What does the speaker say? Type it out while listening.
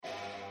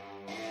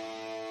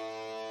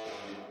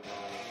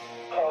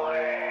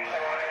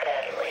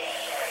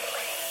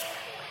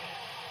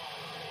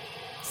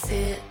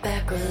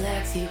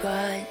Relax, you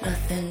got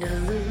nothing to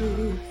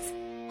lose.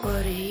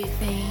 What do you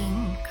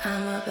think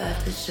I'm about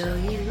to show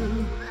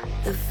you?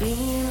 The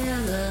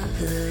female of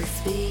the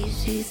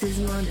species is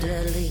more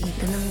deadly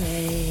than the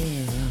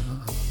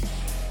male.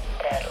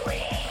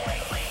 Deadly.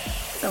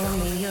 Show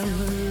me a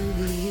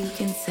movie, you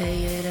can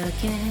say it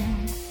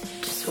again.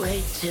 Just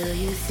wait till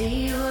you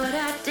see what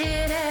I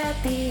did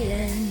at the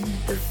end.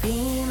 The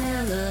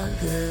female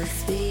of the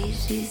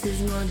species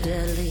is more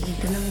deadly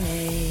than the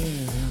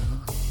male.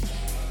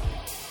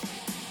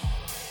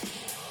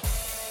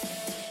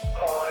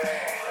 More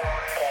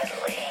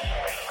deadly.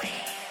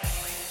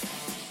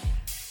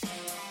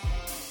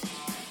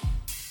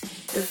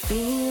 The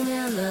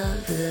female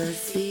of the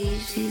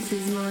species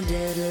is more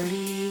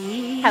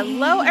deadly.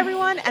 Hello,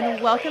 everyone,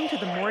 and welcome to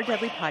the More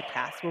Deadly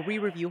podcast, where we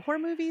review horror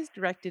movies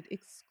directed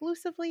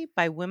exclusively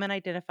by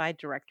women-identified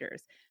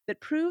directors that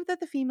prove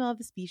that the female of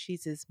the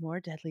species is more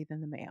deadly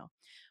than the male.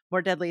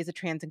 More Deadly is a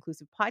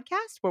trans-inclusive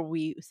podcast where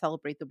we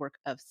celebrate the work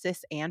of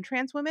cis and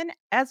trans women,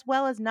 as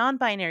well as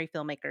non-binary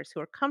filmmakers who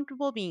are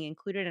comfortable being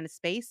included in a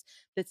space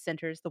that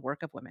centers the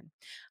work of women.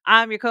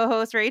 I'm your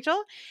co-host,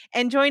 Rachel,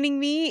 and joining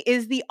me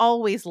is the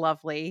always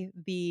lovely,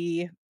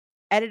 the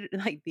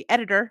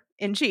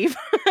editor-in-chief,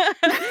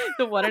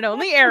 the one and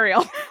only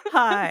Ariel.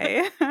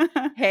 Hi.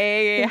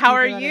 Hey, Thank how you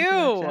are for that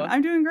introduction. you?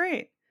 I'm doing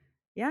great.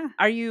 Yeah.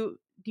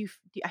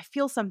 I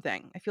feel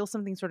something. I feel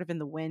something sort of in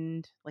the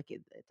wind, like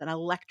it's an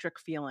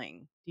electric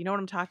feeling. Do you know what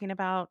I'm talking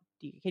about?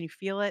 Can you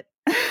feel it?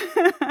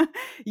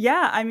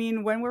 Yeah. I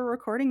mean, when we're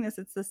recording this,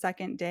 it's the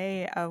second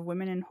day of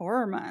Women in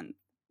Horror Month.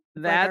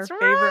 It's That's like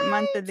our favorite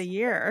month of the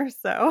year.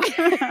 So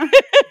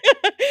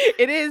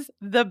It is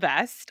the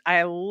best.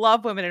 I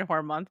love Women in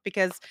Horror Month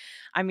because,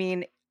 I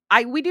mean,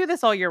 we do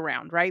this all year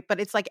round, right? But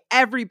it's like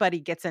everybody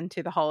gets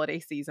into the holiday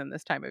season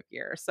this time of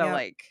year. So Yep.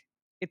 like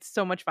it's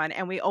so much fun.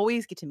 And we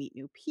always get to meet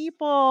new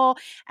people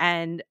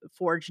and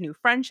forge new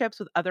friendships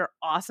with other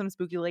awesome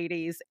spooky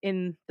ladies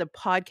in the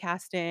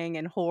podcasting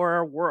and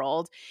horror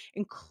world,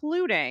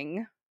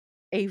 including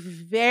a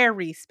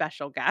very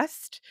special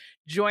guest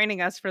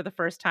joining us for the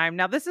first time.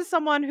 Now, this is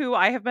someone who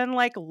I have been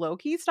like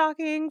low-key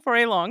stalking for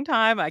a long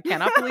time. I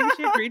cannot believe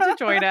she agreed to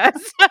join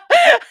us.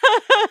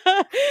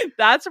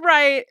 That's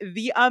right.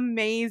 The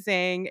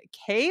amazing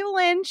Kay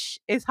Lynch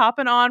is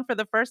hopping on for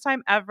the first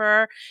time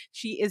ever.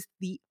 She is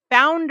the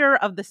founder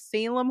of the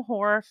Salem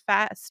Horror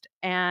Fest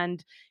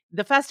and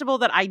the festival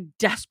that I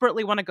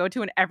desperately want to go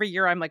to. And every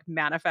year I'm like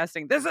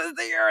manifesting, this is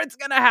the year it's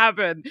going to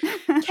happen.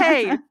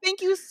 Kay,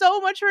 thank you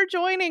so much for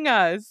joining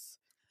us.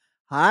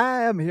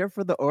 Hi, I'm here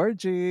for the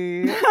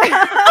orgy.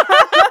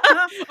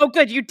 Oh,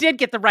 good. You did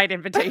get the right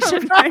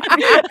invitation.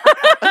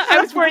 I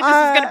was worried this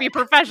was going to be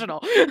professional.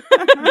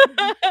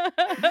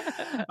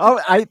 Oh,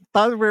 I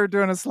thought we were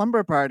doing a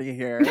slumber party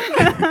here.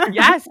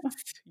 Yes.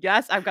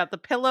 I've got the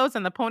pillows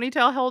and the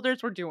ponytail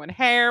holders. We're doing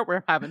hair.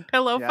 We're having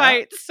pillow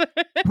fights.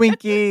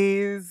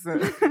 Twinkies.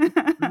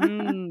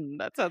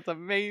 That sounds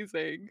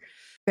amazing.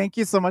 Thank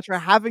you so much for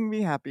having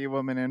me. Happy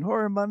Women in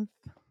Horror Month.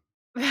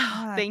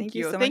 Thank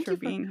you so Thank much you for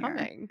being here.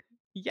 coming.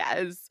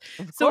 Yes.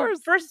 Of So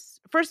course.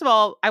 first of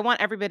all, I want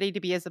everybody to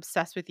be as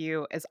obsessed with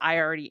you as I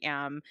already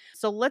am.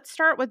 So let's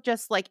start with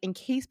just like, in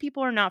case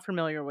people are not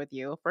familiar with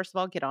you, first of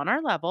all, get on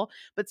our level.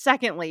 But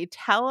secondly,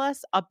 tell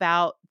us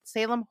about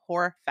Salem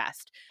Horror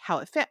Fest, how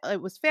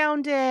it was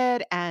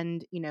founded,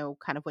 and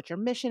kind of what your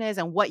mission is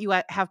and what you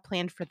have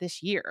planned for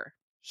this year.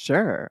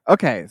 Sure.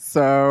 Okay,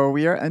 so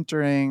we are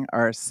entering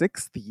our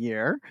 6th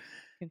year.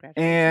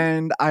 Congratulations.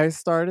 And I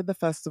started the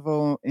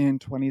festival in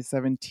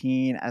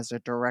 2017 as a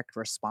direct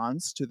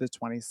response to the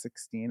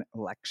 2016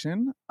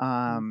 election.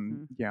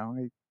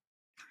 It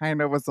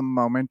kind of was a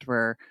moment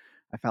where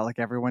I felt like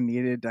everyone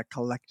needed a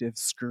collective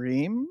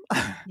scream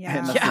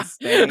and a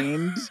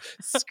sustained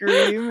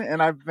scream.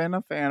 And I've been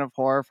a fan of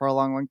horror for a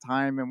long, long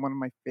time. And one of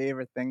my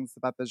favorite things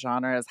about the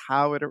genre is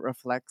how it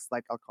reflects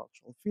like our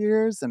cultural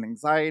fears and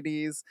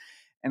anxieties.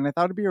 And I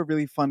thought it'd be a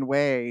really fun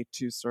way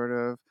to sort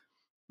of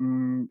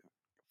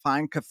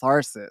find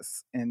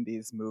catharsis in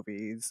these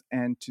movies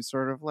and to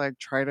sort of like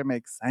try to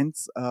make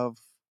sense of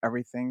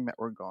everything that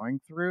we're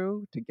going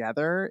through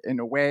together in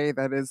a way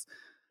that is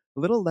a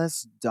little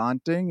less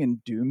daunting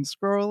and doom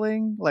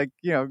scrolling. Like,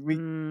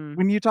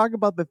 when you talk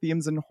about the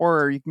themes in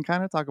horror, you can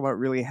kind of talk about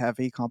really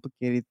heavy,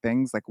 complicated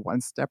things like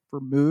one step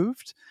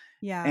removed.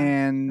 Yeah.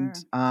 And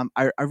sure.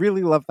 I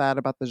really love that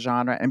about the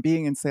genre. And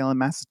being in Salem,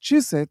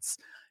 Massachusetts,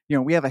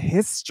 we have a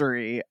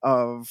history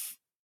of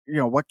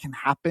what can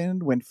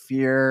happen when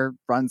fear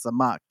runs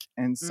amok.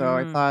 And so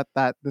I thought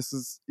that this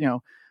is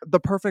the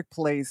perfect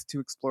place to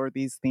explore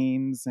these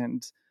themes.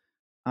 And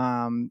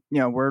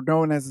we're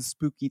known as a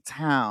spooky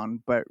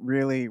town, but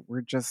really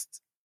we're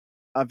just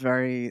a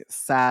very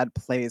sad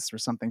place where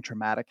something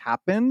traumatic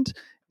happened.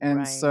 And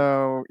Right.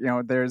 so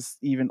there's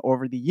even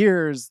over the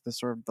years the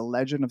sort of the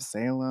legend of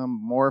Salem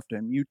morphed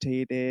and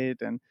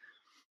mutated. And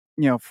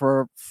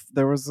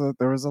there was a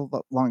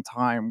long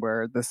time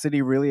where the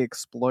city really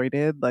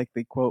exploited like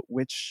the quote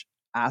witch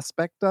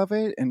aspect of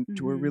it, and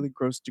to a really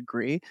gross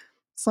degree.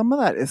 Some of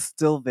that is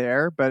still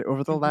there, but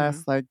over the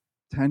last like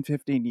 10,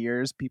 15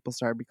 years, people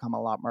started to become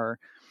a lot more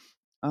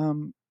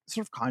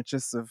sort of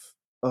conscious of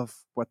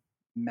what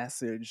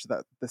message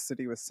that the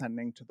city was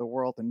sending to the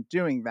world and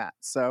doing that.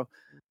 So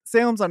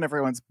Salem's on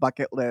everyone's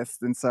bucket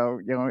list, and so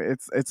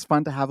it's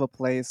fun to have a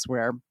place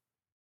where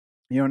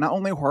not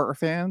only horror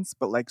fans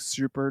but like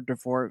super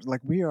divorced.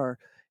 Like, we are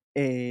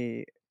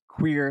a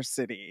queer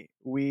city.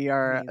 We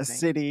are a Amazing.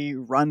 city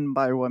run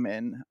by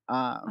women.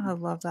 I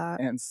love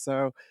that. And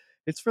so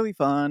it's really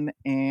fun.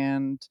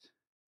 And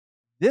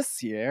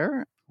this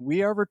year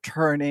we are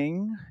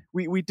returning.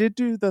 We did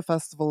do the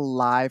festival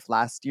live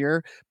last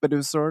year, but it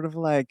was sort of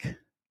like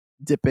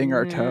dipping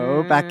our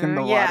toe back in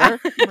the Yeah. water.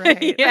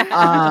 Right.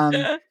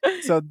 Yeah.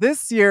 So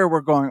this year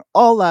we're going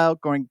all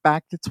out, going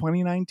back to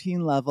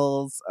 2019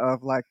 levels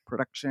of like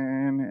production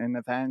and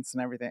events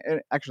and everything.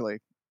 Actually,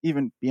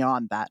 even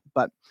beyond that.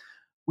 But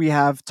we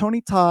have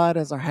Tony Todd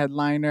as our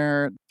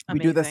headliner. We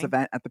do this Amazing.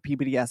 event at the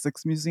Peabody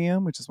Essex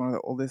Museum, which is one of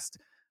the oldest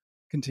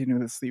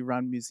continuously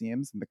run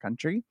museums in the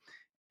country.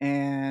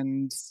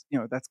 And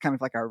that's kind of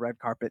like our red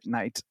carpet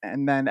night.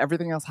 And then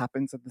everything else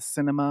happens at the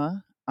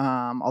cinema,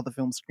 all the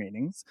film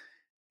screenings.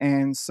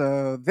 And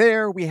so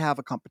there we have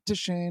a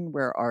competition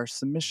where our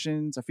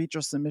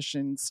feature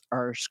submissions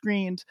are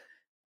screened.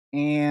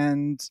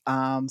 And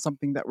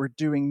something that we're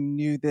doing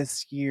new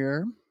this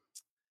year,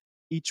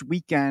 each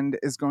weekend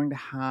is going to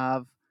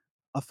have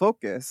a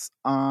focus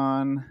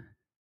on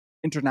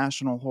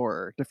international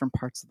horror, different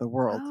parts of the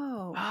world.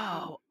 Oh,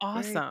 wow.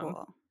 Oh, Very awesome.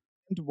 cool.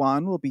 And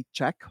one will be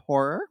Czech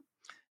horror,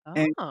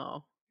 and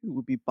Oh. two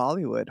will be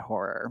Bollywood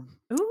horror.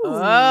 Ooh.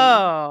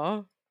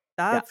 Oh.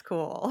 That's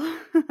cool.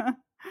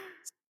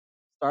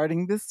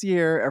 Starting this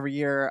year, every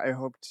year, I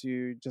hope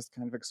to just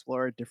kind of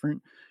explore a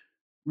different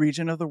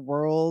region of the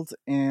world.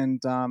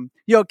 And,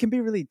 it can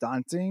be really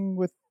daunting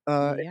with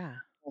Yeah.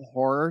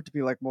 horror to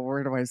be like, well,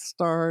 where do I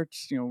start?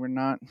 We're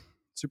not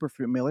super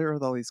familiar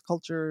with all these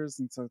cultures.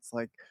 And so it's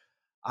like,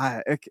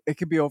 it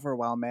can be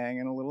overwhelming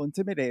and a little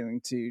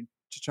intimidating to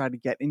try to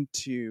get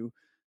into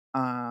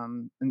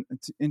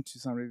into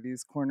some of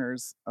these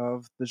corners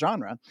of the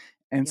genre.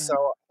 And Yeah. so I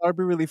thought it'd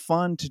be really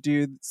fun to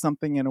do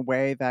something in a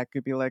way that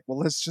could be like, well,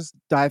 let's just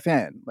dive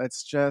in.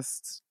 Let's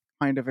just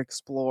kind of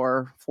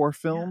explore. 4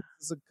 films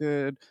is a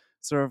good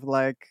sort of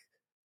like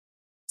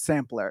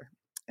sampler.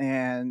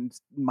 And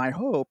my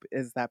hope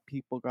is that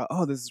people go,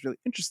 oh, this is really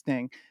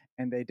interesting.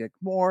 And they dig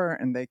more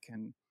and they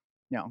can,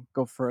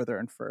 go further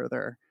and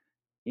further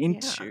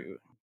into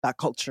that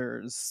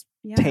culture's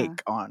Yeah.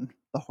 take on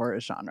the horror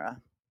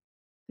genre.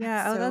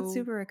 Yeah. That's so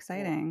super cool.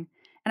 exciting.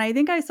 And I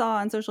think I saw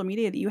on social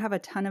media that you have a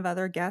ton of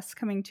other guests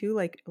coming too,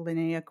 like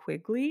Linnea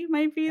Quigley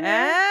might be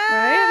there,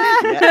 right?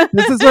 Yeah,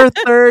 this is her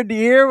 3rd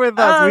year with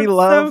us. We it's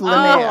love so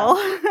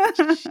Linnea.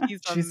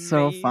 cool. She's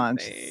so fun.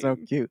 She's so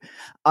amazing. cute.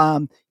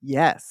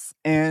 Yes.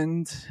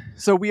 And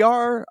so we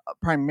are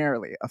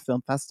primarily a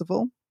film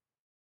festival,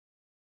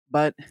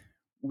 but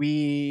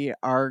we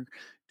are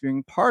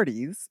doing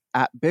parties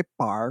at Bip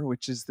Bar,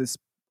 which is this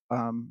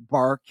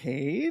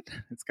barcade.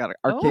 It's got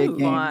arcade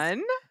games,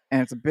 Fun.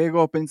 and it's a big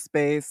open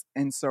space.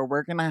 And so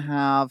we're gonna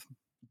have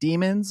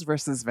demons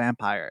versus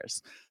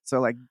vampires. So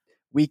like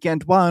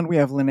weekend 1, we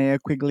have Linnea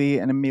Quigley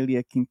and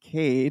Amelia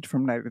Kincaid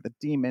from Night of the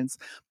Demons,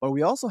 but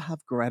we also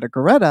have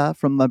Greta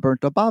from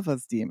Lamberto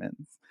Bava's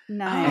Demons.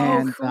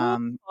 Nice.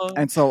 Oh, cool.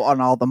 And so on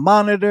all the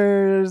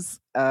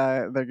monitors,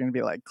 they're gonna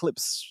be like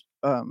clips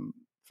from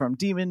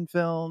demon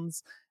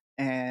films,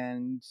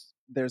 and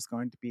there's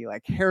going to be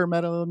like hair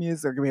metal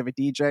music. We have a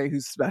DJ who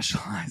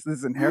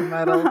specializes in hair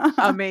metal.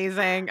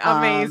 Amazing.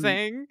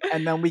 Amazing.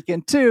 And then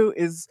weekend 2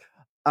 is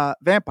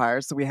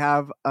vampires. So we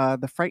have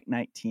the Fright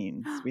Night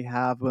teens. We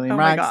have William Oh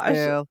my gosh.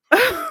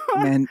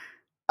 Ragsdale,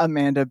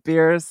 Amanda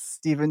Bierce,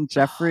 Stephen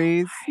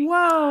Jeffries.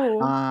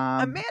 Whoa.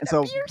 Amanda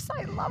Bierce,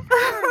 I love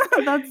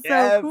her. That's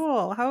so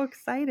cool. How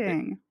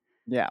exciting.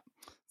 Yeah.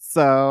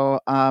 So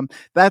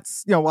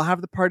that's, we'll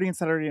have the party on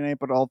Saturday night,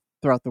 but all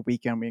throughout the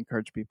weekend, we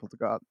encourage people to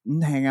go out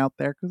and hang out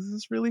there because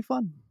it's really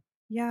fun.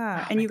 Yeah.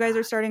 Oh and my you guys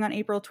are God. starting on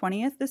April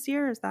 20th this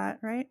year. Is that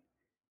right?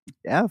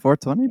 Yeah,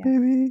 420,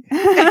 baby.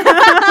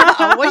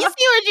 Well, you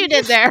see what you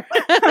did there.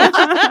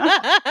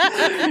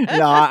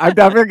 No, I'm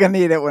definitely going to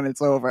need it when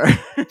it's over.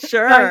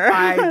 Sure.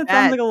 It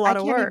sounds like a lot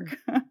of work.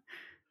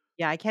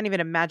 Yeah, I can't even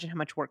imagine how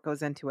much work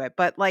goes into it.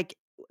 But like,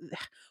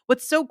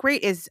 what's so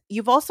great is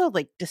you've also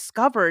like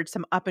discovered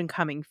some up and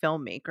coming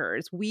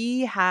filmmakers.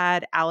 We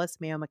had Alice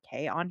Mayo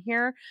McKay on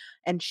here,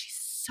 and she's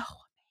so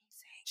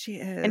amazing. She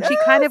is. And she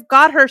kind of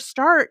got her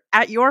start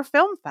at your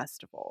film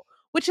festival,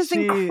 which is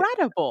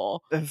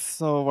incredible. It's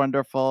so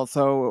wonderful.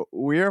 So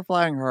we're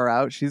flying her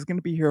out. She's going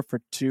to be here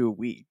for 2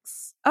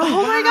 weeks.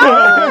 Oh my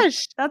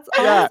gosh. That's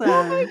Yeah. awesome.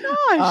 Oh my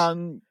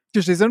gosh.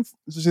 Because she's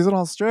in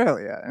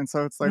Australia, and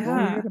so it's like, well,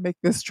 we Yeah. got to make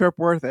this trip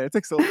worth it.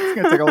 It's going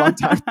to take a long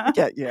time to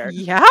get here.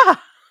 Yeah.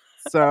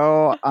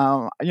 So,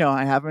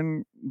 I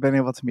haven't been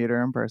able to meet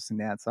her in person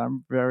yet, so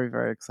I'm very,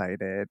 very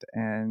excited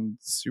and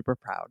super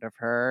proud of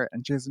her.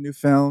 And she has a new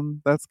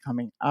film that's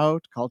coming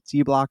out called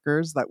T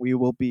Blockers that we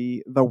will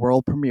be the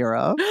world premiere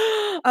of.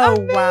 Oh,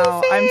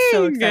 wow. I'm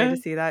so excited to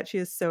see that. She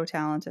is so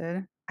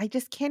talented. I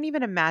just can't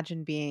even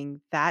imagine being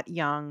that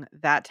young,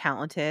 that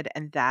talented,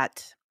 and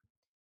that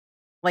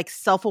like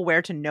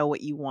self-aware to know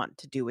what you want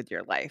to do with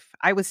your life.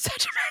 I was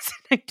such a mess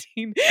at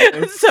 19.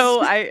 It's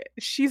So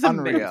she's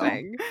unreal.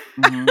 amazing.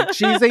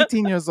 She's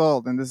 18 years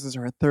old, and this is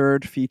her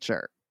third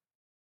feature.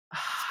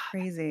 It's That's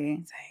crazy.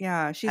 amazing.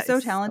 Yeah, she's That so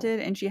is so talented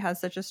and she has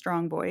such a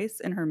strong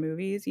voice in her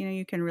movies. You know,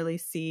 you can really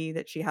see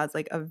that she has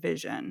like a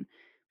vision,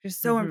 which is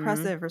so Mhm.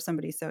 impressive for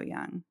somebody so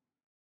young.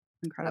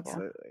 Incredible.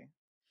 Absolutely.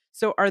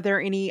 So are there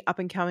any up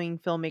and coming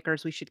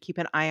filmmakers we should keep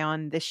an eye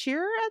on this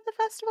year at the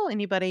festival?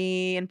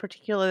 Anybody in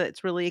particular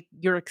that's really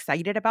you're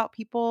excited about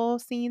people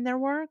seeing their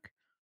work?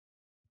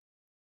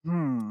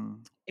 Hmm.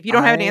 If you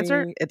don't have an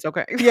answer, I it's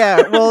okay.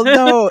 Yeah, well,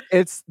 no,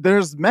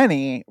 there's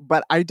many,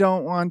 but I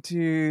don't want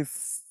to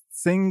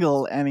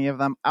single any of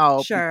them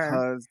out Sure.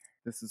 because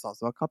this is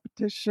also a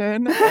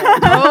competition, and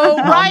Oh,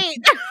 right.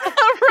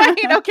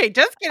 Right. Okay,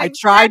 just kidding.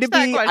 Scratch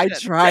that I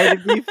question. try to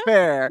be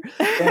fair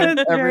in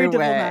It's very every way.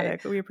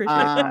 diplomatic. We appreciate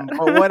that.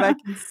 But what I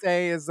can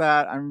say is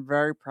that I'm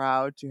very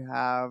proud to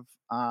have,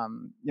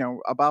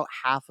 about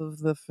half of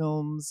the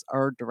films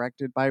are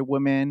directed by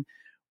women.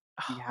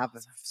 We Oh, have a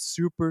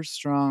super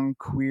strong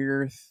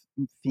queer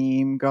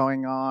theme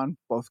going on,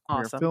 both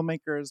queer awesome.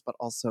 filmmakers, but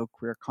also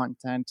queer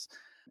content.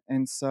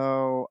 And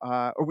so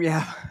we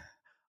have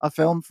a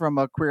film from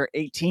a queer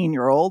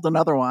 18-year-old,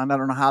 another one. I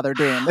don't know how they're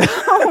doing this.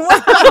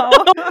 Oh,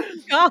 wow.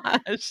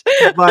 Gosh.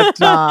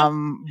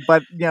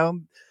 But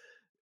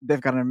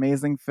they've got an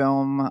amazing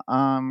film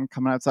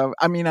coming out. So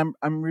I mean,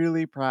 I'm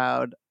really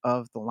proud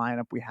of the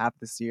lineup we have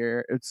this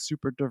year. It's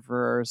super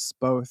diverse,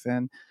 both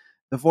in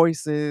the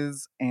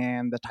voices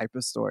and the type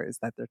of stories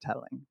that they're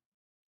telling.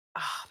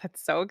 Oh,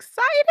 that's so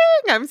exciting.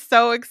 I'm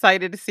so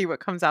excited to see what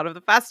comes out of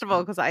the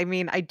festival because I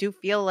mean, I do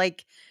feel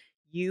like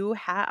you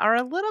are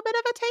a little bit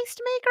of a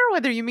tastemaker,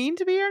 whether you mean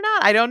to be or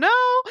not. I don't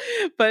know,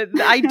 but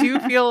I do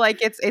feel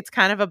like it's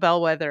kind of a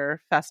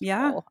bellwether Yeah.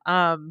 festival.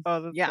 Oh,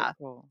 that's so Yeah.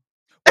 cool.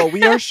 Well,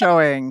 we are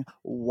showing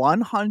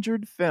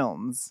 100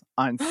 films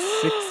on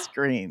 6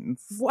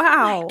 screens. Oh my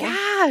Wow.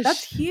 That's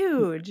gosh.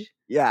 huge.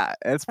 Yeah,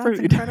 it's That's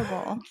pretty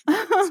incredible.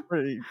 it's I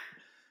pretty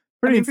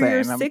mean, for your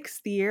insane.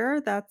 6th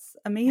year, that's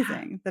Yeah.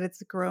 amazing that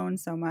it's grown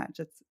so much.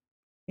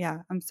 Yeah,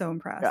 I'm so Yeah,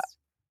 impressed.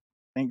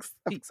 thanks.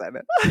 I'm Do,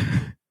 excited.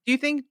 do you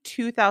think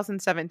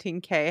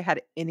 2017 K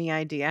had any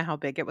idea how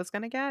big it was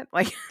going to get?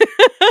 Like,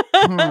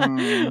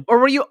 Hmm. or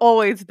were you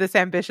always this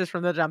ambitious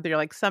from the jump that you're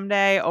like,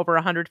 someday over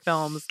 100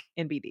 films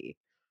in BD?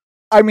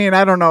 I mean,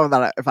 I don't know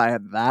if I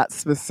had that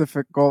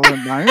specific goal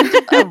in mind,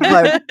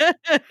 but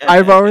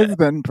I've always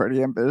been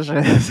pretty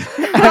ambitious.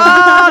 And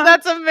Oh,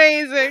 that's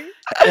amazing.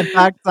 in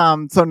fact,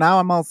 so now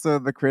I'm also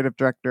the creative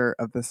director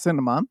of the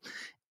cinema.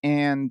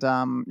 And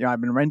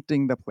I've been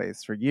renting the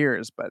place for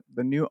years, but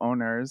the new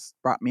owners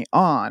brought me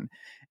on.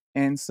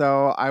 And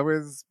so I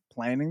was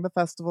planning the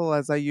festival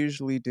as I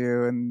usually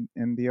do,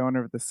 and the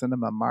owner of the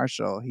cinema,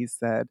 Marshall, he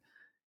said,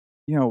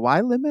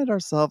 why limit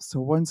ourselves to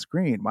one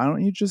screen? Why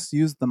don't you just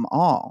use them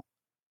all?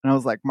 And I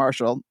was like,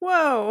 Marshall,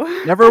 Whoa.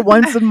 never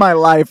once in my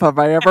life have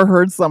I ever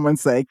heard someone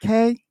say,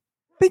 Kay,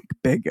 think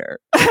bigger.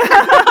 So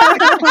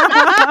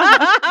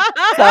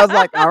I was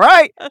like, all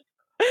right,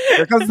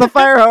 here comes the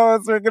fire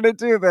hose. We're going to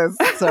do this.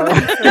 So,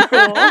 That's so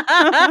cool.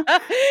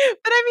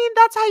 But I mean,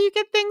 that's how you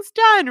get things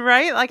done,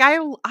 right? Like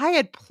I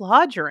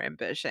applaud your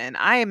ambition.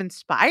 I am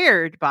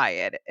inspired by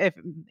it. If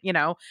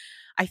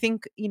I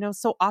think,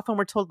 so often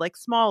we're told like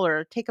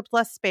smaller, take up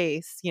less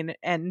space,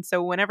 and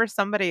so whenever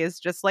somebody is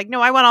just like,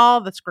 no, I want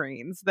all the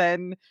screens,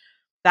 then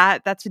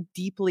that's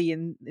deeply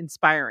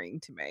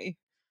inspiring to me.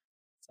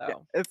 yeah,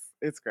 So,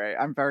 it's great.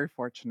 I'm very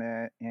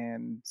fortunate,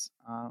 and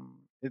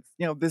it's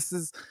this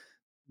is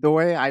the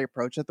way I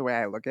approach it. The way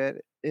I look at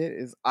it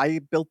is I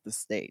built the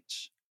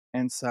stage,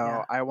 and so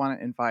yeah. I want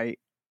to invite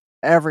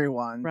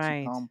everyone to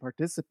Right. come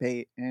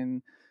participate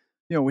in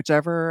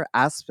whichever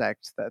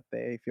aspect that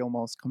they feel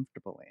most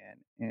comfortable in.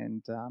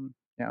 And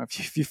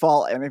if you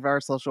follow any of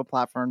our social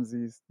platforms,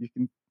 you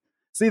can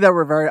see that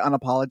we're very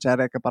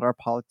unapologetic about our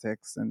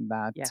politics, and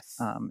that Yes.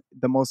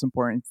 the most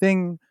important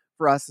thing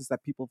for us is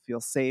that people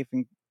feel safe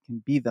and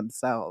can be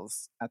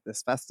themselves at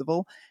this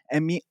festival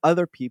and meet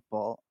other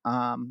people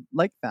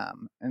like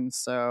them. And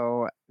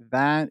so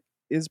that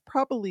is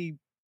probably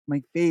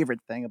my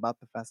favorite thing about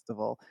the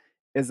festival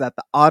is that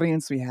the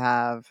audience we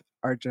have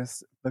are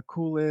just the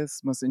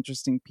coolest, most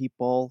interesting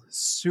people,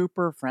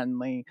 super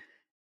friendly.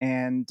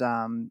 And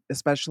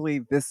especially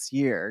this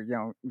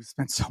year, we've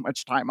spent so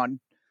much time on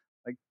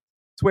like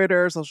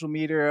Twitter, social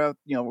media,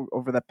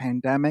 over the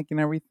pandemic and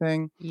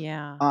everything.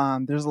 Yeah.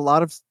 There's a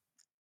lot of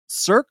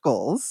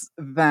circles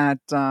that,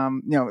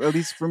 at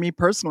least for me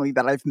personally,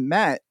 that I've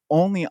met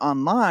only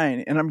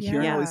online. And I'm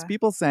hearing all these Yeah.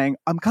 people saying,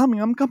 I'm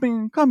coming, I'm coming,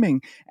 I'm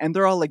coming. And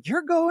they're all like,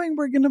 you're going,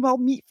 we're going to all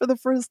meet for the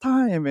first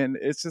time. And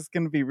it's just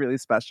going to be really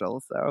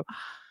special. So,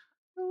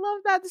 I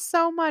love that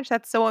so much.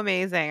 That's so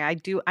amazing. I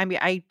mean,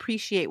 I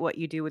appreciate what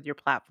you do with your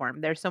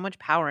platform. There's so much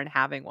power in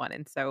having one.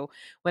 And so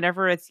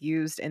whenever it's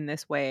used in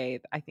this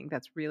way, I think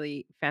that's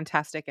really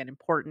fantastic and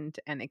important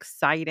and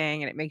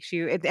exciting. And it makes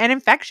you and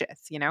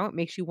infectious, it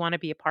makes you want to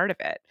be a part of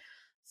it.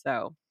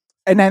 So,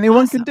 and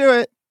anyone awesome. can do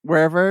it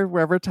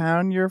wherever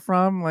town you're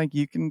from. Like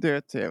you can do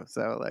it too.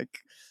 So like,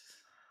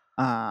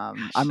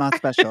 I'm not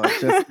special.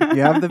 It's just if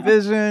you have the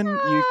vision,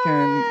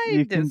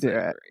 you can do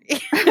it.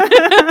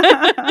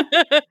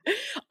 Disagree.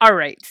 All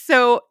right.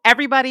 So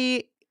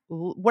everybody,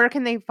 where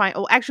can they find?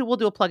 Oh, actually, we'll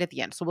do a plug at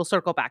the end, so we'll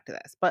circle back to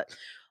this. But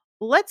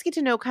let's get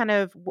to know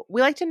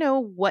we like to know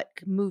what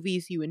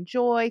movies you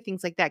enjoy,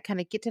 things like that. Kind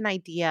of get an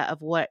idea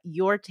of what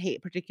your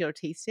particular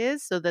taste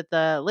is, so that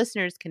the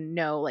listeners can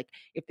know like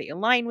if they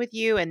align with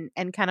you and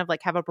kind of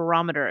like have a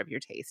barometer of your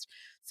taste.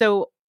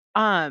 So,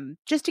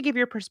 just to give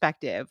your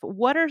perspective,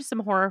 what are some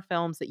horror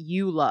films that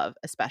you love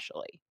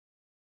especially?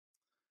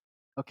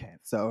 Okay,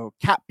 so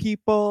Cat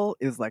People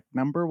is like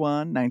number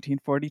one,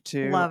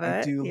 1942. Love I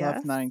it. do love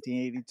Yes.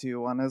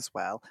 1982 one as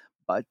well,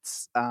 but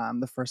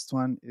the first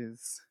one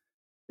is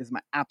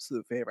my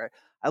absolute favorite.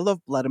 I love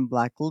Blood and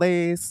Black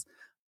Lace,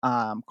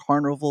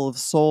 Carnival of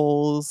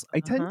Souls. I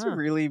tend to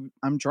Uh-huh.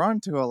 I'm drawn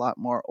to a lot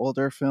more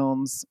older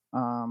films. I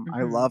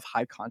Mhm. love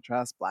high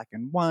contrast black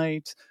and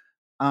white.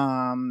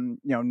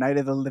 Night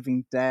of the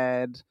Living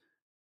Dead.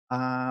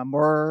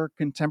 More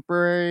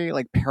contemporary,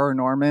 like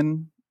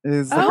Paranorman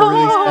is like a really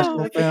Oh, special Oh,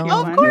 that's a cute film.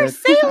 of one.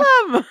 course, It's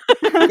Salem.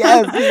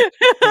 yes, it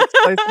takes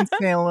place in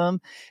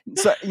Salem.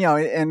 So,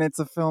 and it's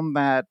a film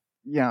that,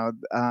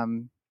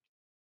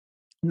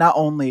 not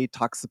only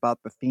talks about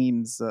the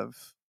themes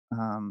of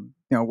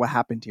what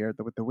happened here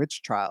with the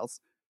witch trials,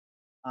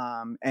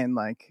 and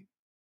like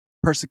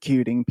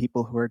persecuting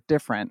people who are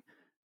different,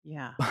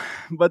 Yeah.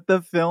 but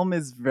the film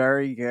is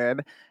very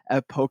good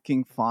at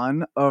poking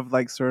fun of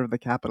like sort of the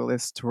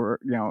capitalist tour,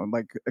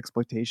 like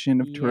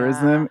exploitation of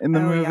tourism Yeah. in the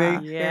Oh movie. yeah,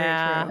 very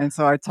Yeah. true. And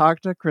so I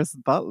talked to Chris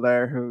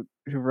Butler,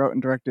 who wrote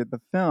and directed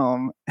the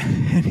film,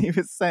 and he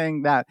was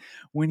saying that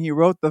when he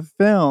wrote the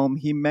film,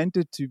 he meant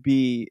it to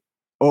be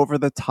over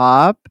the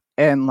top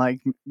and like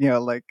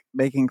like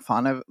making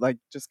fun of, like,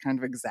 just kind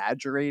of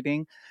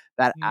exaggerating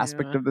that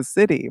aspect Yeah. of the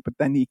city. But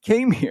then he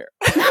came here.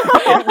 And he's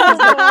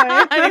like, Oh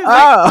And he's like,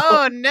 oh,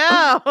 "Oh,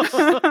 no.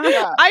 boy.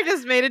 yeah, I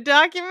just made a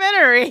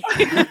documentary."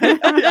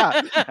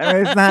 yeah. I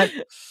mean, it's not,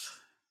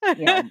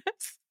 you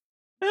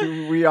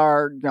know, we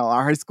are,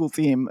 our high school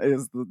team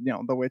is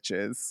the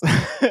witches.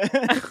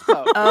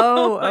 So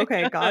Oh, my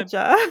okay, god.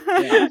 gotcha.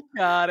 yeah.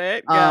 Got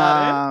it.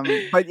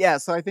 But yeah,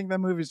 so I think the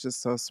movie's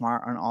just so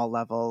smart on all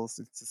levels.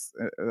 It's just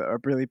a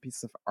brilliant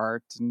piece of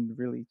art and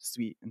really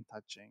sweet and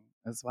touching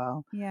as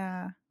well.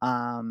 Yeah.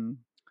 Um,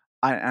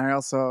 I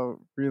also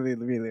really,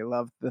 really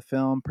love the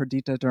film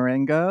Perdita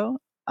Durango, which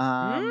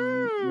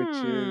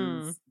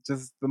Mm. is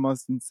just the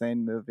most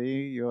insane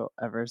movie you'll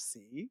ever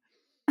see.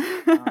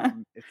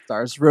 It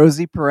stars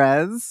Rosie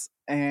Perez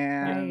Right.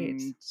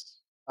 and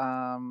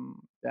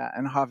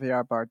and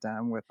Javier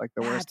Bardem with like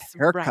the worst That's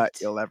haircut right.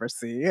 you'll ever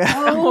see.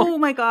 Oh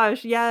my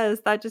gosh, yes,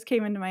 that just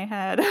came into my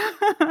head.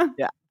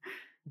 Yeah, I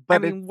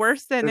but mean,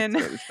 worse than it's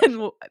in really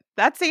special.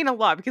 that's saying a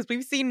lot because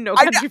we've seen No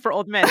I know. Country for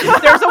Old Men.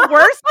 There's a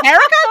worse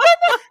haircut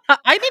than that?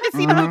 I need to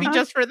see the movie Mhm.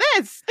 just for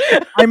this.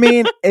 I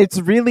mean, it's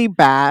really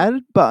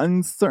bad, but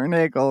on certain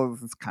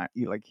angles, it's kind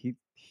of like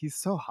he's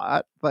so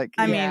hot. Like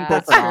I he mean,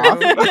 pulls that's it off.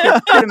 true. You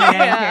could put a man in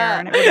hair Yeah.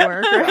 and it would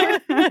work,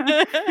 Yeah,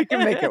 right? he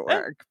can make it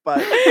work. But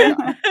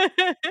yeah,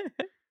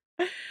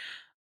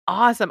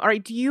 Awesome. All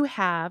right. Do you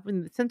have,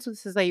 and since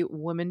this is a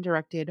woman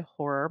directed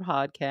horror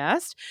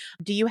podcast,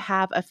 do you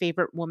have a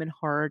favorite woman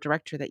horror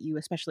director that you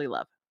especially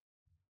love?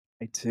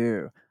 I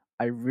do.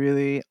 I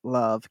really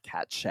love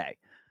Cat Shea.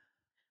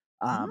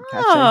 Cat Shea,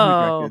 who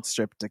Oh. directed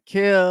Strip to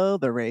Kill,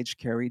 The Rage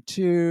Carry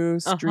 2,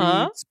 Uh-huh.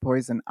 Streets,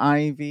 Poison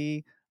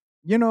Ivy.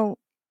 You know,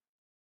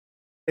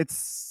 it's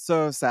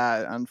so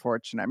sad,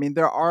 unfortunate. I mean,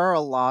 there are a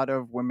lot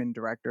of women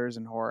directors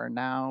in horror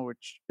now,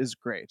 which is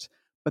great,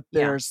 but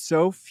Yeah. there's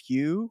so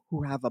few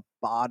who have a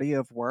body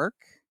of work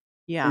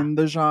Yeah. in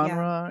the Yeah,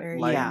 genre. very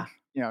Like, true.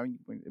 Yeah.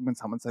 when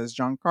someone says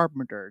John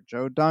Carpenter,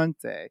 Joe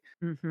Dante,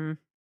 Mm-hmm.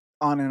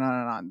 on and on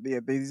and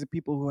on. These are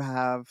people who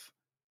have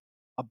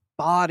a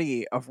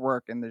body of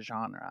work in the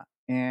genre.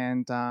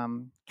 And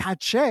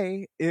Kat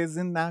Shea is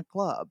in that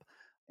club.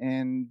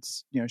 And,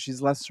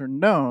 she's lesser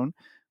known,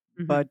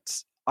 Mm-hmm.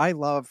 but I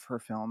love her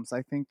films.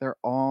 I think they're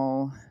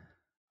all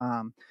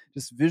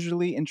just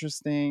visually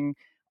interesting.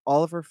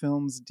 All of her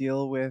films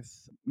deal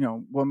with,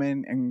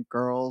 women and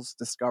girls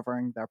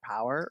discovering their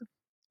power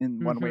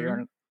in one way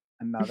or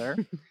another.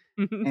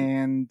 Mm-hmm.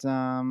 And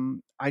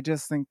I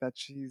just think that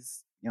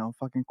she's,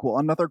 fucking cool.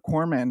 Another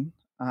Corman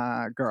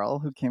girl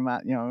who came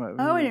out, Oh,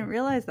 I who didn't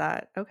realize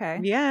that. Okay.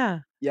 Yeah.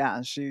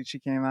 yeah, she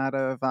came out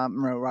of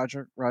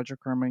Roger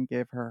Corman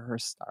gave her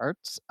start,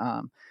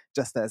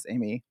 just as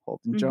Amy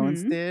Holden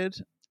Jones Mhm. did.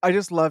 I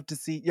just love to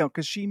see,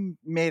 because she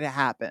made it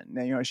happen.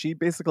 She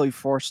basically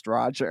forced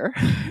Roger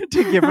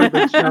to give her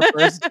her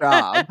first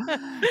job,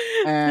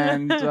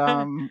 and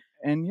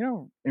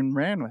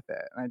ran with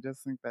it. And I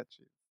just think that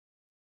she's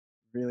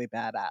really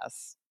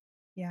badass.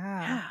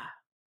 Yeah. Yeah.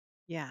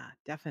 Yeah,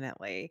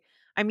 definitely.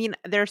 I mean,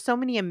 there's so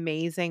many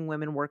amazing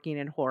women working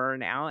in horror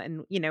now,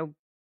 and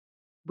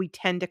we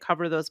tend to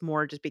cover those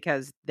more just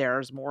because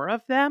there's more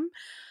of them.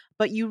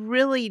 but you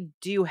really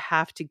do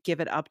have to give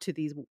it up to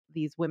these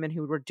women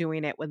who were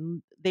doing it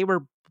when they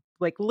were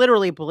like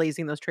literally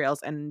blazing those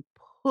trails and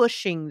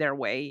pushing their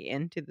way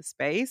into the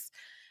space.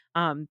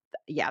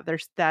 Yeah,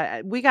 there's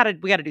that. We gotta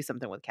do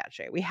something with Kat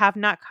Shea. We have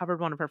not covered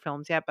one of her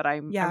films yet, but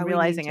I'm Yeah, we need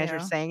realizing as you're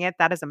to. saying it,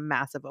 that is a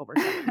massive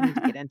oversight. We need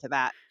to get into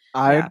that.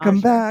 Yeah. I'd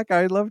come back.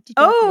 I'd love to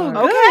talk Oh,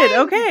 about it. good.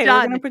 Okay, we're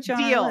done. gonna put you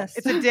on our Deal. list.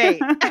 It's a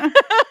date.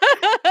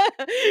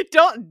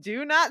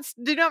 do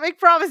not make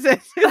promises.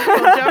 We'll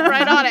jump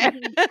right on it.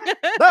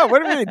 No,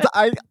 what do you mean?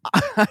 I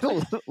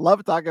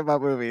love talking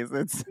about movies.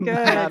 It's Good,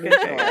 not good,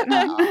 at good.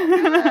 all.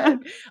 Oh,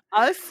 good.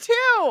 Us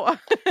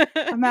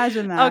too.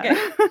 Imagine that.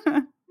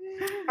 Okay.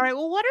 All right.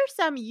 Well, what are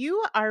some?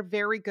 You are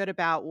very good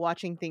about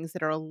watching things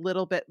that are a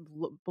little bit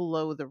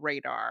below the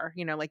radar.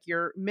 You know, like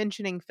you're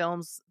mentioning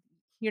films.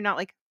 You're not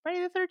like Friday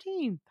the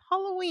 13th,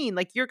 Halloween.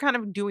 Like you're kind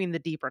of doing the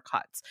deeper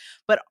cuts.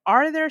 But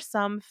are there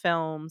some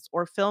films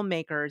or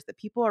filmmakers that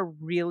people are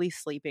really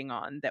sleeping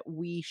on that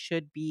we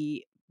should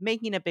be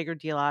making a bigger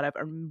deal out of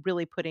and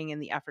really putting in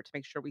the effort to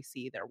make sure we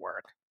see their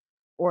work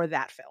or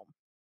that film?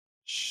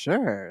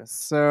 Sure.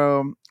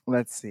 So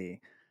let's see.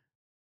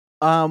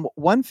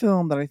 One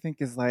film that I think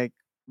is like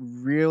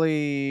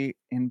really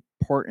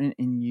important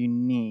and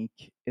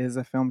unique is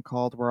a film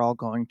called We're All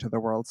Going to the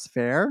World's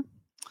Fair.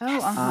 Oh,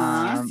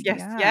 uh-huh. Yes,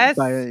 Yeah. yes.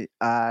 By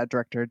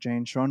director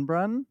Jane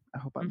Schoenbrunn. I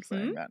hope I'm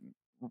saying that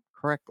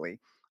correctly.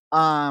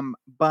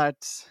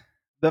 But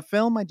the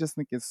film I just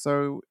think is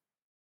so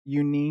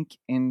unique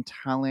in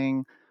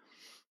telling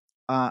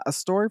a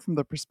story from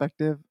the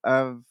perspective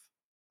of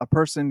a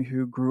person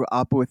who grew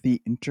up with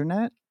the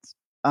internet.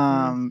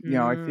 You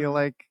know, I feel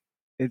like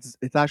it's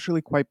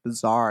actually quite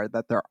bizarre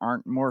that there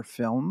aren't more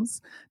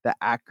films that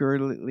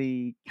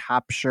accurately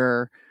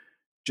capture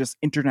just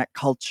internet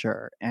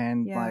culture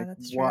and Yeah, like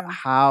that's what true.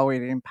 how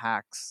it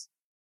impacts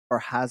or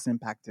has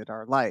impacted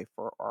our life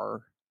or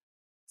our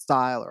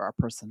style or our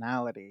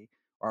personality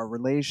or our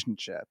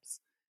relationships.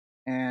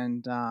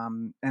 And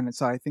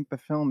so I think the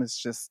film is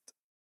just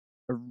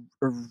a,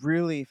 a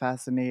really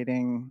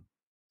fascinating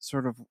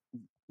sort of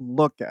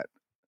look at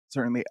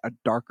certainly a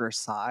darker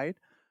side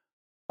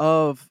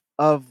of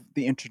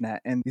the internet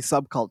and the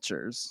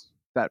subcultures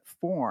that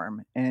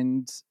form.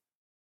 And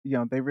you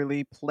know, they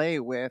really play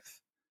with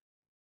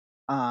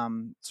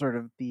sort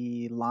of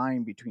the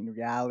line between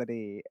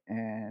reality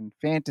and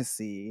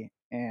fantasy.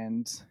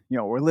 And you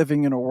know, we're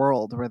living in a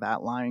world where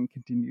that line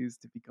continues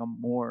to become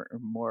more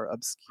and more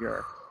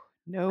obscure.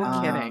 No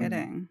Oh, no kidding.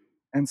 kidding.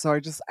 And so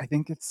I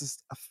think it's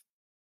just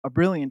a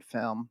brilliant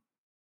film.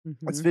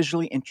 It's Mhm.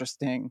 visually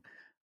interesting,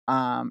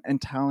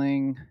 and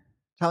telling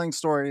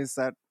stories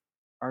that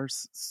are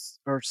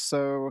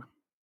so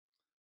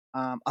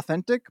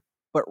authentic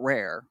but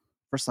rare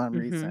for some Mhm.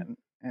 reason.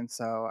 And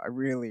so I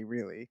really,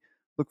 really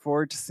look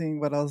forward to seeing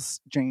what else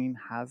Jane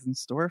has in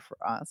store for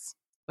us.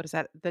 What is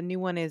that? The new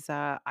one is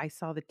I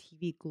Saw the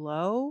TV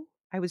Glow.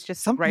 I was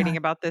just Something writing like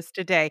about this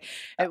today.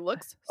 It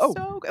looks oh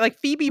so good. Like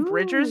Phoebe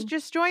Bridgers Ooh.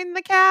 just joined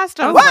the cast.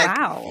 I Oh, was like,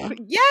 wow.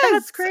 yes.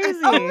 That's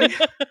crazy.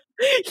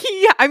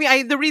 Yeah. I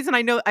mean, the reason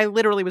I know I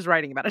literally was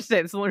writing about it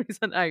today. That's the only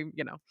reason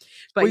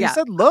but well, you yeah.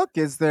 said look,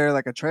 is there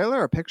like a trailer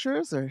or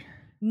pictures or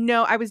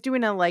No, I was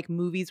doing a like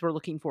movies we're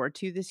looking forward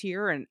to this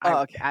year, and I oh,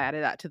 okay.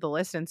 added that to the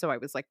list. And so I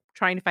was like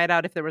trying to find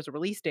out if there was a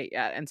release date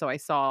yet. And so I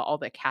saw all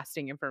the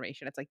casting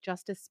information. It's like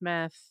Justice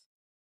Smith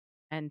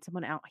and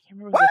someone else. I can't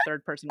remember who What? the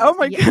third person Oh was.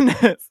 my Yeah,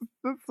 goodness.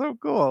 That's so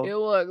cool. it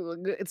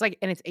look good. It's like,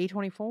 and it's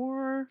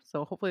A24,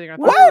 so hopefully they're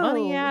gonna throw some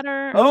money Whoa. at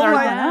her. Oh Hook Or her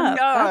my on them. up. That's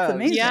gosh.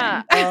 amazing.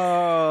 Yeah.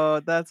 Oh,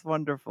 that's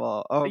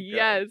wonderful. Oh good.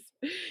 Yes.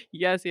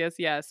 Yes.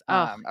 Oh,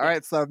 All yeah.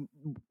 right, so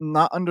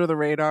not under the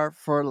radar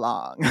for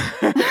long.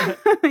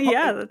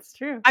 Yeah, that's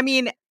true. I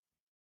mean,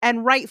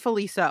 and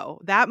rightfully so.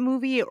 That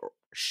movie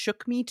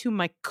shook me to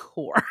my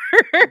core.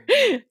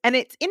 And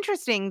it's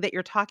interesting that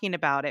you're talking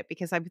about it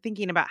because I'm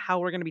thinking about how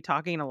we're going to be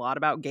talking a lot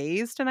about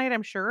gays tonight,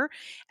 I'm sure.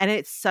 And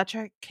it's such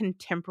a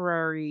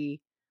contemporary,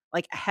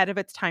 like ahead of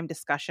its time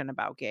discussion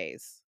about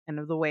gays and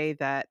of the way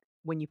that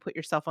when you put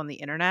yourself on the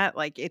internet,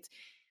 like it's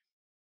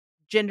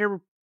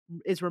gender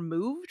is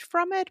removed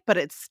from it, but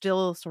it's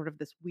still sort of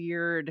this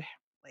weird,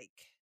 like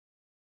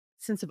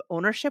sense of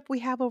ownership we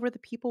have over the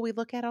people we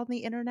look at on the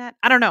internet.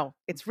 I don't know.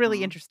 It's really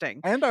Mhm. interesting.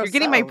 And You're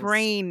getting my ourselves.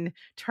 brain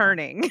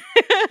turning.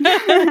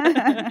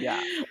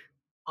 Yeah.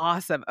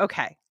 Awesome.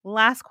 Okay.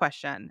 Last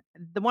question.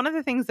 One of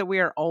the things that we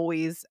are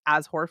always,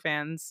 as horror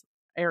fans,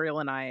 Ariel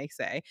and I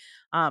say,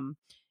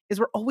 is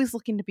we're always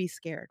looking to be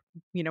scared.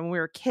 You know, when we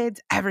were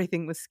kids,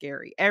 everything was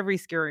scary. Every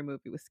scary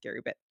movie was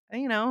scary. But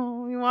you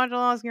know, we watch a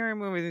lot of scary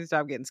movies and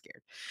stop getting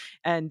scared.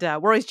 And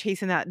we're always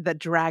chasing that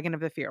dragon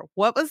of the fear.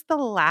 What was the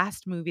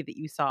last movie that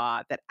you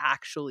saw that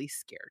actually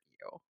scared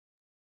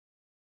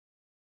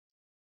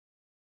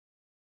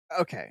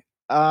Okay.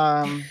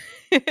 I'm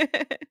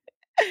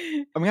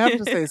you? gonna have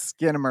to say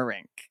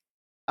Skinamarink.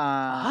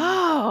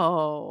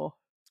 Oh.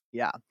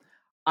 Yeah.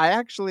 I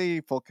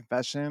actually, full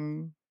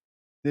confession,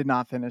 did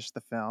not finish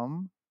the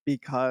film Oh,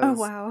 because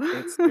wow.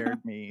 it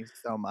scared me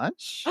so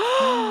much.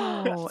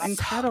 Oh, So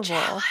incredible.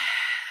 jealous.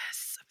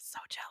 I'm so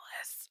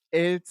jealous.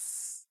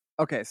 It's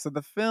okay. So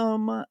the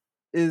film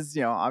is,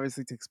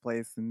 obviously takes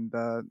place in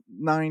the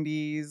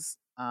 90s.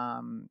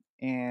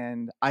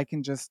 And I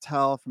can just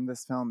tell from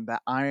this film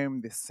that I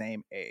am the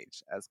same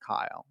age as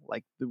Kyle.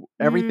 Like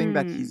everything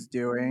that Mm. he's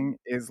doing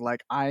is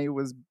like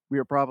we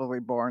were probably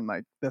born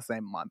like the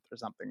same month or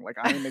something. Like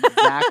I am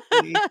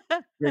exactly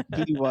where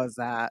he was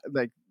at,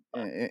 like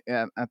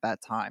at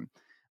that time.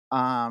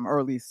 Or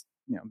at least,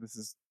 this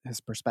is his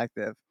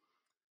perspective.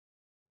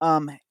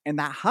 And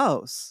that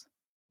house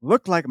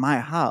looked like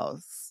my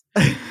house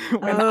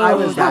when I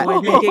was That that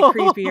would make it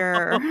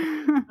creepier.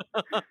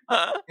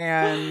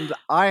 and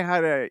I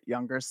had a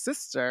younger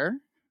sister.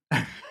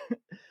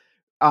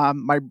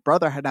 My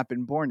brother had not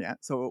been born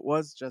yet, so it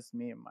was just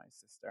me and my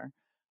sister.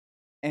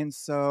 And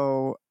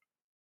so,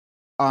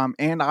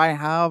 and I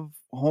have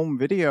home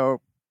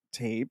video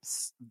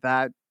tapes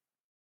that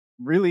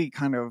really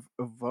kind of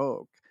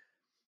evoke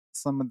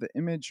some of the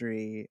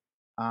imagery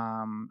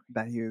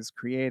that he was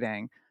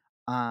creating.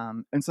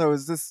 And so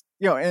is this,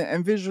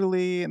 and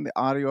visually and the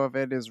audio of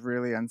it is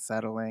really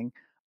unsettling.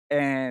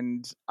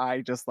 And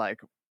I just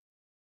like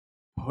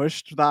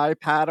pushed the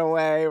iPad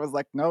away. Was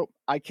like, nope,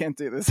 I can't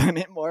do this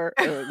anymore.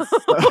 It was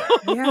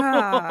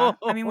Yeah.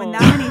 I mean, when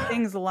that many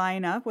things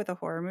line up with a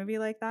horror movie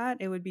like that,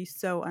 it would be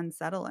so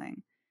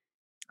unsettling.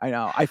 I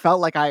know. I felt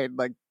like I had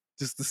like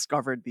just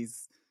discovered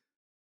these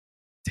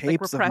Like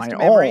tapes of repressed my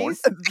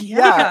memories? own.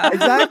 Yeah.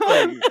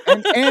 Exactly.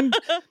 And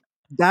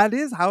that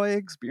is how I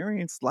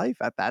experienced life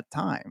at that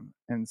time.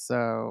 And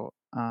so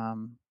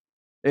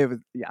it was,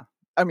 yeah.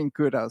 I mean,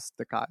 kudos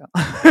to Kyle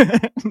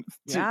to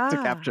Yeah.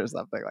 capture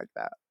something like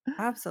that.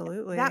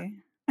 Absolutely.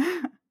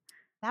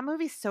 That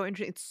movie's so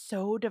interesting. It's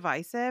so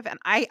divisive, and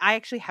I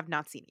actually have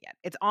not seen it yet.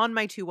 It's on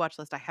my to watch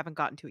list. I haven't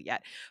gotten to it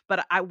yet.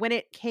 But when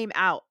it came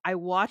out, I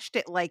watched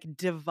it like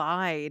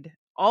divide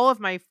all of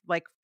my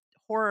like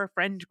horror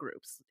friend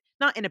groups.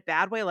 Not in a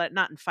bad way, like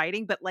not in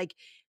fighting, but like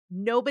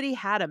nobody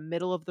had a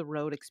middle of the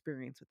road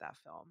experience with that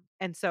film.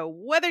 And so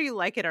whether you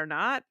like it or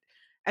not,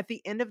 at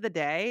the end of the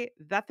day,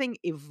 that thing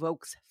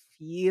evokes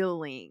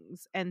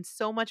feelings. And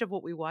so much of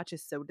what we watch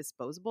is so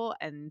disposable,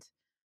 and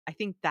I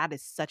think that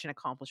is such an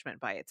accomplishment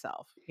by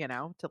itself, to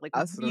like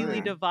really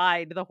Absolutely.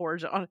 divide the horror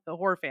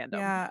fandom.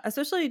 Yeah,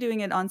 especially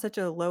doing it on such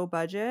a low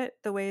budget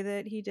the way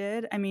that he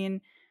did. I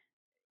mean,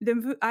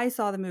 I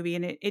saw the movie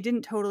and it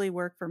didn't totally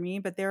work for me,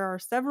 but there are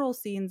several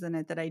scenes in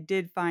it that I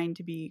did find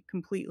to be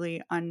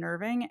completely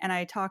unnerving. And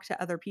I talked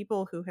to other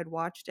people who had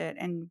watched it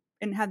and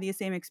had the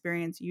same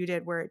experience you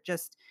did, where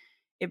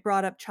it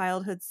brought up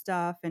childhood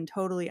stuff and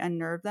totally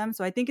unnerved them.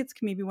 So I think it's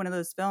maybe one of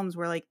those films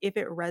where, like, if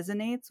it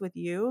resonates with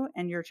you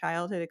and your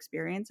childhood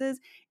experiences,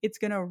 it's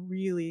gonna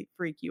really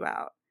freak you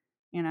out,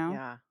 you know?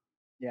 Yeah.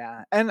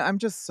 Yeah, and I'm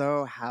just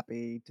so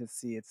happy to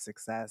see its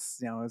success.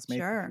 It was made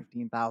for Sure.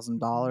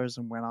 $15,000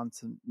 and went on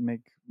to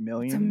make It's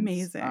millions.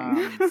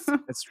 amazing.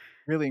 It's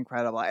really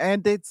incredible,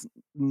 and it's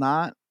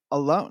not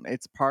alone.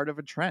 It's part of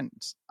a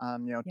trend.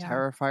 Yeah.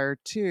 Terrifier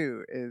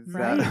 2 is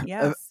Right, a,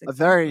 yes, a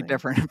very exactly.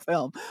 different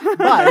film,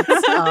 but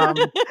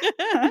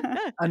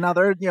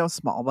another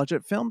small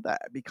budget film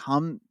that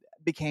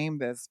became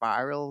this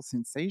viral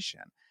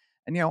sensation.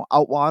 And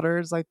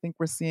Outwaters, I think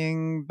we're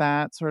seeing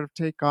that sort of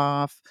take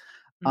off.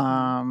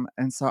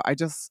 And so I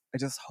just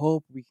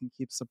hope we can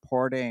keep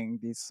supporting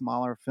these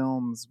smaller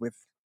films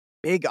with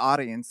big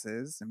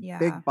audiences and Yeah.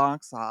 big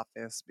box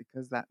office,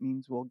 because that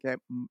means we'll get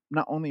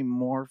not only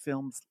more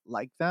films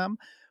like them,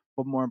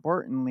 but more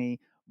importantly,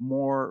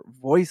 more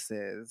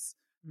voices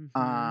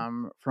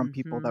from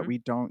people that we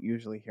don't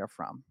usually hear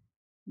from.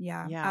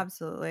 Yeah, Yeah.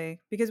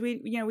 absolutely. Because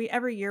we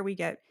every year we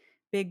get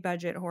big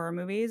budget horror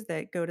movies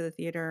that go to the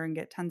theater and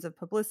get tons of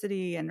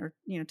publicity and or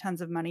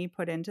tons of money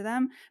put into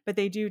them, but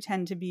they do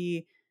tend to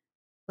be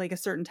like a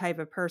certain type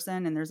of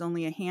person, and there's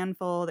only a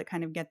handful that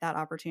kind of get that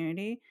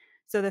opportunity.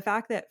 So the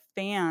fact that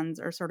fans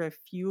are sort of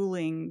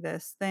fueling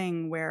this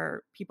thing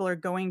where people are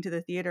going to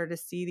the theater to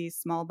see these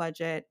small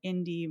budget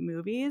indie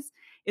movies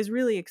is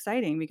really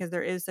exciting, because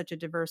there is such a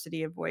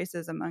diversity of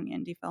voices among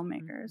indie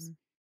filmmakers.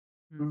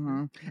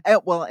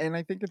 And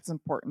I think it's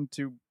important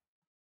to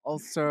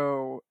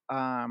also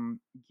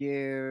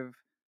give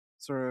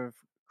sort of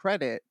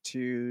credit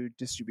to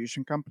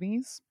distribution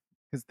companies,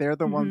 because they're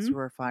the ones who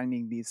are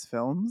finding these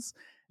films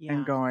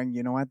and going,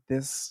 you know what,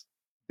 this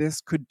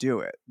could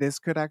do it. This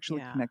could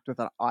actually connect with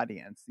an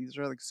audience. These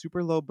are like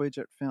super low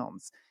budget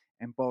films.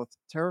 And both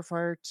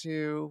Terrifier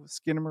 2,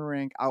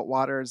 Skinamarink,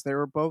 Outwaters, they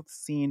were both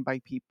seen by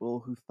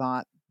people who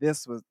thought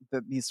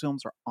that these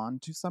films are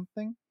onto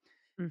something.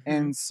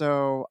 And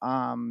so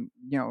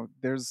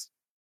there's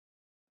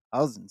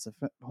thousands of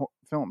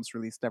films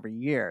released every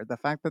year. The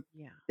fact that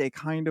they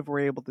kind of were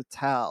able to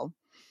tell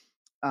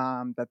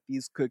that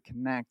these could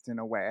connect in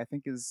a way, I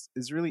think is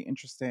really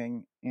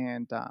interesting.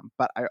 And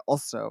but I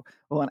also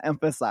want to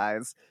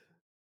emphasize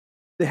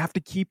they have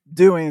to keep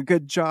doing a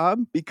good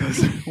job,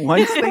 because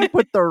once they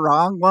put the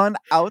wrong one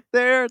out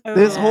there,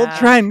 this whole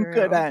trend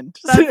could end.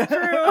 That's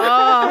true.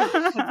 Oh,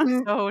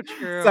 that's so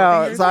true. So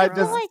I Fingers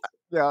just crossed.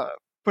 yeah.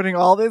 putting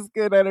all this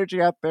good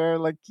energy out there.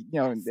 Like,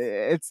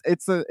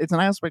 it's an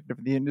aspect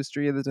of the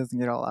industry that doesn't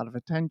get a lot of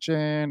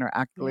attention or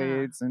Yeah.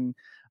 accolades, and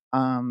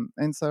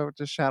so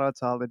just shout out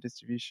to all the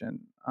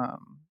distribution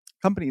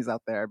companies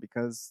out there,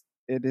 because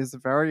it is a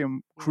very Yeah.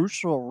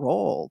 crucial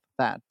role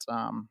that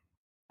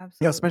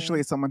especially Absolutely.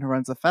 as someone who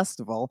runs a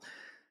festival,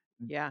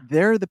 Yeah.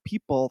 they're the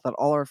people that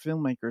all our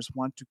filmmakers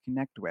want to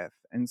connect with.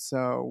 And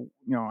so,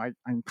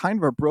 I'm kind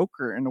of a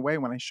broker in a way.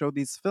 When I show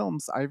these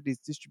films, I have these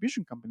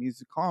distribution companies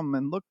who come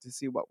and look to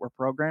see what we're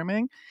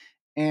programming,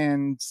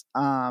 and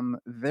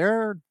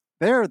they're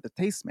the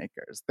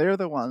tastemakers. They're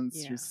the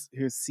ones Yeah.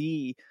 who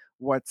see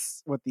what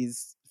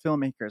these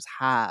filmmakers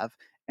have,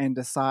 and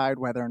decide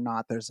whether or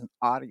not there's an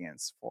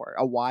audience for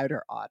a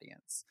wider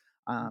audience.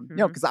 Mm-hmm.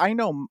 Because I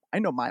know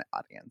my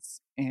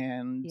audience,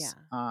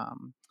 Yeah.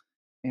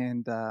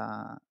 and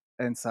uh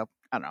and so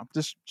I don't know.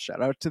 Just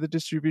shout out to the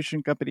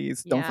distribution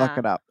companies. Don't fuck Yeah.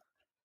 it up.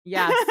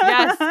 Yes,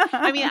 yes.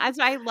 I mean, as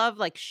I love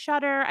like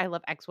Shudder, I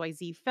love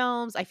XYZ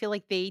Films. I feel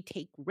like they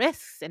take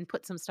risks and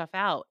put some stuff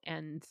out,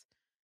 and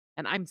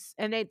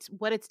it's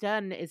what it's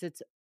done is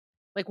it's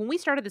like when we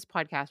started this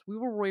podcast, we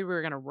were worried we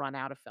were going to run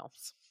out of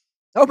films.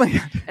 Oh my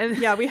god. And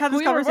Yeah, we had this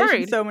we were conversation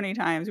worried. so many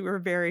times. We were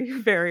very,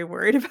 very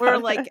worried We're about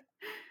it. like,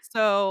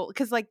 so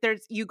because like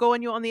there's you go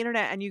and you on the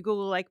internet and you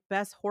Google like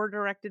best horror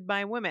directed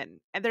by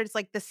women, and there's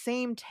like the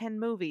same 10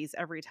 movies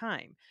every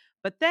time.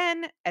 But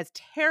then, as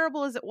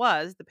terrible as it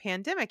was, the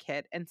pandemic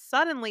hit, and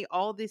suddenly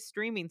all these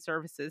streaming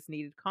services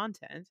needed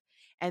content,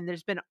 and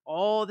there's been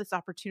all this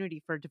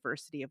opportunity for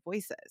diversity of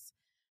voices.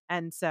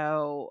 And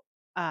so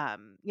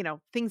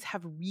things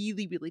have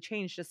really, really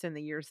changed just in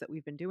the years that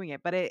we've been doing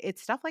it. But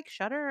it's stuff like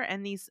Shudder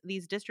and these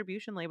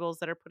distribution labels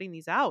that are putting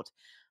these out.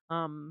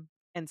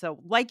 And so,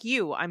 like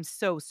you, I'm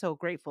so, so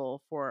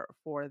grateful for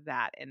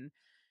that. And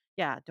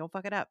yeah, don't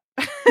fuck it up.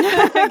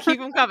 Keep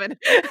them coming.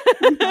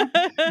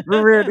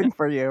 We're rooting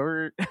for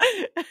you.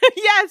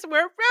 Yes,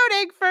 we're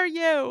rooting for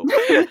you.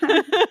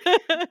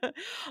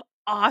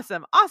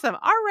 Awesome. Awesome.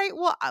 All right.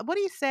 Well, what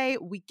do you say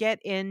we get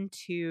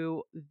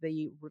into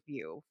the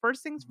review?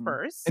 First things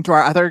first. I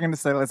thought you were going to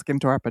say, let's get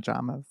into our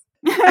pajamas.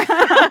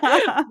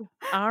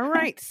 All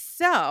right.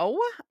 So,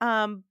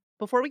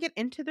 before we get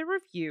into the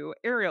review,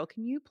 Ariel,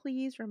 can you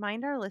please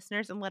remind our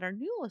listeners and let our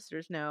new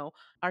listeners know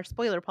our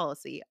spoiler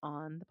policy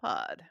on the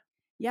pod?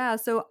 Yeah,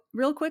 so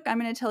real quick, I'm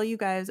going to tell you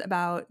guys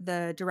about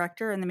the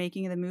director and the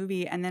making of the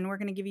movie, and then we're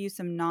going to give you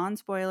some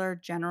non-spoiler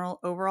general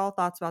overall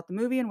thoughts about the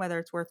movie and whether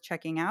it's worth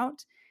checking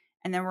out.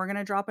 And then we're going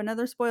to drop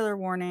another spoiler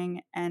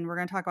warning, and we're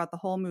going to talk about the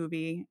whole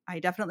movie. I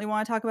definitely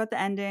want to talk about the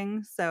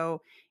ending,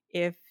 so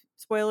if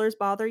spoilers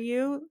bother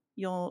you,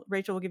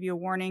 Rachel will give you a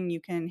warning.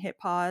 You can hit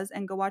pause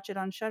and go watch it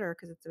on Shudder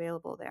because it's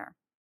available there.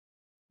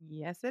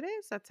 Yes, it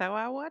is. That's how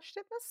I watched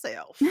it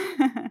myself.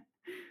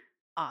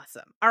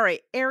 Awesome. All right,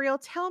 Ariel,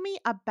 tell me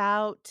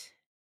about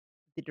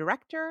the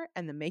director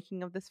and the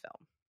making of this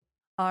film.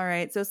 All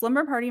right, so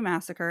Slumber Party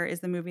Massacre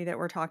is the movie that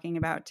we're talking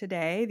about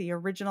today, the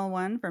original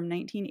one from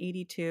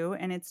 1982,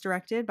 and it's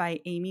directed by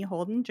Amy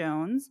Holden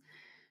Jones.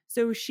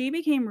 So she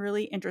became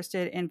really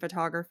interested in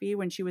photography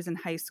when she was in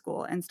high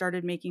school and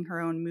started making her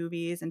own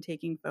movies and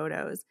taking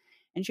photos.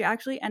 And she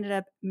actually ended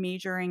up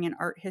majoring in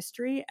art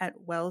history at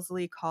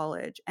Wellesley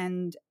College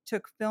and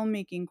took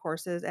filmmaking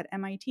courses at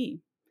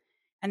MIT.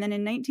 And then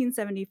in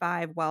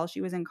 1975, while she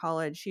was in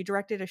college, she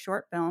directed a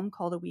short film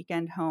called A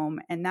Weekend Home,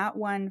 and that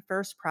won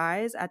first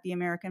prize at the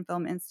American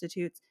Film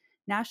Institute's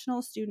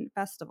National Student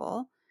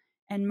Festival.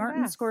 And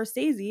Martin Badass.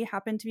 Scorsese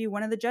happened to be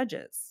one of the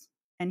judges,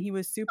 and he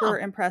was super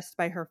Oh. impressed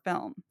by her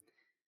film.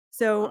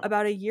 So, Oh.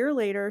 about a year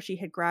later, she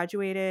had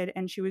graduated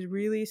and she was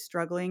really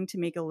struggling to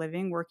make a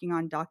living working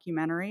on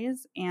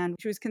documentaries. And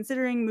she was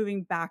considering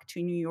moving back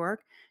to New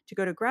York to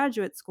go to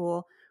graduate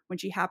school when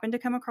she happened to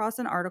come across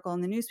an article in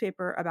the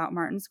newspaper about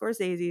Martin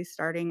Scorsese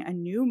starting a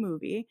new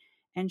movie.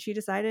 And she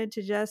decided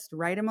to just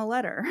write him a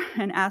letter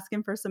and ask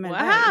him for some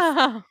advice.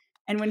 Wow.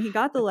 And when he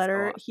got the That's so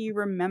letter, awesome. he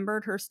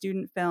remembered her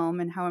student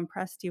film and how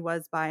impressed he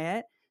was by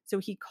it. So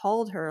he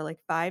called her like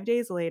 5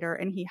 days later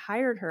and he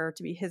hired her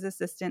to be his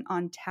assistant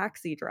on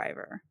Taxi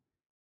Driver.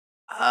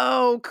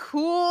 Oh,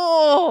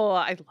 cool.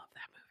 I love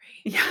that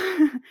movie.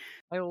 Yeah.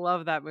 I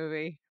love that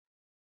movie.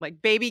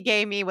 Like Baby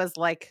Gay Me was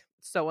like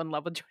so in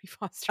love with Jodie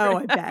Foster.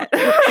 Oh, I bet.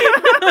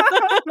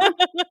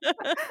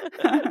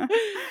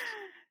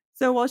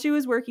 So while she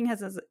was working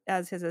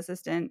as his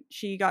assistant,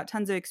 she got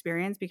tons of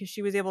experience because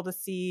she was able to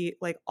see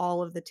like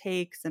all of the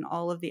takes and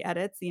all of the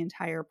edits, the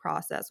entire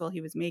process while he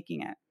was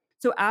making it.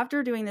 So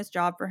after doing this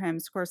job for him,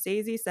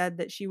 Scorsese said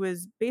that she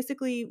was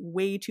basically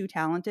way too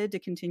talented to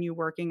continue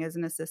working as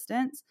an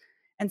assistant.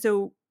 And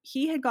so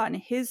he had gotten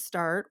his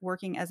start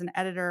working as an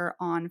editor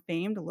on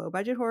famed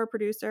low-budget horror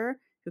producer,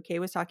 who Kay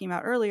was talking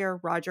about earlier,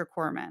 Roger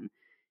Corman.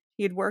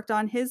 He had worked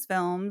on his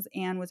films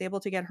and was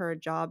able to get her a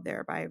job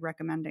there by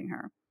recommending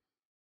her.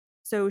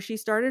 So she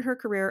started her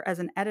career as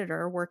an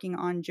editor working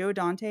on Joe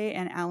Dante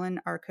and Alan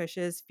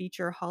Arkush's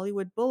feature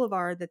Hollywood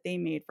Boulevard that they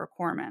made for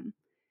Corman.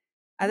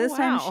 At this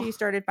time, wow. she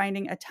started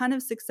finding a ton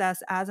of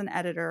success as an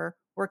editor,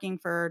 working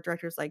for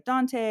directors like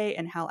Dante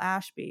and Hal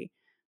Ashby.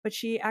 but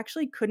she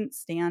actually couldn't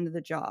stand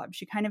the job.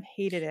 She kind of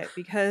hated it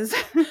because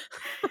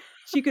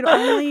she could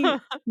only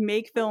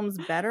make films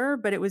better,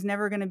 but it was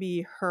never going to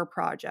be her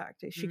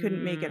project. She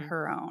couldn't make it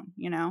her own,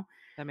 you know?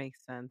 That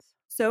makes sense.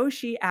 So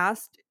she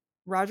asked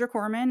Roger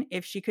Corman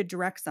if she could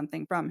direct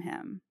something from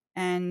him.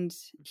 And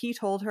he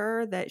told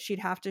her that she'd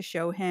have to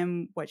show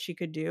him what she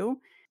could do.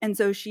 And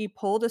so she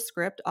pulled a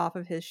script off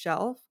of his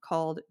shelf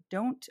called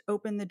Don't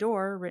Open the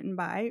Door, written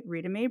by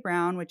Rita Mae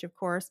Brown, which of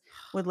course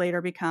would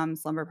later become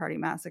Slumber Party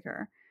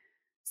Massacre.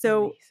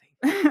 So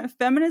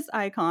feminist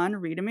icon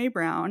Rita Mae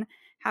Brown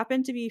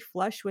happened to be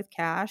flush with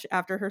cash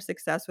after her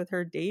success with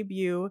her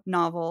debut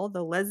novel,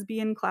 the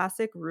lesbian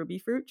classic Ruby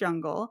Fruit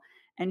Jungle.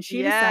 And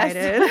she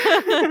decided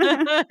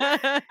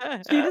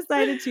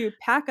to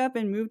pack up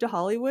and move to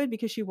Hollywood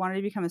because she wanted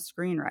to become a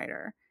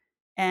screenwriter.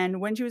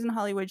 And when she was in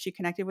Hollywood, she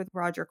connected with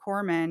Roger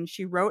Corman.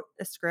 She wrote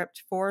a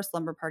script for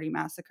Slumber Party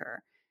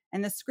Massacre.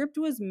 And the script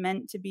was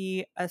meant to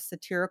be a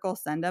satirical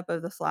send-up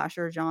of the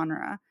slasher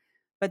genre.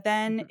 But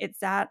then it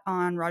sat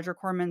on Roger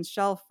Corman's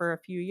shelf for a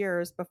few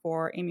years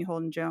before Amy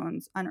Holden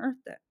Jones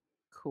unearthed it.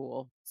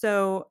 Cool.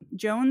 So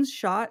Jones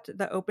shot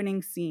the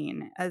opening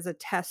scene as a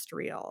test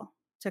reel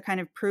to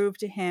kind of prove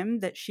to him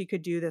that she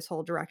could do this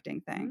whole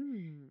directing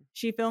thing.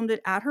 She filmed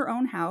it at her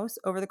own house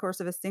over the course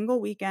of a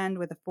single weekend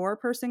with a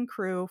 4-person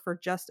crew for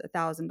just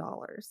 $1,000.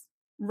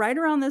 Right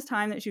around this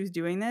time that she was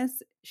doing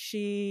this,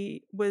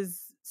 she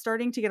was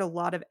starting to get a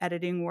lot of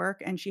editing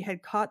work, and she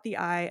had caught the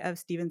eye of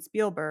Steven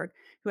Spielberg,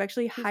 who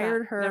actually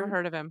hired her. Never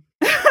heard of him.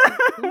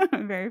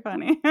 Very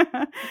funny.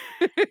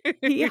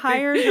 He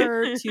hired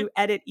her to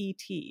edit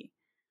E.T.,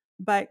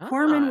 but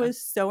Corman was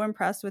so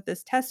impressed with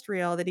this test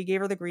reel that he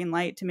gave her the green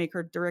light to make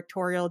her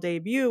directorial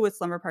debut with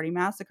Slumber Party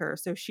Massacre.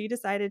 So she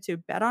decided to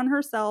bet on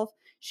herself.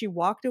 She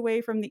walked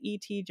away from the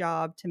E.T.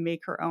 job to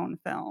make her own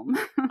film.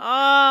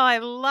 I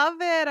love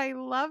it. I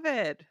love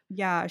it.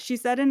 Yeah, she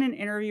said in an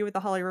interview with the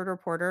Hollywood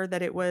Reporter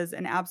that it was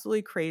an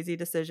absolutely crazy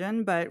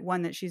decision, but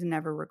one that she's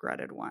never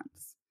regretted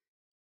once.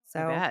 So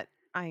I bet.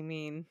 I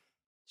mean,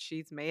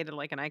 she's made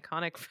like an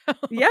iconic film.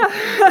 Yeah,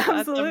 That's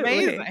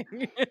absolutely.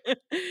 amazing.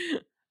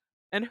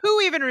 And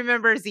who even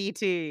remembers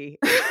E.T.?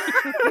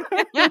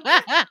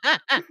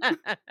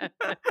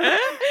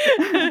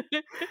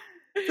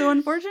 So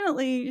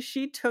unfortunately,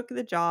 she took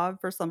the job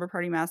for Slumber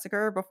Party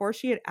Massacre before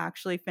she had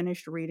actually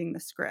finished reading the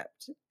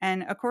script.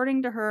 And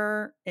according to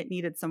her, it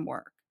needed some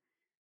work.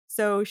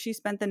 So she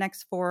spent the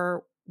next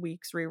 4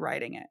 weeks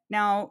rewriting it.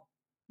 Now,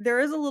 there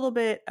is a little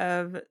bit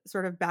of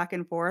sort of back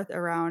and forth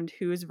around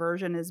whose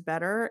version is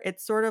better.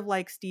 It's sort of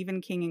like Stephen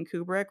King and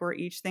Kubrick, where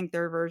each think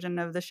their version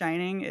of The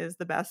Shining is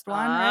the best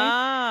one,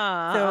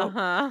 right?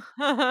 So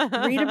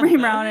Rita Mae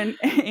Brown and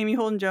Amy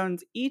Holden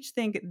Jones each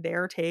think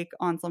their take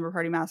on Slumber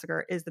Party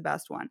Massacre is the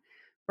best one.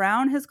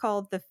 Brown has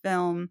called the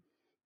film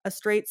a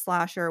straight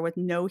slasher with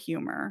no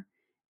humor.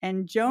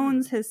 And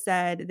Jones has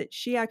said that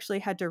she actually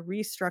had to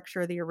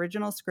restructure the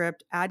original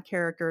script, add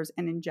characters,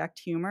 and inject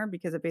humor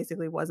because it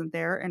basically wasn't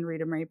there in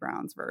Rita Mae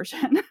Brown's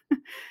version.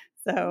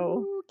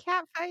 So, ooh,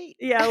 cat fight.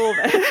 Yeah, a little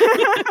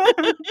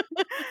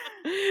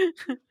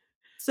bit.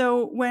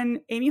 So when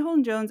Amy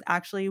Holden Jones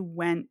actually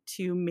went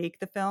to make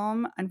the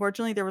film,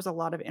 unfortunately, there was a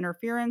lot of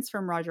interference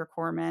from Roger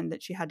Corman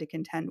that she had to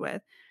contend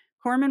with.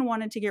 Corman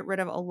wanted to get rid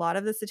of a lot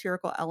of the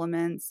satirical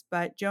elements,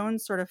 but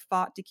Jones sort of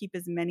fought to keep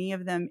as many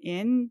of them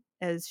in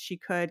as she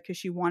could because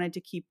she wanted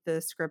to keep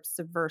the script's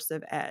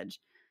subversive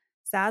edge.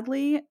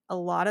 Sadly, a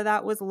lot of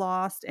that was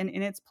lost, and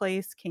in its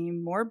place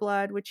came more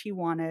blood, which he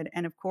wanted,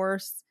 and of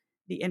course,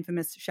 the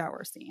infamous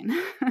shower scene.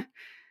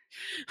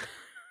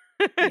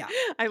 Yeah.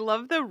 I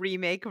love the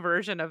remake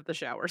version of the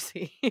shower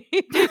scene.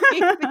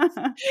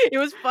 It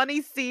was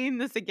funny seeing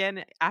this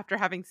again after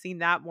having seen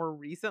that more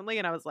recently,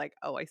 and I was like,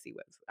 "Oh, I see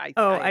what's." I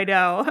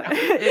know.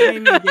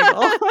 It made me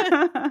giggle.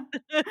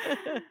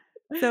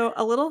 So,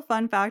 a little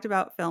fun fact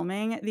about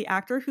filming: the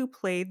actor who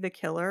played the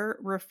killer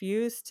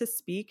refused to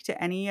speak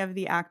to any of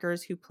the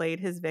actors who played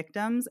his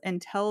victims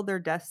until their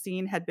death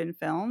scene had been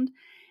filmed.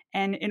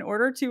 And in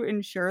order to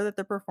ensure that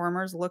the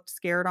performers looked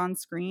scared on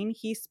screen,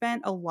 he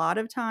spent a lot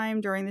of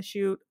time during the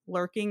shoot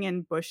lurking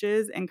in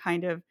bushes and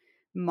kind of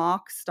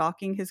mock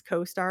stalking his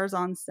co-stars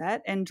on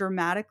set and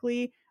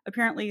dramatically,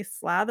 apparently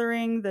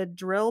slathering the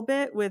drill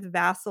bit with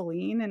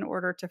Vaseline in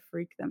order to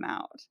freak them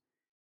out.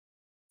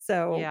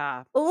 So,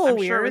 yeah, a little I'm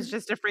weird. sure it was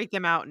just to freak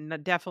him out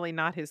and definitely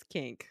not his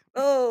kink.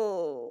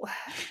 Oh,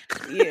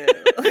 yeah.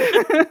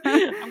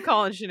 I'm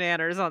calling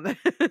shenanigans on this.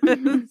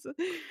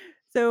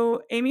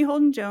 So Amy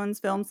Holden Jones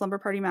filmed Slumber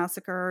Party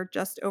Massacre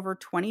just over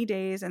 20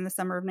 days in the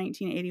summer of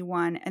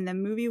 1981, and the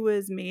movie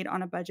was made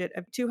on a budget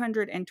of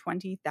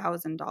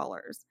 $220,000.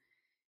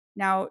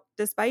 Now,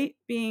 despite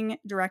being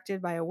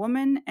directed by a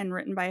woman and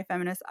written by a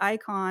feminist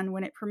icon,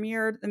 when it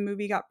premiered, the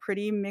movie got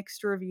pretty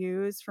mixed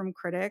reviews from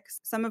critics,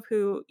 some of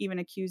who even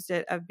accused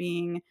it of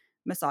being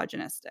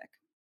misogynistic.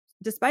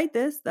 Despite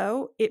this,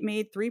 though, it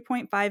made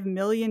 $3.5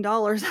 million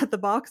at the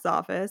box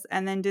office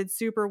and then did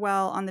super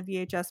well on the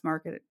VHS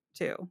market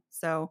too.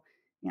 So,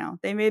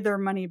 they made their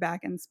money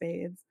back in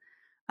spades.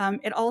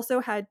 It also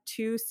had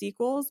 2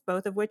 sequels,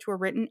 both of which were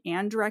written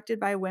and directed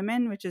by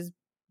women, which is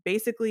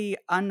basically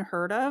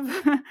unheard of.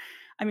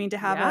 I mean, to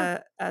have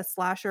Yeah. a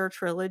slasher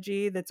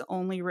trilogy that's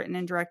only written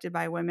and directed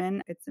by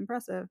women, it's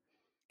impressive.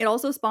 It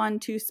also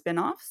spawned 2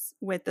 spin-offs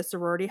with the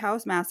Sorority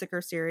House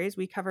Massacre series.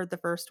 We covered the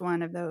first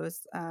one of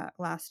those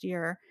last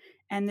year,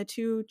 and the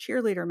 2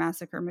 Cheerleader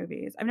Massacre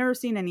movies. I've never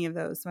seen any of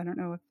those, so I don't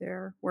know if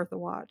they're worth a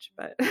watch,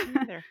 but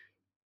Neither.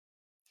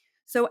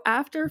 So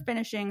after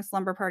finishing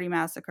Slumber Party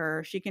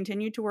Massacre, she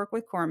continued to work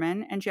with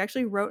Corman, and she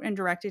actually wrote and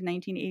directed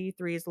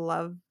 1983's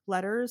Love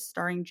Letters,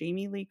 starring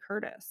Jamie Lee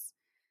Curtis.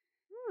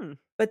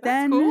 But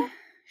That's cool. then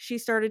she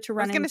started to I was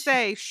run gonna into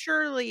say,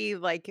 surely,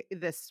 like,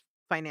 this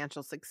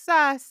financial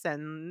success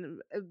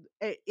and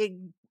it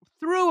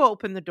threw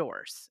open the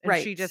doors, and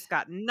she right. just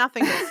got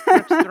nothing but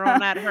scripts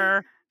thrown at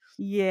her,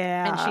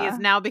 and she has Yeah.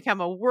 now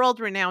become a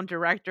world-renowned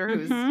director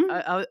who's,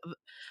 Mhm.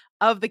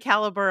 of the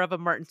caliber of a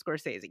Martin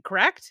Scorsese,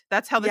 correct?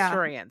 That's how the Yeah,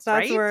 story ends,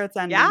 that's right? where it's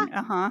Yeah? ending.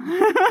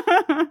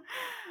 Uh-huh.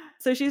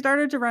 So she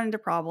started to run into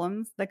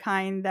problems, the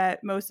kind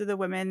that most of the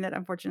women that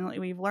unfortunately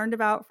we've learned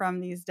about from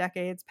these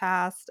decades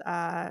past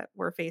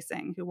were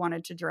facing who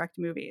wanted to direct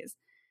movies.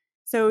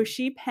 So Mhm.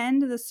 she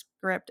penned the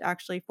script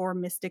actually for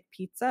Mystic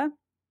Pizza,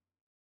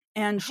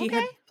 and she Okay.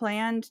 had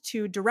planned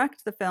to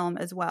direct the film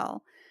as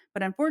well.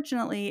 But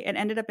unfortunately, it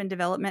ended up in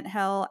development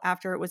hell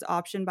after it was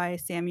optioned by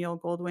Samuel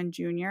Goldwyn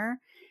Jr.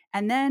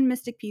 And then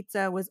Mystic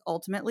Pizza was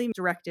ultimately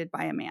directed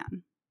by a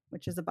man,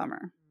 which is a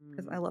bummer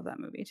because I Mm. love that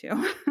movie too.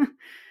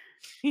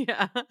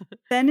 Yeah.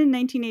 Then in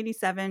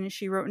 1987,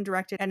 she wrote and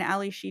directed an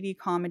Ali Sheedy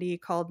comedy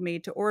called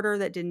Made to Order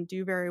that didn't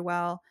do very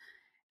well.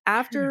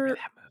 I remember After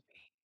that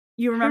movie.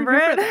 you I remember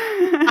remember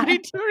that. I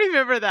it? do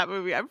remember that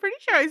movie. I'm pretty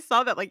sure I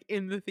saw that, like,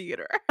 in the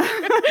theater.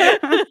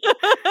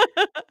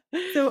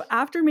 So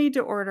after Made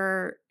to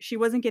Order, she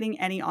wasn't getting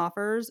any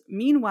offers.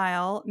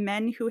 Meanwhile,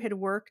 men who had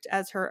worked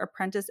as her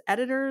apprentice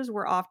editors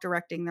were off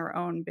directing their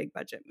own big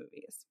budget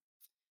movies.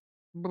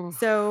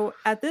 So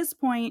at this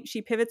point,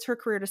 she pivots her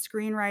career to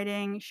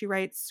screenwriting. She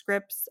writes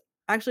scripts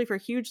actually for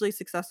hugely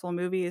successful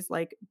movies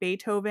like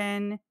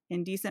Beethoven,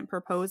 Indecent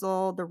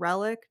Proposal, The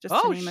Relic, just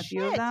to Oh, name a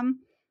few of shit.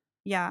 them.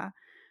 Yeah.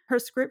 Her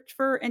script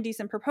for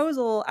Indecent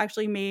Proposal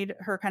actually made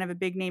her kind of a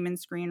big name in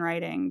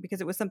screenwriting because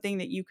it was something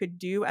that you could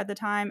do at the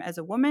time as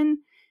a woman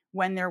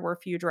when there were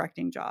few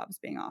directing jobs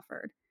being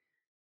offered.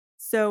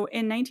 So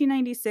in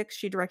 1996,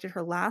 she directed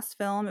her last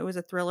film. It was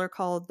a thriller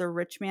called The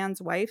Rich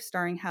Man's Wife,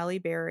 starring Halle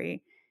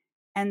Berry.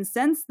 And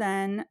since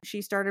then,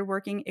 she started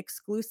working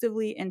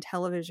exclusively in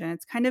television.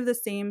 It's kind of the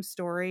same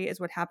story as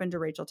what happened to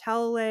Rachel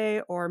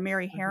Talalay or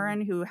Mary Mhm,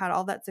 Harron, who had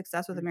all that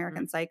success with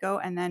American mhm, Psycho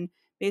and then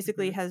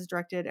basically mhm. has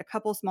directed a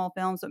couple small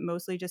films, but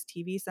mostly just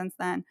TV since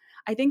then.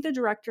 I think the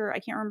director, I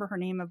can't remember her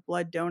name, of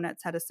Blood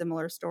Donuts had a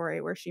similar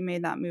story where she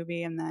made that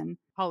movie and then,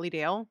 Holly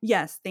Dale?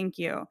 yes, thank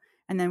you.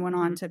 And then went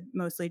on Mhm. to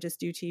mostly just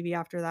do TV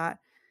after that.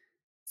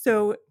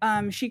 So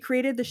she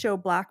created the show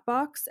Black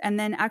Box. And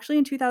then actually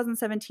in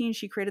 2017,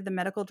 she created the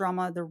medical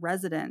drama The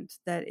Resident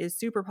that is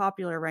super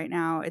popular right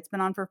now. It's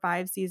been on for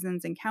 5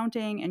 seasons and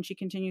counting, and she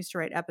continues to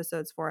write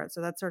episodes for it. So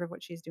that's sort of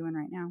what she's doing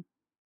right now.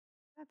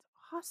 That's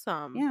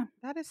awesome. Yeah.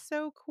 That is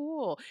so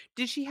cool.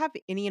 Did she have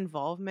any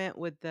involvement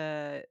with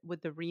the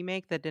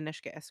remake, the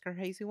Danishka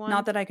Eskerhazy Not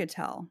one? that I could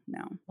tell.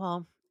 No.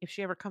 Well, if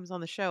she ever comes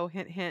on the show,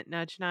 hint, hint,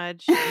 nudge,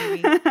 nudge,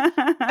 maybe.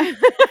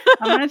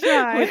 I'm going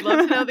to We'd love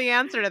to know try. the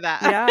answer to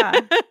that.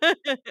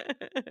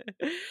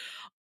 Yeah.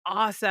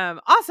 Awesome.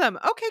 Awesome.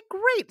 Okay,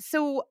 great.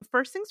 So,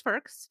 first things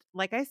first,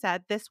 like I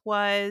said, this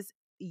was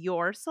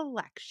your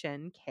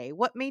selection. Kay,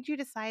 what made you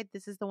decide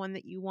this is the one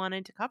that you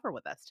wanted to cover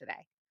with us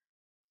today?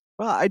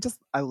 Well,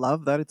 I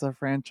love that it's a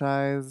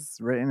franchise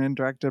written and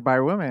directed by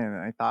women.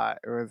 I thought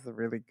it was a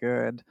really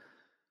good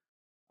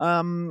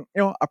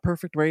a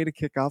perfect way to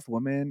kick off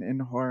Women in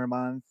Horror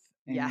Month.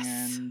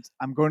 Yes. And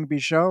I'm going to be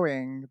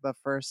showing the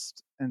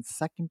first and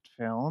second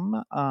film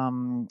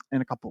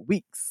in a couple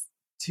weeks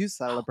to Oh,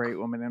 celebrate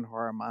Women in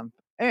Horror Month.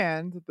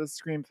 And the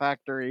Scream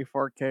Factory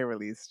 4K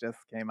release just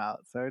came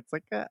out. So it's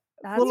like a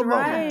That's little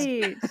moment.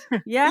 right.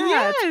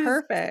 Yeah, it's yes.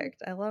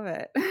 perfect. I love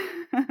it.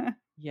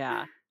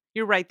 Yeah.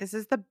 You're right. This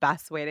is the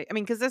best way to, I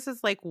mean, because this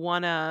is like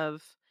one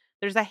of,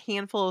 there's a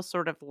handful of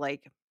sort of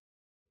like,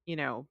 you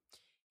know,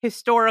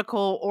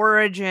 historical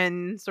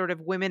origin sort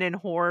of women in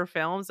horror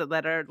films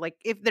that are like,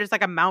 if there's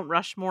like a Mount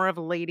Rushmore of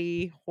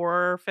lady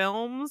horror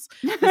films,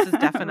 this is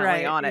definitely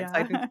Right, on it. So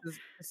I think yeah.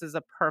 this is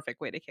a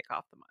perfect way to kick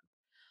off the month.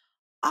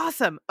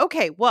 Awesome.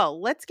 Okay,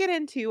 well, let's get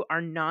into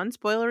our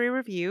non-spoilery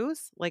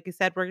reviews. Like I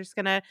said, we're just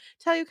gonna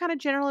tell you kind of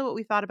generally what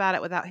we thought about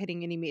it without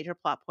hitting any major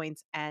plot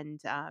points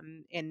and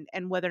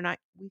whether or not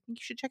we think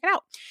you should check it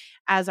out.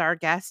 As our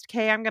guest,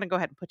 Kay, I'm gonna go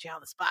ahead and put you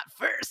on the spot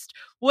first.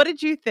 What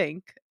did you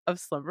think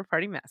of Slumber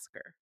Party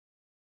Massacre?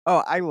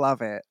 Oh, I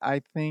love it.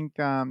 I think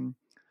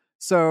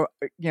so,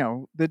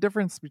 the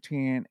difference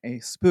between a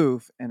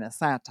spoof and a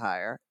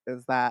satire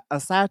is that a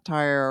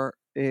satire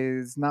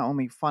is not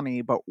only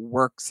funny but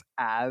works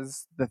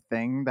as the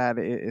thing that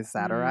it is Mm.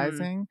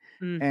 satirizing.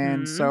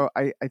 And Mm-hmm. so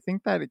I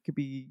think that it could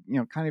be,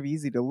 kind of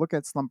easy to look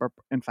at Slumber.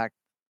 In fact,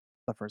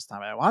 the first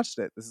time I watched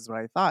it, this is what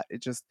I thought.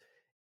 It just,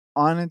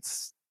 on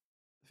its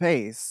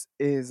face,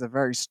 is a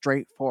very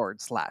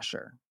straightforward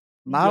slasher.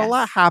 Not a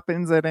lot Yes.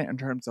 happens in it in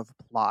terms of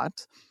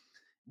plot,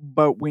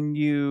 but when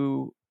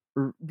you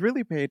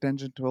really pay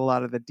attention to a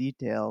lot of the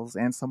details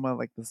and some of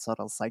like the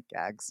subtle sight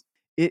gags,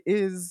 it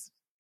is,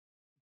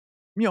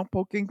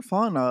 poking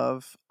fun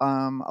of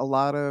a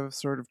lot of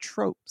sort of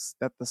tropes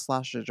that the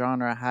slasher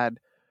genre had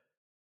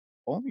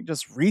only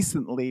just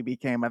recently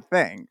became a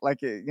thing. Like,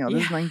 this Yeah.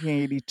 is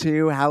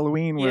 1982.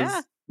 Halloween Yeah.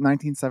 was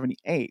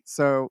 1978.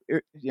 So,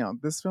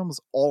 this film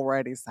was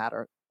already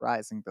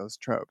satirizing those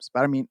tropes.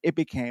 But I mean,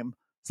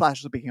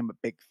 slashers became a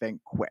big thing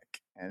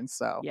quick. And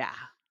so, Yeah.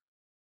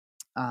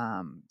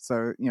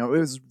 it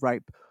was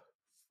ripe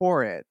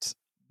for it.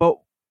 But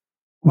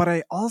what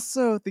I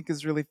also think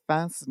is really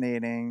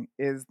fascinating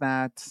is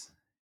that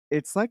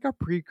it's like a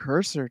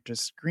precursor to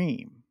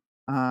Scream.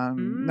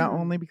 Not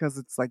only because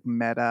it's like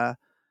meta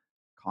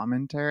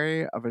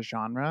commentary of a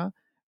genre,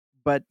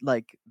 but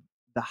like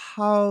the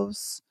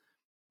house,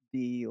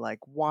 the like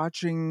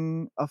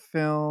watching a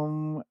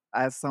film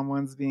as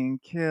someone's being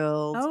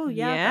killed. Oh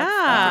yeah, that's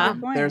a Yeah.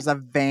 good point. There's a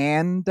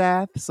van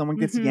death. Someone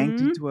gets yanked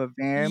Mhm. into a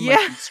van like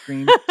Yeah. in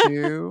Scream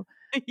 2.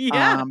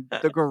 Yeah.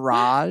 The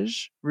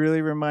garage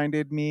really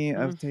reminded me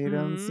of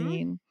Tatum's Mhm.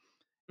 scene.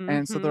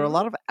 And so there are a Mhm.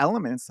 lot of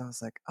elements. I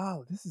was like,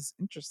 oh, this is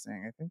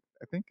interesting.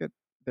 I think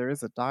there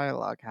is a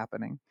dialogue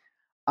happening.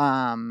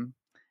 Um,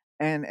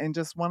 and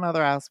just one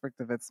other aspect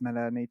of its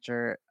meta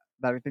nature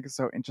that I think is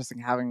so interesting,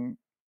 having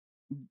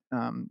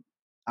um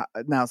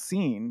now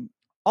seen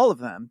all of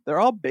them, they're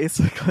all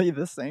basically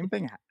the same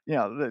thing.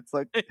 It's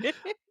like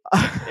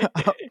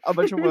a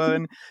bunch of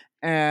women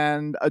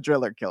and a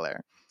driller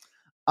killer.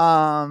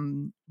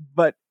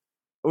 But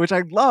which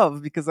I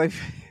love because I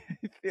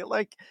feel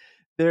like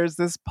there's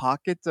this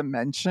pocket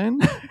dimension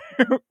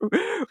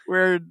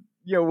where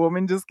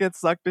women just get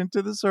sucked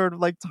into this sort of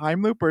like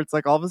time loop where it's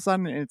like all of a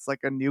sudden it's like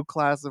a new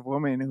class of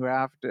women who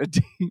have to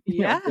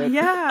Yeah. go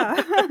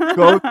Yeah.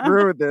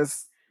 through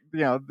this,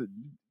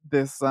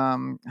 this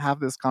have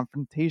this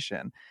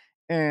confrontation.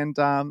 And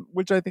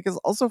which I think is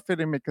also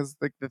fitting because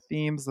like the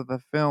themes of the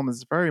film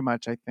is very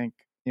much, I think,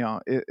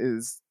 it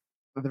is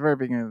at the very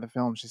beginning of the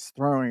film, she's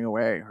throwing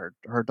away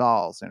her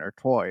dolls and her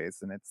toys,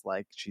 and it's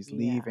like she's Yeah.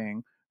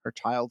 leaving her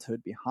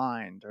childhood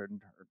behind,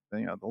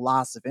 the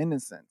loss of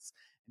innocence,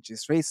 and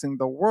she's facing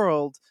the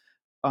world,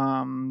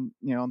 the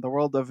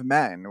world of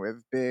men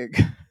with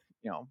big,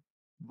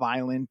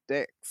 violent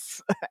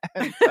dicks.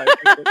 And so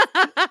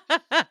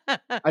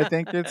I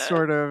think it's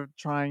sort of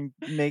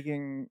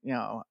making,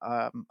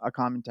 a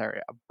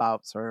commentary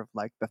about sort of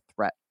like the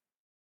threat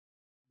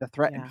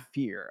and Yeah.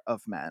 fear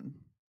of men.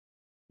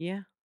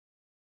 Yeah.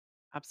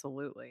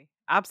 Absolutely.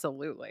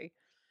 Absolutely.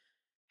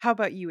 How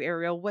about you,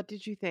 Ariel? What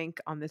did you think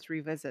on this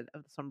revisit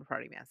of the Slumber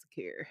Party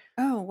Massacre?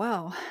 Oh,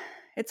 well,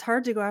 it's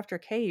hard to go after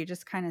Kay. You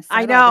just kind of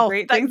I said all the know.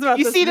 great things about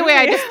You this see the way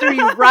I movie. just threw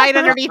you right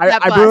underneath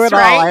that I blew bus, it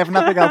all. right? I have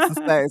nothing else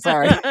to say.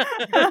 Sorry.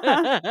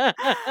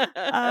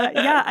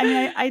 Yeah, I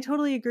mean, I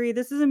totally agree.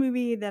 This is a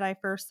movie that I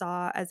first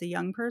saw as a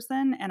young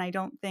person, and I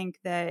don't think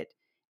that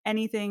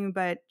anything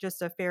but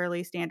just a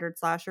fairly standard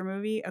slasher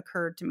movie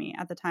occurred to me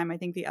at the time. I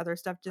think the other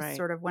stuff just Right.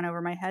 sort of went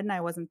over my head, and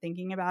I wasn't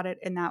thinking about it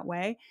in that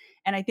way.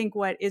 And I think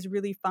what is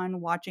really fun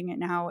watching it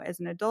now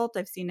as an adult,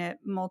 I've seen it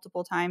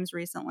multiple times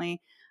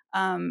recently,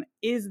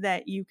 is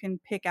that you can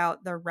pick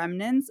out the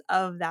remnants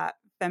of that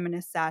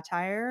feminist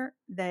satire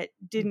that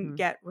didn't Mhm.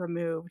 get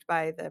removed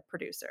by the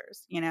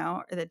producers,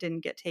 or that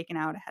didn't get taken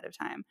out ahead of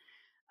time.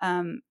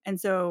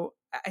 And so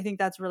I think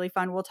that's really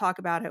fun. We'll talk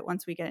about it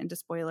once we get into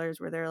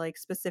spoilers, where there are like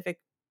specific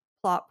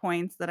plot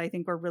points that I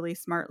think were really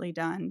smartly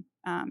done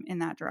in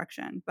that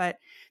direction. But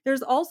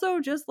there's also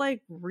just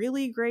like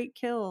really great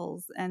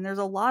kills, and there's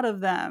a lot of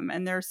them,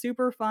 and they're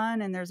super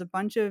fun. And there's a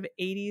bunch of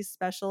 80s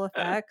special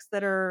effects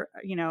that are,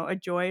 a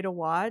joy to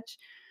watch.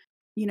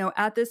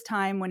 At this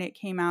time when it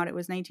came out, it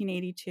was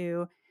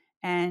 1982.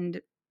 And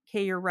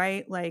Kay, you're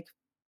right. Like,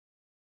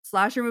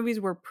 slasher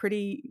movies were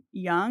pretty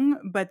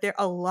young, but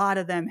a lot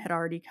of them had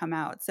already come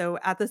out. So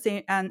at the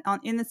same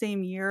in the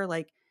same year,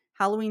 like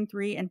Halloween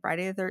 3 and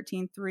Friday the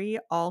 13th 3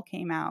 all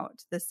came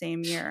out the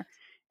same year.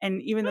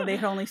 And even though they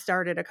had only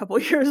started a couple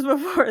years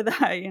before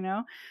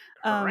that,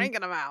 Cranking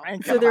them out.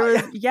 Rank so 'em there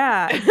out. was,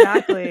 yeah,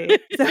 exactly.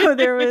 So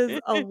there was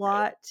a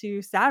lot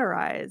to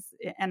satirize.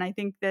 And I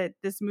think that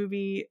this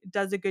movie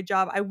does a good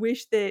job. I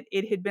wish that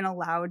it had been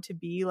allowed to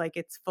be like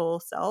its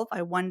full self.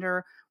 I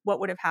wonder what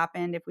would have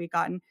happened if we'd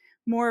gotten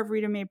more of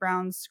Rita Mae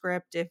Brown's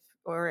script, if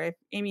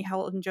Amy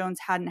Hamilton Jones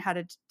hadn't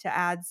had to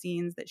add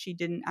scenes that she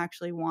didn't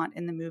actually want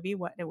in the movie,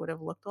 what it would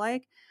have looked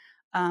like.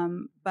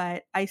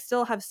 But I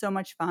still have so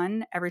much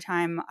fun every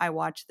time I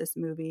watch this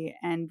movie,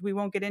 and we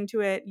won't get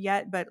into it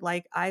yet, but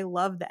like I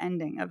love the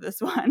ending of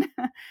this one.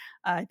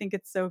 I think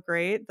it's so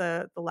great,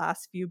 the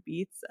last few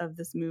beats of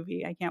this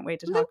movie. I can't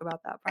wait to talk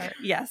about that part.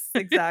 Yes,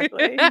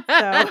 exactly.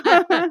 So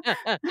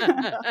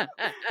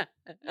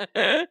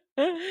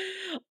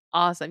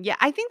Awesome. Yeah,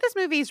 I think this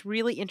movie is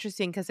really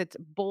interesting because it's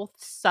both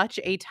such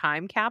a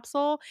time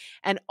capsule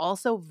and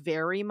also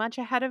very much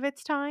ahead of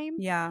its time.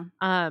 Yeah.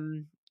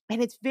 Um,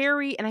 and it's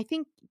very, and I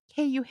think,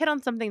 Kay, you hit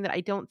on something that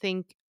I don't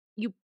think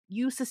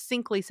you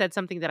succinctly said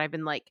something that I've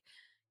been like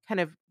kind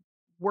of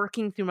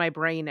working through my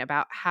brain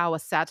about how a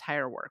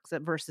satire works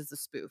versus a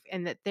spoof,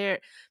 and that the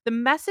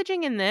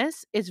messaging in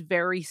this is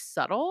very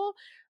subtle.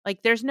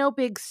 Like there's no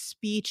big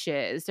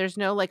speeches, there's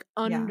no like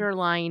Yeah.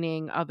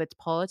 underlining of its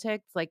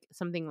politics, like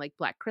something like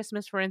Black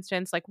Christmas, for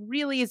instance, like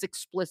really is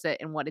explicit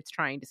in what it's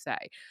trying to say.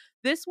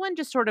 This one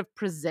just sort of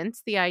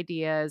presents the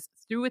ideas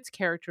through its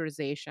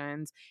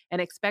characterizations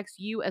and expects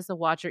you as the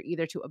watcher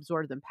either to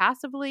absorb them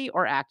passively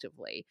or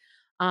actively.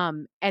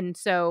 And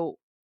so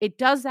it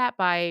does that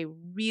by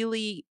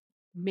really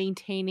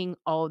maintaining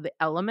all the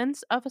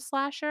elements of a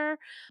slasher.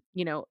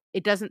 You know,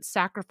 it doesn't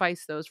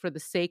sacrifice those for the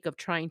sake of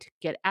trying to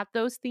get at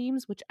those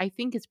themes, which I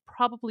think is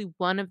probably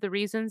one of the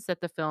reasons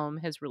that the film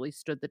has really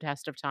stood the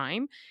test of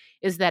time,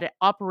 is that it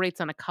operates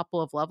on a couple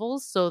of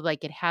levels. So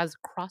like it has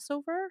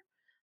crossover.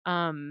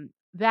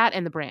 That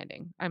and the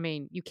branding. I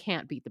mean, you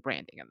can't beat the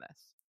branding in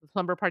this. The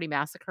Slumber Party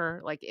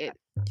Massacre, like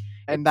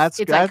And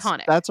it's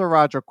iconic. that's a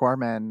Roger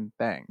Corman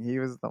thing. He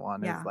was the one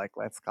who's Yeah. like,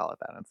 let's call it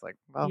that. And it's like,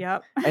 well,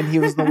 Yep. and he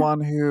was the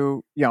one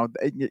who, you know,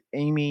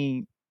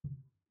 Amy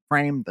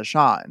framed the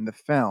shot in the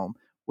film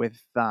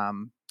with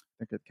the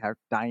good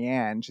character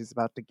Diane. She's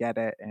about to get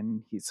it,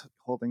 and he's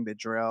holding the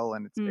drill,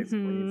 and it's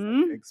basically his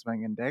like big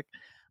swinging dick.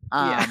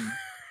 Yeah.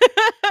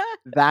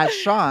 That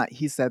shot,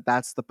 he said,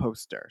 that's the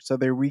poster. So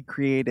they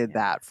recreated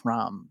that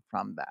from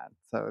that.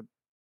 So,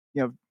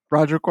 you know,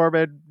 Roger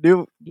Corman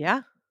knew.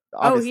 Yeah.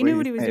 He knew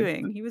what he was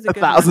doing. He was a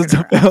good thousands of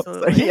marketer, films.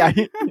 absolutely. Yeah,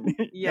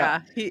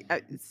 Yeah. He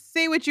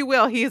say what you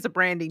will, he is a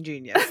branding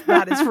genius.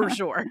 That is for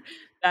sure.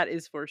 That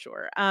is for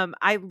sure.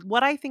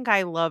 What I think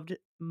I loved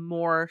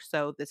more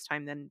so this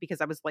time than,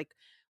 because I was like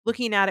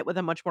looking at it with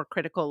a much more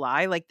critical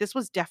eye. Like this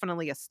was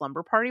definitely a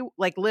slumber party,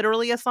 like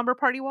literally a slumber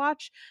party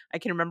watch. I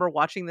can remember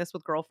watching this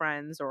with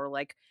girlfriends or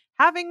like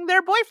having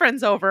their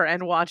boyfriends over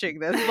and watching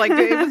this. Like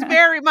it was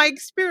my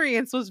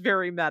experience was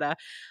very meta.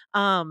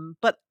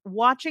 But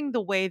watching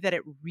the way that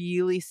it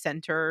really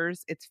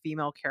centers its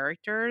female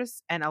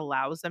characters and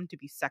allows them to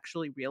be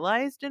sexually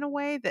realized in a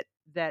way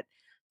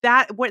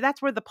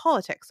that's where the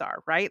politics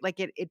are, right? Like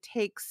it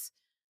takes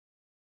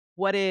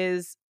what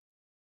is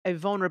a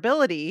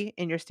vulnerability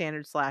in your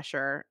standard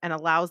slasher and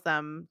allows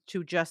them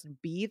to just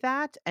be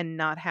that and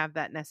not have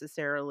that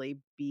necessarily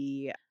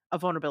be a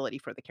vulnerability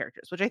for the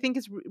characters, which I think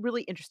is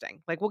really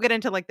interesting. Like we'll get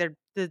into like the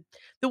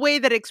way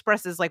that it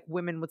expresses like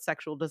women with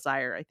sexual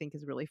desire, I think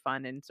is really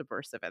fun and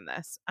subversive in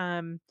this.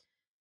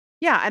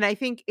 Yeah, and I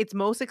think it's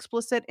most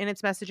explicit in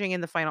its messaging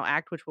in the final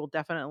act, which we'll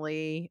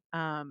definitely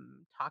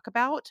talk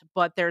about.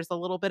 But there's a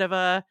little bit of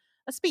a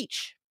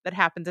speech that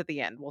happens at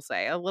the end, we'll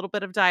say. A little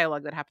bit of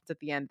dialogue that happens at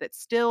the end that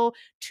still,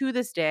 to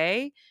this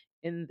day,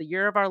 in the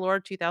year of our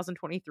Lord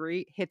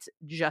 2023, hits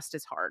just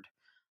as hard.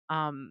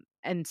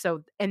 And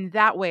so in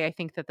that way, I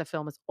think that the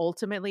film is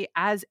ultimately,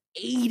 as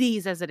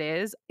 80s as it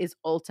is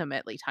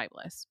ultimately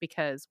timeless,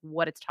 because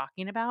what it's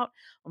talking about,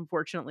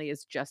 unfortunately,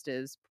 is just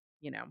as,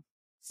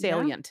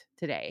 salient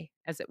today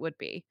as it would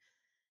be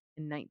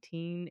in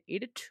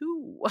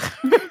 1982.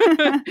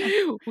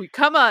 We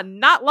come a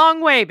not long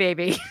way,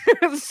 baby.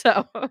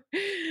 So, all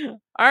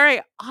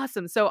right,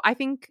 awesome. So I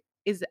think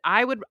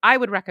I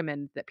would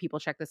recommend that people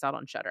check this out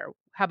on Shudder.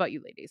 How about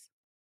you, ladies?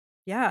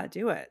 Yeah,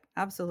 do it.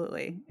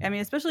 Absolutely. I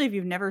mean, especially if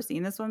you've never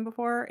seen this one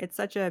before, it's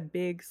such a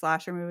big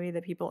slasher movie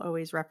that people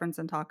always reference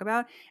and talk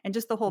about. And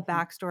just the whole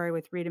backstory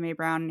with Rita Mae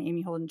Brown and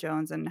Amy Holden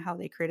Jones and how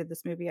they created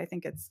this movie, I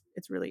think it's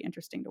really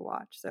interesting to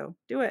watch. So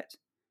do it.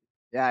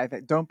 Yeah, I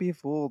think don't be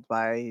fooled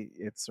by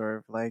it's sort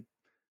of like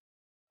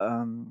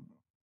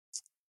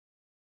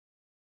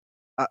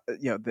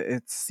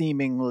it's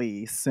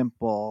seemingly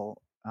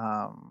simple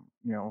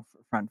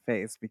front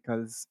face,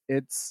 because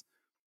it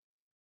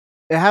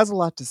has a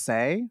lot to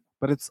say,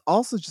 but it's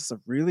also just a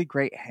really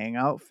great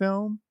hangout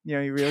film. You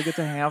know, you really get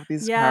to hang out with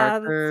these Yeah,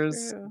 that's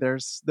characters. true.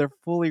 They're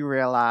fully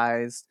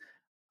realized.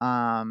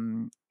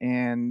 And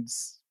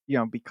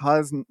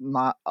because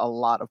not a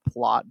lot of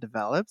plot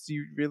develops,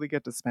 you really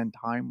get to spend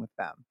time with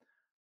them.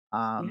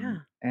 Yeah.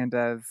 And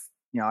as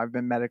I've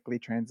been medically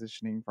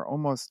transitioning for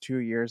almost 2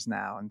 years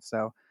now, and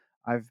so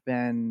I've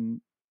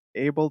been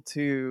able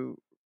to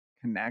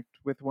connect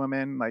with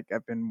women. Like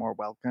I've been more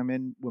welcome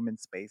in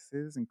women's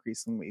spaces,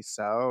 increasingly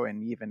so,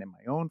 and even in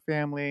my own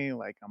family.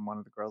 Like I'm one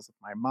of the girls with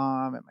my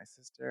mom and my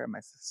sister and my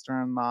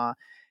sister-in-law,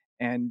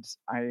 and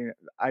I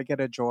get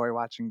a joy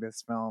watching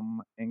this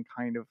film and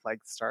kind of like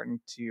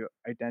starting to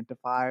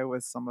identify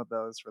with some of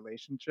those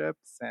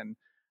relationships. And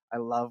I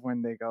love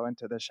when they go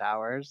into the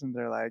showers and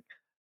they're like,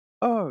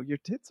 "Oh, your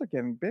tits are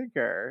getting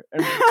bigger,"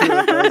 and two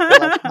of the girls are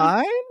like,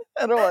 "Mine?"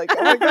 And I'm like,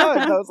 "Oh my god,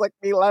 that was like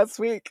me last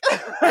week."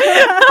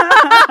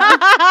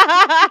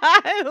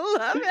 I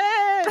love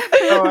it.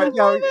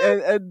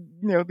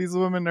 These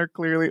women are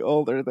clearly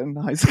older than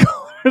high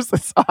schoolers,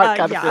 so I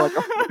kind of feel like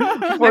a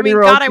I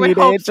 40-year-old God, I would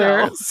hope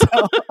teenager. so.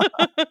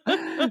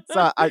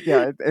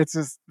 It's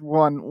just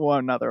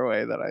one other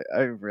way that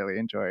I really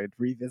enjoyed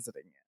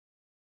revisiting it.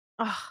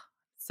 Oh,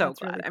 so That's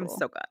glad. really I'm cool.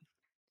 so glad.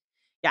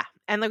 Yeah.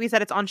 And like we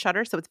said, it's on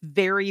Shudder, so it's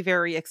very,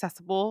 very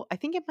accessible. I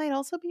think it might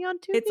also be on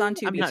Tubi. It's on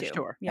Tubi I'm not too.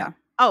 sure. Yeah.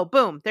 Oh,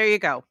 boom. There you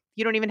go.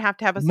 You don't even have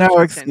to have a No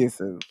subscription.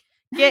 excuses.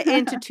 Get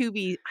into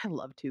Tubi. I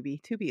love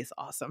Tubi. Tubi is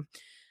awesome.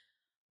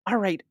 All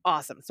right,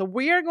 awesome. So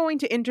we are going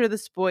to enter the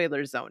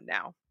spoiler zone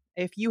now.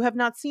 If you have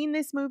not seen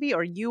this movie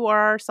or you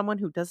are someone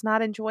who does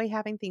not enjoy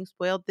having things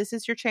spoiled, this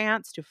is your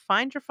chance to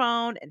find your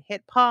phone and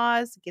hit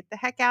pause, get the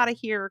heck out of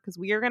here, because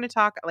we are going to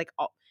talk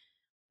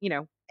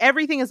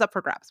everything is up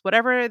for grabs.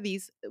 Whatever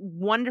these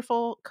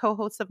wonderful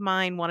co-hosts of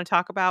mine want to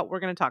talk about,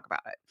 we're going to talk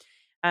about it.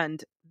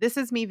 And this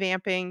is me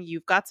vamping.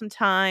 You've got some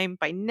time.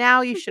 By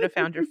now, you should have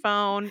found your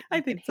phone. I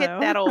You can think hit so.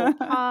 that old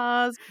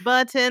pause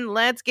button.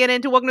 Let's get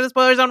into Welcome to the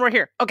Spoiler Zone. We're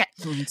here. Okay.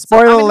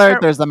 Spoiler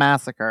alert, there's a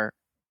massacre.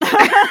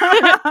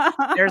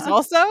 There's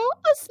also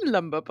a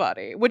slumber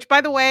party, which,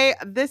 by the way,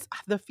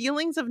 the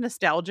feelings of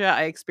nostalgia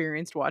I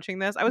experienced watching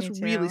this, I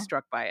was really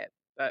struck by it.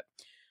 But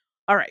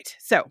all right.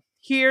 So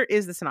here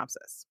is the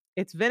synopsis.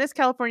 It's Venice,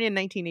 California in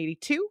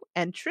 1982,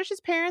 and Trisha's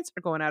parents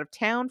are going out of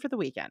town for the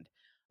weekend.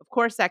 Of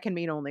course, that can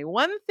mean only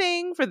one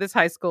thing for this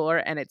high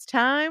schooler, and it's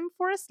time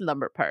for a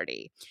slumber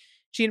party.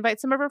 She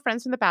invites some of her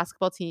friends from the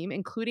basketball team,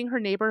 including her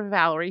neighbor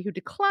Valerie, who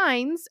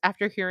declines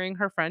after hearing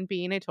her friend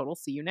being a total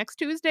see you next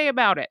Tuesday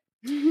about it.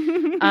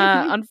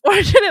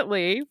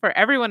 Unfortunately for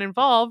everyone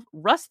involved,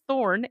 Russ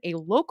Thorne, a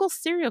local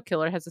serial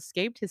killer, has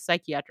escaped his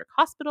psychiatric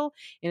hospital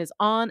and is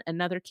on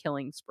another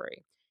killing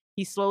spree.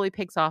 He slowly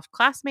picks off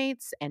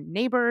classmates and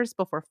neighbors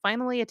before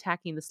finally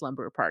attacking the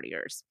slumber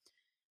partiers.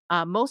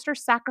 Most are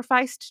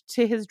sacrificed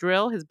to his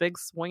drill, his big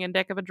swinging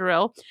deck of a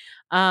drill.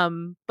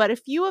 But a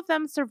few of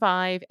them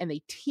survive and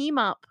they team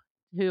up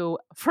to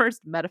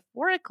first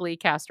metaphorically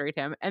castrate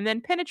him and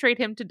then penetrate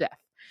him to death.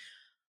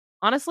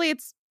 Honestly,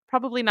 it's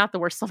probably not the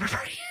worst slumber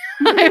party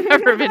I've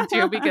ever been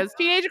to because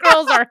teenage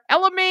girls are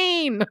hella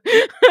mean.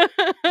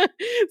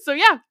 So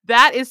yeah,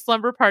 that is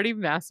Slumber Party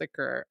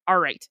Massacre. All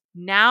right.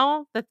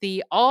 Now that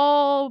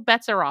all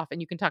bets are off and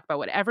you can talk about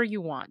whatever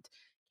you want.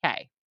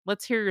 Okay.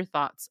 Let's hear your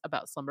thoughts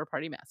about Slumber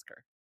Party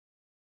Massacre.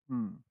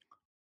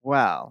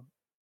 Well,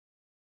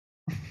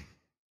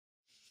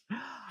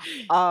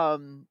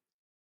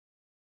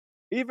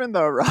 even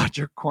though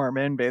Roger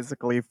Corman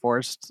basically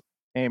forced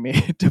Amy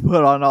to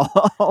put on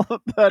all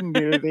of the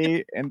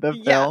nudity in the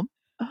film,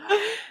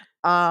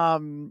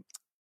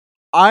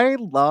 I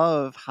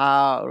love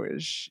how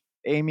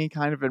Amy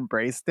kind of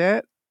embraced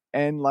it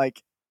and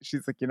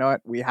she's like, you know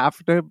what, we have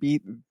to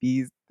beat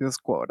this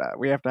quota.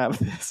 We have to have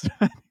this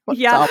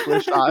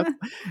topless shots.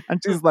 And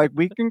she's like,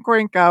 we can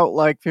crank out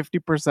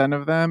 50%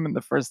 of them in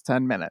the first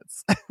 10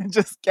 minutes.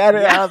 Just get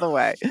it out of the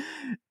way.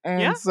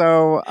 And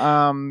so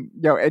and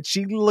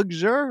she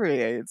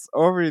luxuriates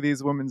over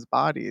these women's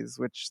bodies,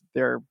 which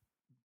they're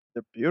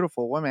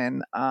beautiful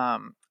women.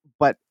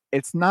 But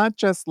it's not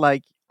just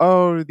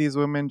oh, these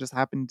women just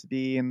happen to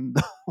be in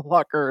the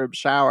locker room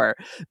shower.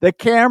 The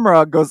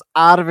camera goes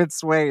out of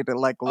its way to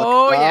look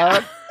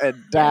up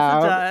and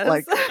down.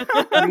 Yes, it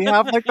does. We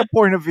have the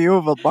point of view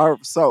of a bar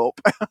of soap.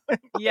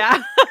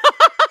 Yeah.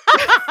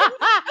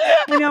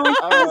 I know. When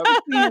she was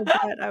between her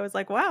butt, I was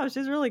like, wow,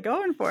 she's really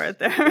going for it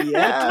there.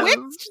 Yeah.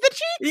 The cheeks.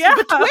 Yeah.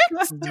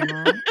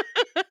 The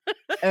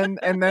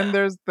And then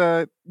there's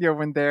the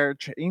when they're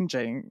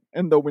changing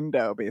in the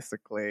window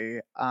basically.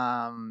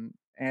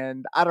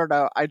 And I don't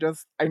know, I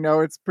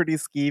know it's pretty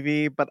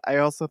skeevy, but I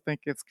also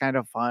think it's kind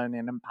of fun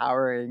and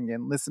empowering,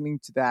 and listening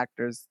to the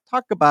actors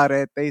talk about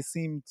it, they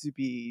seem to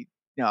be,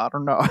 I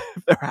don't know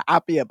if they're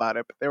happy about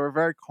it, but they were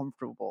very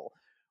comfortable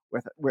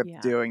with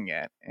doing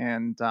it.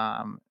 And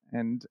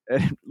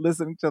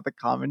listening to the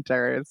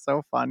commentary, it's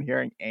so fun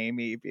hearing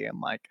Amy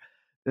being like,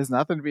 there's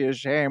nothing to be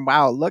ashamed.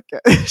 Wow, look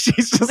at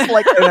she's just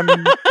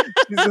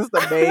she's just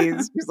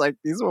amazed. She's like,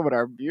 these women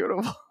are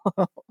beautiful.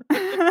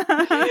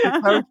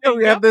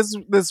 We have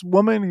this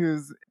woman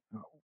who's,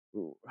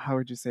 how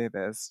would you say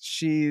this?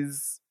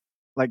 She's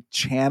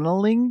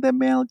channeling the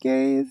male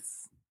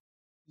gaze.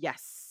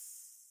 Yes.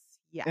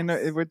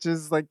 Which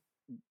is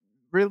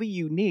really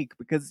unique,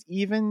 because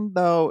even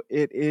though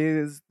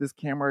this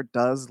camera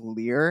does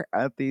leer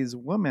at these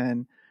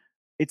women,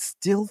 it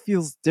still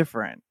feels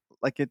different.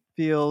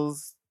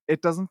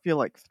 It doesn't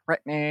feel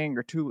threatening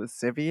or too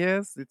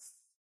lascivious.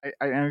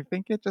 I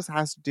think it just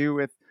has to do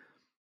with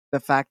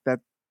the fact that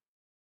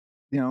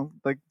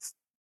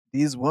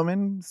these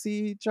women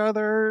see each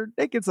other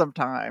naked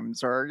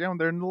sometimes, or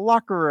they're in the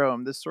locker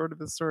room. This sort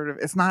of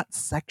it's not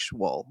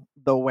sexual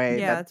the way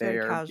that it's they very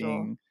are casual.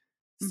 being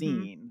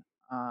seen.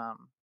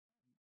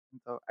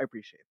 So I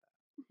appreciate that.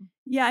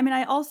 Yeah, I mean,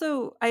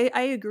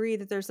 I agree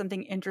that there's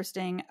something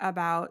interesting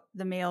about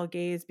the male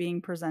gaze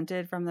being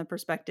presented from the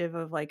perspective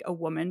of like a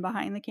woman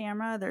behind the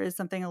camera. There is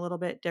something a little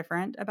bit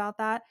different about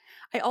that.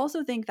 I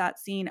also think that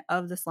scene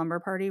of the slumber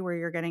party where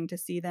you're getting to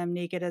see them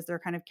naked as they're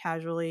kind of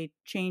casually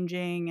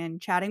changing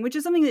and chatting, which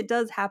is something that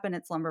does happen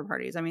at slumber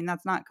parties. I mean,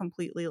 that's not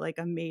completely like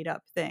a made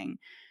up thing.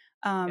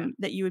 Yeah.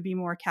 That you would be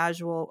more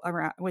casual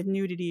around with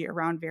nudity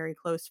around very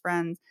close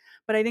friends.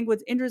 But I think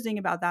what's interesting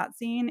about that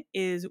scene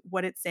is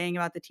what it's saying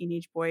about the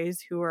teenage boys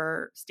who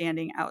are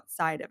standing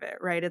outside of it,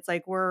 right? It's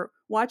like we're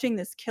watching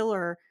this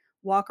killer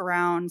walk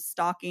around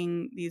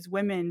stalking these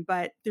women,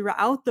 but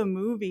throughout the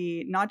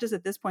movie, not just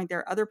at this point, there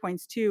are other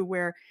points too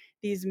where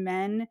these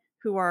men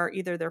who are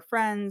either their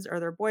friends or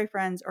their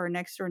boyfriends or a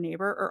next door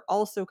neighbor are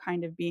also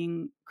kind of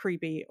being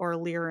creepy or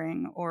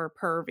leering or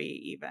pervy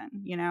even,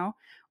 you know,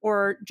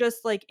 or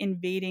just like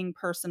invading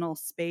personal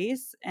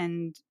space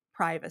and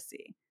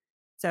privacy.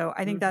 So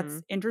I think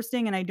that's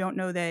interesting. And I don't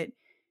know that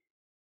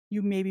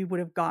you maybe would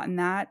have gotten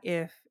that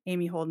if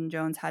Amy Holden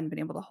Jones hadn't been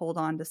able to hold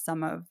on to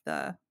some of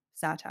the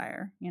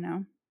satire, you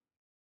know?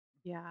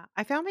 Yeah,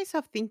 I found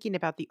myself thinking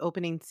about the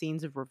opening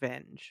scenes of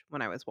Revenge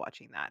when I was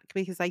watching that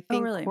because I Oh,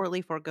 think really?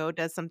 Courtly Forgo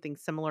does something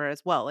similar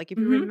as well. Like if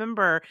you Mm-hmm.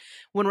 remember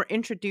when we're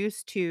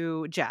introduced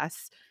to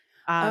Jess,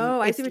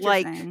 Oh, I see it's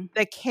what you're like saying.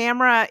 the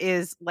camera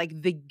is like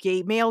the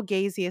male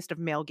gaziest of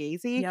male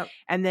gazy, Yep.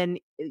 and then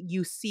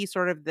you see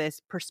sort of this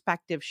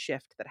perspective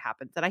shift that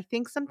happens. And I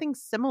think something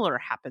similar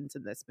happens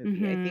in this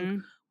movie. I think Mm-hmm.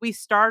 we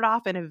start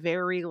off in a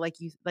very like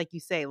you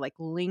say like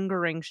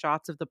lingering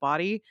shots of the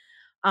body.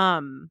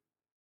 Um,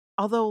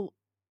 although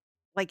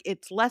like,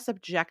 it's less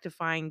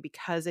objectifying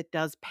because it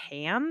does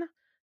pan,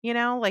 you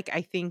know? Like,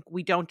 I think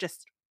we don't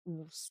just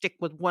stick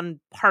with one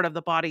part of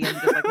the body and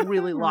just, like,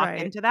 really lock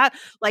Right. into that.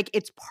 Like,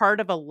 it's part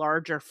of a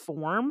larger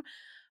form,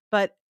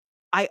 but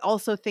I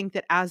also think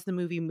that as the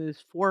movie moves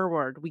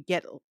forward,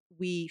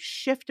 we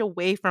shift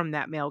away from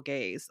that male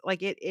gaze.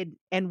 Like, it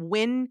and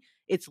when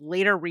it's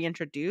later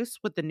reintroduced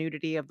with the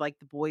nudity of, like,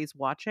 the boys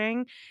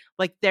watching,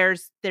 like,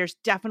 there's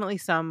definitely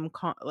some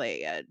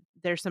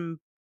there's some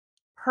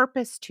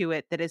purpose to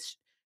it that is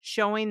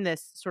showing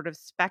this sort of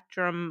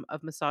spectrum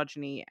of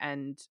misogyny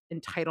and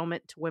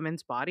entitlement to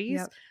women's bodies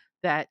Yep.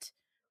 that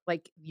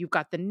like you've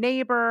got the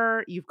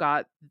neighbor, you've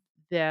got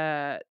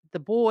the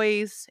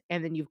boys,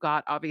 and then you've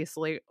got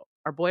obviously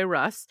our boy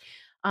Russ.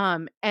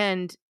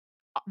 And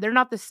they're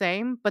not the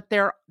same, but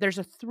there's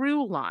a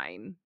through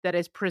line that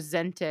is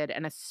presented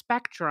and a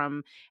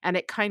spectrum, and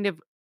it kind of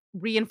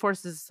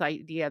reinforces this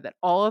idea that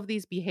all of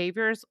these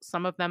behaviors,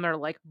 some of them are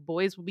like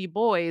boys will be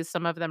boys,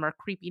 some of them are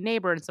creepy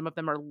neighbor, and some of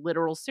them are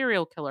literal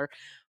serial killer,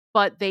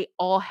 but they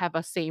all have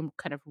a same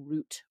kind of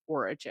root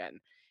origin.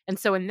 And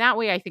so in that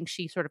way, I think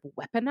she sort of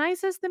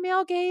weaponizes the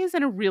male gaze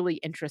in a really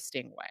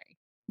interesting way.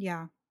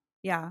 Yeah.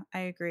 Yeah, I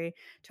agree.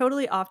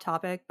 Totally off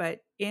topic, but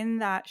in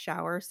that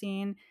shower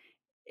scene,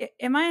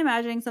 am I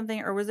imagining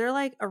something, or was there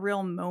like a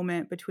real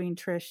moment between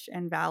Trish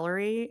and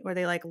Valerie where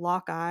they like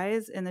lock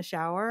eyes in the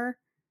shower?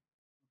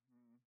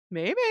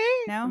 Maybe,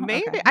 No?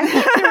 maybe. Okay. I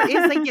think there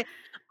is like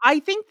I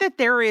think that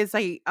there is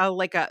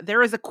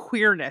there is a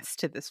queerness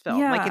to this film.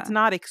 Like it's Yeah.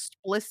 not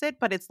explicit,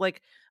 but it's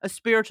like a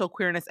spiritual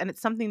queerness, and it's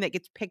something that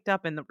gets picked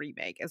up in the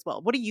remake as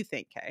well. What do you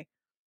think, Kay?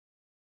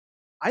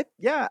 I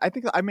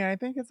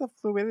think it's a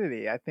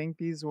fluidity. I think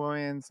these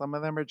women, some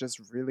of them are just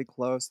really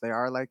close. They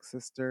are like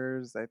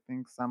sisters. I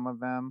think some of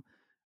them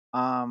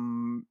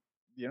um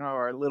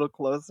are a little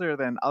closer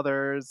than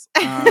others.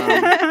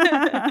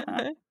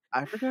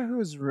 I forget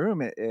whose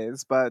room it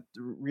is, but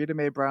Rita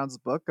Mae Brown's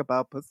book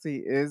about pussy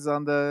is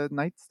on the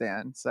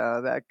nightstand,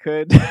 so that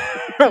could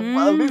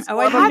well, at least Oh,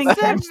 I one didn't of even That's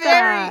a them. catch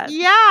very that.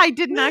 yeah, I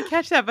did not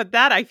catch that, but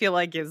that I feel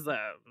like is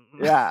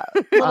Yeah.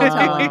 Little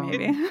telling,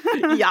 maybe.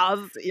 yes,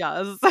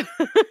 yes.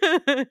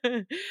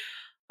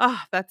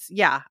 Ah, that's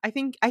yeah. I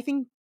think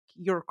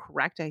you're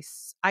correct.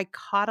 I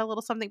caught a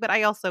little something, but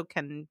I also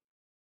can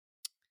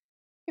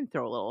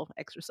throw a little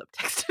extra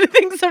subtext to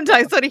things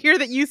sometimes. So to hear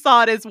that you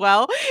saw it as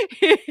well.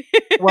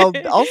 Well,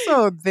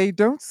 also they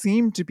don't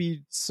seem to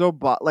be so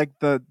like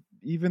the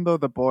even though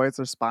the boys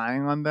are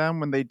spying on them,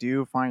 when they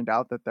do find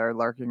out that they're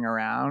lurking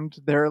around,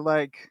 they're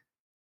like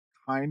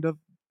kind of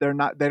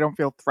they don't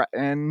feel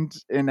threatened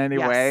in any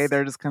way. Yes.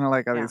 They're just kind of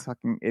like, oh, Yeah. these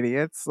fucking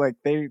idiots. Like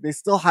they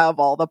still have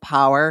all the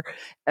power,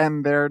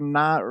 and they're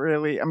not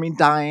really. I mean,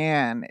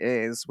 Diane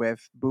is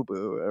with Boo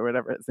Boo or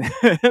whatever his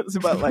name is,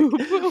 but like, Boo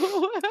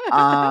boo.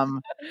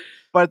 um,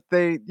 but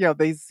they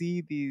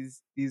see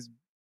these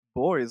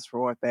boys for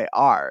what they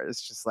are.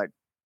 It's just like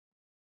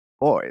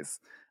boys.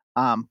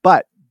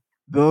 But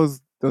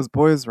those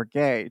boys were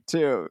gay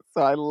too.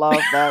 So I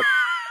love that,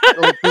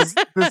 like,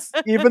 this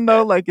even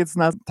though like it's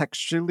not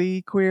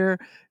textually queer,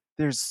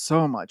 there's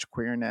so much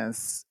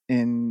queerness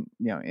in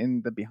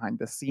in the behind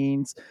the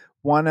scenes.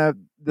 One of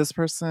this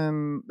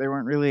person, they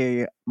weren't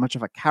really much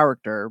of a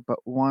character, but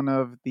one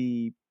of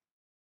the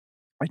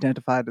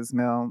identified as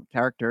male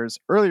characters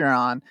earlier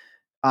on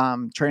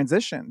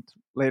transitioned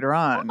later Oh,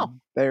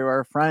 on. They were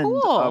a friend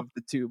cool. of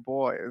the two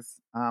boys.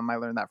 I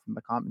learned that from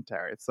the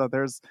commentary. So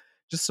there's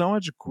just so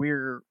much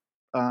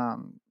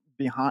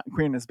behind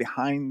queerness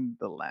behind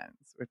the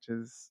lens, which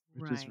is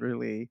Right.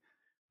 really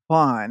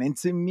fun. And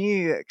to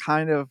me, it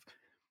kind of,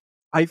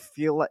 I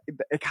feel like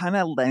it kind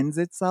of lends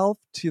itself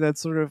to that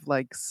sort of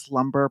like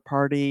slumber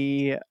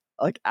party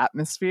like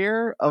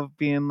atmosphere of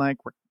being like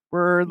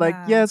we're like,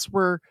 Yeah. yes,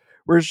 we're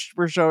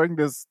showing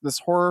this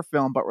horror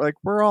film, but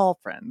we're all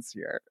friends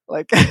here,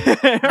 like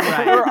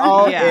we're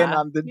all in Yeah.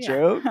 on the Yeah.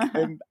 joke.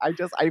 And I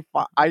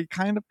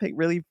kind of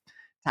really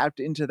tapped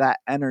into that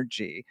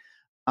energy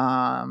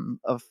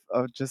of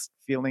just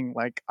feeling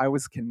like I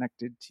was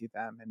connected to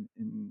them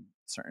in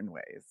certain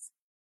ways.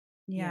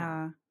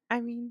 Yeah. I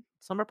mean,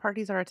 slumber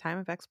parties are a time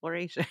of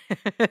exploration.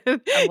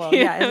 Well, You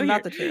yeah, know, isn't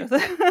that you're the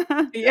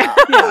truth? yeah.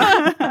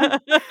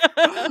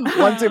 Yeah.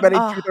 One too many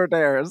Oh, truth or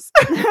dares.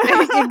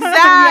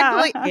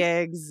 exactly. Yeah.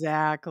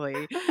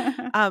 Exactly.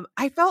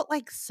 I felt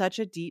like such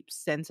a deep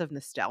sense of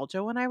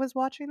nostalgia when I was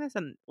watching this,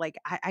 and like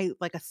I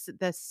like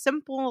the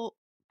simple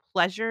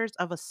pleasures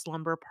of a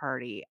slumber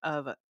party,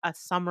 of a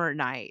summer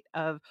night,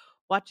 of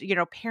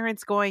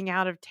parents going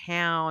out of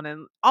town,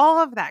 and all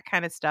of that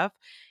kind of stuff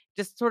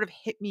just sort of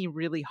hit me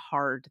really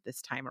hard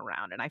this time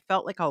around. And I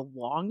felt like a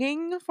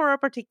longing for a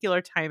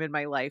particular time in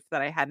my life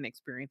that I hadn't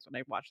experienced when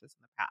I watched this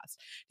in the past.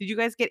 Did you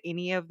guys get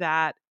any of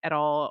that at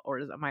all, or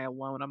am I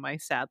alone on my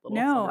sad little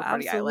No, slumber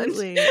party island?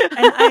 absolutely.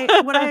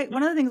 And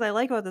one of the things I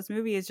like about this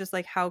movie is just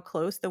like how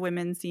close the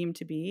women seem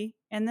to be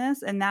in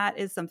this. And that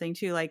is something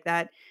too, like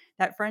that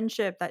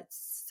friendship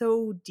that's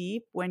so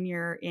deep when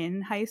you're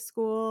in high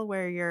school,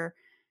 where you're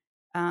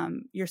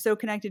so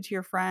connected to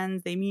your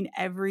friends, they mean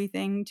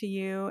everything to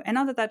you. And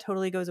not that that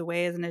totally goes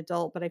away as an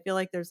adult, but I feel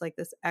like there's like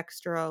this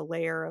extra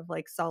layer of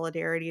like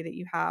solidarity that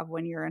you have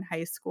when you're in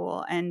high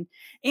school. And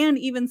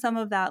even some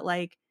of that,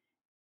 like,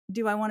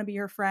 do I want to be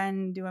her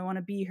friend? Do I want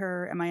to be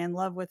her? Am I in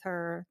love with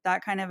her?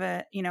 That kind of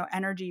a,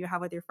 energy you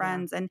have with your Yeah.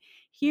 friends. And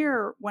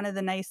here, one of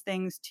the nice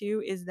things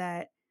too is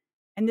that,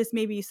 and this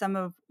may be some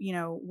of,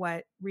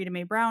 what Rita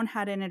Mae Brown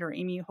had in it, or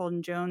Amy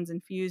Holden Jones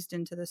infused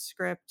into the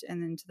script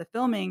and into the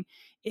filming,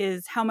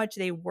 is how much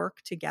they work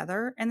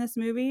together in this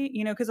movie.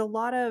 Because a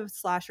lot of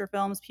slasher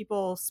films,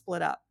 people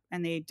split up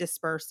and they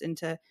disperse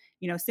into,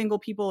 single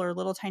people or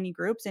little tiny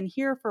groups. And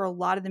here, for a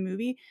lot of the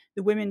movie,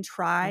 the women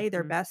try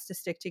their best to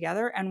stick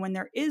together. And when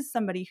there is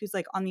somebody who's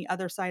like on the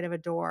other side of a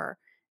door,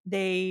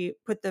 they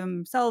put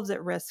themselves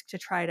at risk to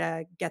try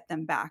to get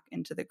them back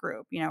into the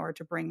group, or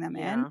to bring them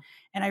in.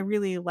 And I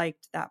really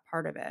liked that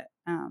part of it.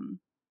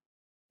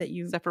 That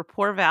you, Except for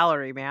poor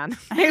Valerie, man.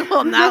 They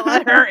will not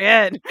let her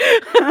in.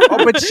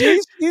 Oh, but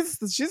she's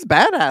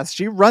badass.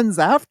 She runs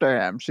after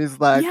him. She's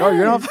like, oh,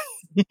 you're not.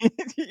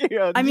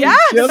 I mean,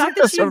 she the doesn't fact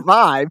that just she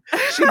survive.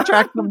 She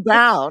tracked them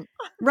down.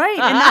 Right.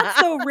 And that's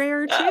so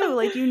rare too.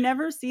 Like, you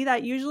never see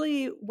that.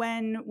 Usually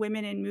when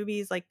women in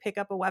movies like pick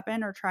up a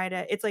weapon or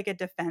it's like a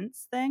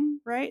defense thing,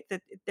 right?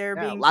 That they're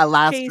Yeah, being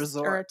last chased or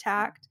resort.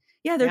 attacked.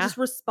 Yeah, they're just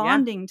Yeah.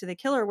 responding to the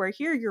killer. Where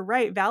here, you're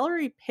right.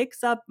 Valerie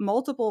picks up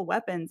multiple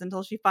weapons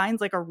until she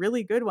finds like a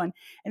really good one.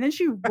 And then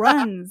she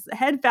runs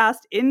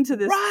headfast into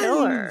this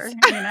killer,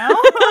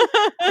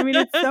 I mean,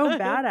 it's so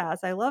badass.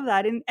 I love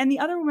that. And the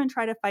other women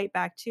try to fight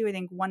back too. I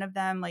think one of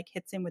them like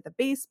hits him with a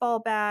baseball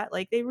bat.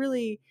 Like they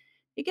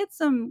get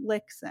some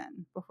licks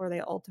in before they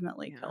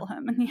ultimately kill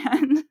him in the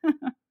end.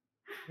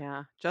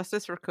 Yeah.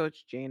 Justice for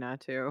Coach Jaina,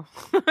 too.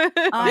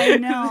 I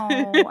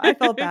know. I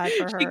felt bad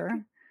for She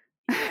her.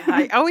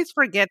 I always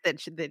forget that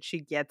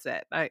she gets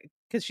it.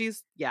 Because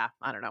she's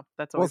I don't know.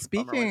 That's Well, always a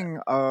bummer with her. speaking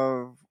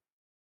of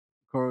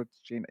Coach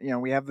Gina,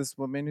 we have this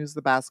woman who's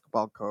the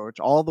basketball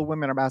coach. All the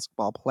women are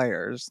basketball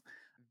players.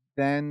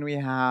 Then we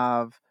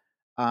have,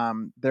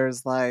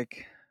 there's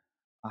like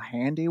a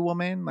handy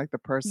woman, like the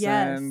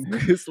Yes. person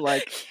who's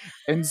like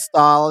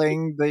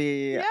installing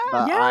the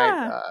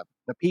Yeah.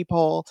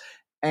 peephole,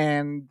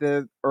 and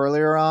the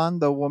earlier on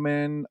the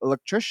woman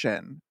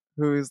electrician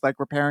who's like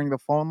repairing the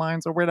phone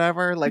lines or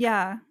whatever. Like,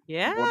 Yeah.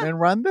 women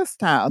run this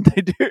town.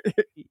 They do.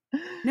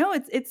 No,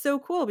 it's so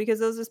cool because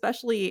those,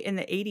 especially in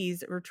the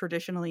 80s, were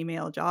traditionally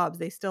male jobs.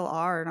 They still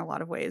are in a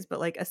lot of ways, but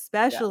like Yeah.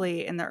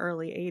 especially in the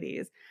early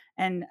 80s.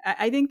 And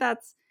I think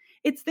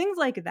it's things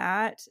like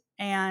that,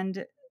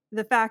 and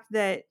the fact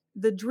that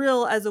the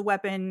drill as a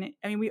weapon.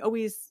 I mean, we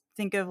always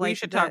think of We like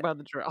should talk about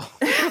the drill.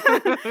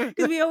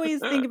 because we always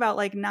think about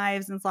like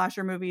knives and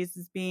slasher movies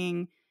as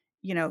being,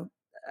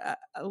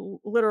 a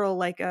literal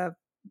like a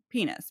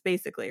penis,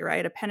 basically,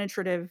 right? A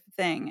penetrative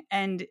thing.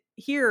 And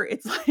here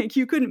it's like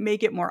you couldn't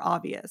make it more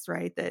obvious,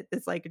 right? That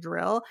it's like a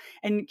drill.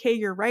 And Kay,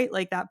 you're right,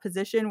 like that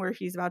position where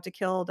she's about to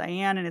kill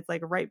Diane and it's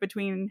like right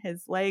between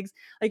his legs.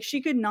 Like,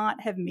 she could not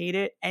have made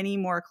it any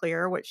more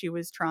clear what she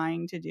was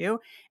trying to do.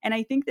 And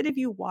I think that if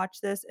you watch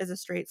this as a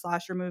straight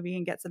slasher movie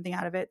and get something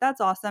out of it,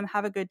 that's awesome.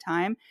 Have a good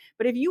time.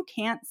 But if you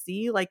can't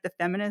see like the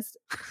feminist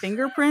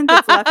fingerprint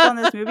that's left on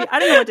this movie, I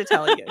don't know what to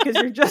tell you, because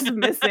you're just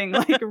missing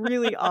like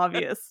really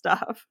obvious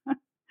stuff.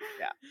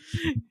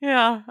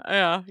 Yeah.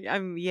 I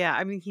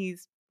mean,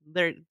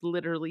 they're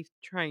literally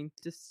trying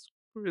to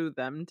screw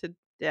them to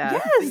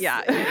death.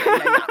 Yes.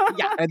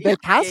 Yeah. And they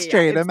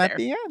castrate It's him at there.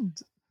 the end.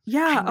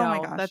 Yeah. Oh my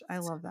know, gosh. I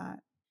that's love that.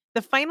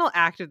 the final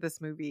act of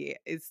this movie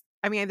is,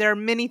 I mean, there are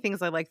many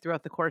things I like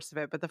throughout the course of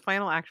it, but the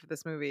final act of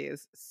this movie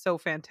is so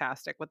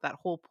fantastic with that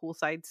whole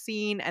poolside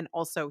scene and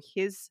also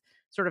his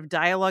sort of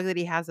dialogue that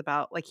he has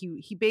about like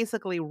he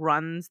basically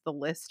runs the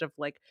list of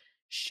like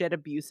shit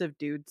abusive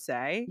dudes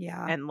say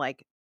Yeah. and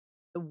like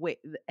the way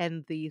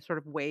and the sort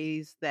of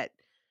ways that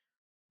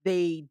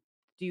they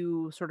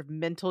do sort of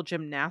mental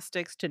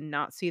gymnastics to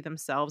not see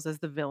themselves as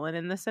the villain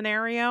in the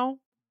scenario.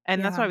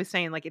 And that's why I Yeah. was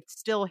saying like it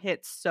still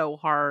hits so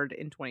hard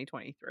in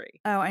 2023.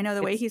 Oh, I know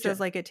the way It's he says, just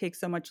like, it takes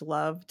so much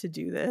love to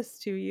do this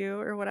to you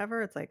or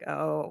whatever. It's like,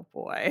 oh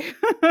boy.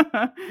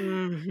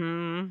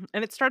 mhm.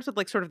 And it starts with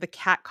like sort of the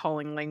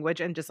catcalling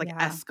language and just like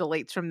Yeah.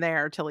 escalates from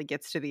there till he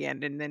gets to the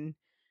end. And then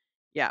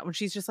yeah, when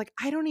she's just like,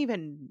 I don't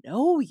even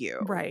know you.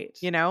 Right.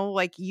 You know,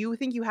 like you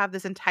think you have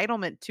this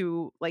entitlement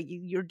to like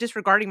you're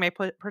disregarding my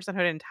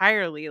personhood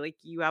entirely. Like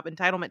you have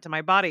entitlement to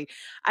my body.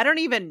 I don't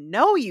even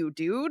know you,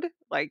 dude.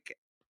 Like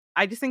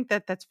I just think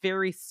that that's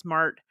very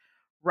smart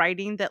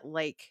writing that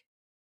like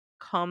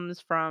comes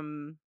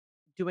from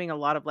doing a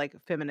lot of like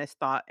feminist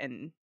thought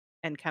and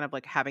kind of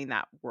like having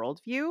that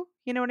worldview.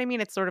 You know what I mean?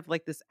 It's sort of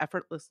like this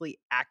effortlessly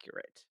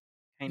accurate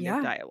kind of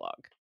Yeah.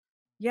 dialogue.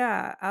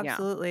 Yeah, Yeah.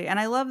 absolutely. And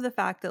I love the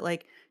fact that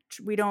like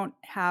we don't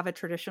have a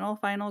traditional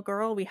final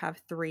girl. We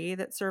have three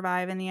that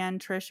survive in the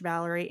end. Trish,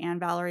 Valerie, and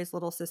Valerie's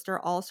little sister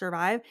all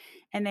survive,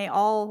 and they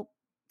all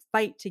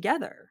fight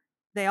together.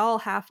 They all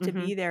have to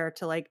Hmm. be there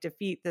to like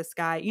defeat this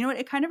guy. You know what?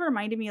 It kind of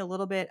reminded me a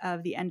little bit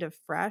of the end of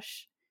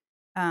Fresh,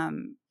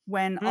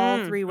 when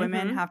all three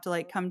women Mm-hmm. have to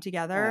like come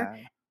together.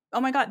 Yeah.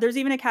 Oh my God, there's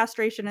even a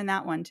castration in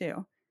that one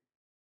too.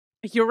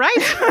 You're right.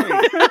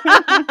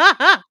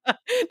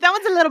 That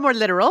one's a little more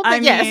literal, I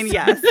but yes. mean,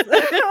 yes.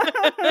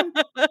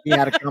 He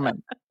had it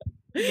coming.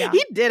 Yeah,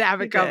 He did have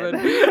he it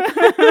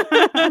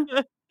did. coming.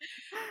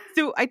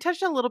 So I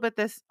touched a little bit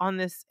on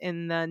this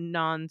in the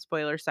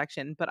non-spoiler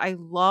section, but I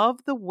love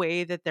the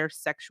way that their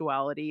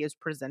sexuality is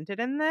presented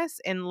in this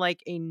in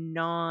like a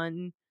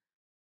non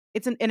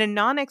it's in a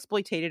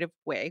non-exploitative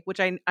way, which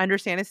I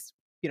understand is,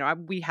 you know,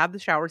 we have the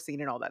shower scene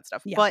and all that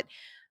stuff. Yeah. But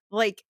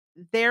like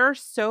they're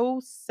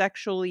so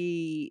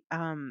sexually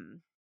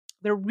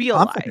they're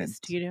realized, Confident.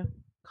 you know,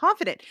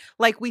 confident.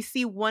 Like we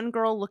see one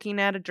girl looking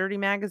at a dirty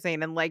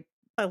magazine and like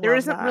I there love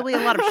isn't that. really a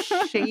lot of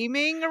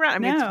shaming around. I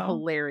mean, it's No,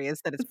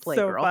 hilarious that it's it's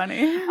so Playgirl.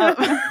 funny.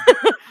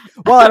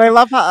 Well, and I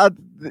love how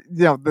you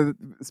know, the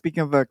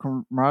speaking of the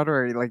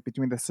camaraderie like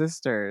between the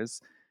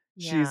sisters,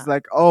 she's Yeah.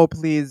 like, "Oh,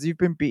 please, you've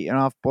been beating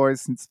off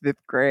boys since 5th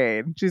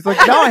grade." And she's like,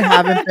 "No, I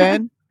haven't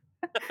been.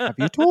 Have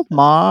you told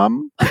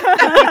mom?" So cute.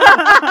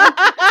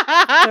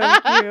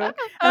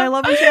 And I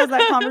love when she has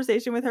that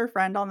conversation with her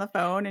friend on the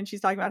phone and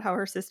she's talking about how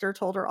her sister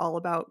told her all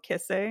about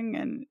kissing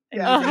and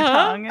using Uh-huh.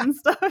 tongue and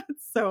stuff.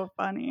 It's so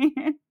funny.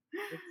 It's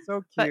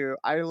so But cute.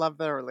 I love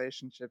their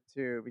relationship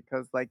too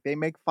because like they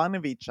make fun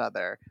of each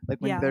other. Like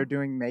when Yeah. they're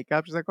doing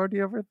makeup, she's like, "Oh, do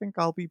you ever think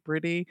I'll be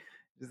pretty?"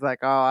 She's like,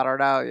 "Oh, I don't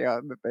know." You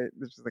know, they're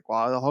just like,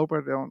 "Well, I hope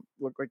I don't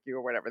look like you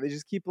or whatever." They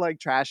just keep like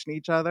trashing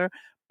each other.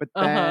 But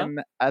uh-huh. then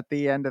at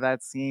the end of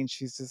that scene,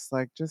 she's just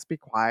like, "Just be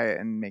quiet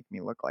and make me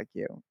look like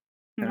you."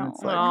 And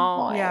it's like, No.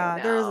 Oh, I Yeah,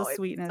 there is a know. It's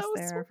sweetness so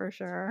there sweet. for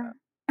sure.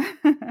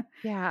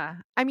 Yeah.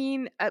 I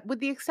mean, with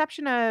the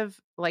exception of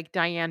like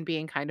Diane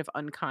being kind of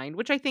unkind,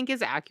 which I think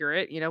is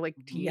accurate, you know, like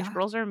teenage Yeah,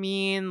 girls are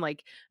mean,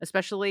 like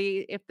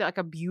especially if like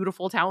a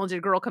beautiful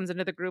talented girl comes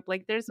into the group,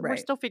 like we're right.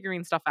 still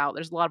figuring stuff out.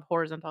 There's a lot of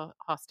horizontal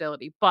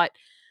hostility, but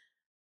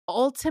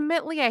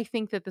ultimately I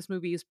think that this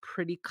movie is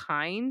pretty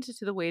kind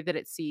to the way that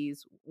it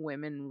sees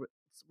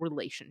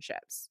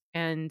relationships.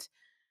 And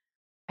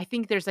I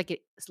think there's like a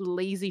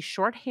lazy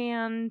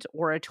shorthand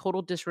or a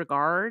total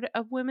disregard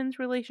of women's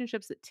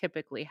relationships that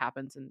typically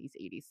happens in these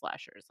 80s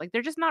slashers. Like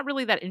they're just not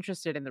really that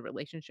interested in the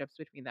relationships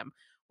between them,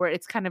 where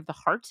it's kind of the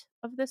heart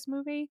of this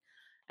movie.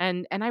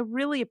 And I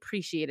really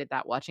appreciated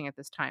that watching at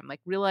this time,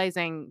 like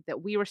realizing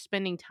that we were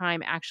spending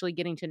time actually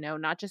getting to know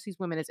not just these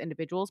women as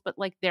individuals, but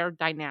like their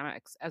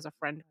dynamics as a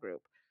friend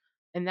group.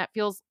 And that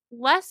feels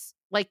less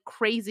like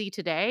crazy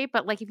today,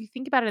 but like if you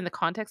think about it in the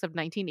context of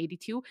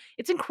 1982,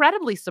 it's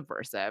incredibly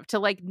subversive to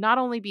like not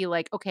only be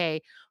like,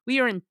 okay, we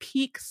are in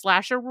peak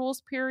slasher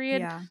rules period,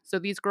 Yeah. so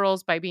these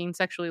girls by being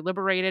sexually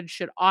liberated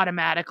should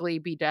automatically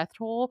be death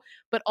toll,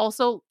 but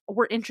also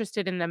we're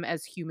interested in them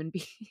as human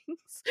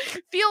beings.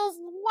 Feels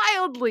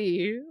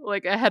wildly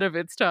like ahead of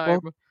its time.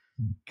 well,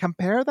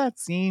 compare that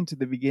scene to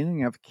the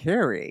beginning of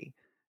Carrie.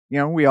 You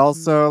know, we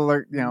also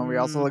we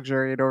also Mhm.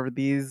 luxuriate over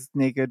these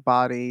naked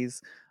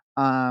bodies.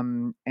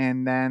 And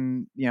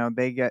then,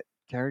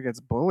 Carrie gets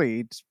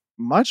bullied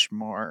much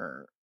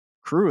more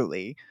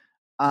cruelly.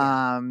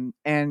 Yeah.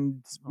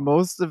 And Oh.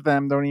 most of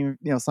them don't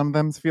even, some of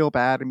them feel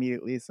bad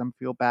immediately, some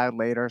feel bad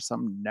later,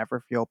 some never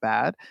feel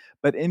bad.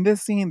 But in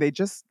this scene, they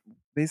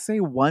say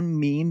one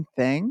mean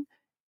thing,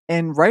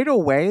 and right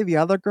away the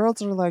other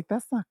girls are like,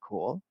 "That's not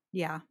cool."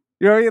 Yeah.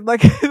 You know,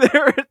 like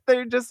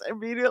they're just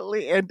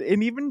immediately, and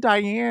even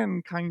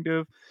Diane kind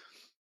of,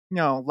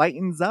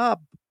 lightens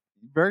up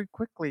very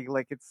quickly,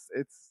 like it's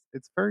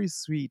very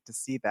sweet to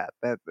see that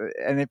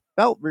and it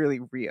felt really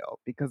real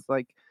because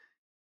like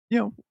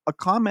a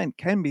comment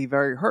can be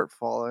very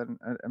hurtful, and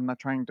I'm not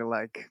trying to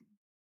like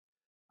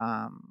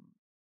um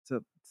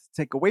to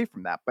take away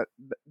from that, but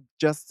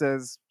just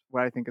as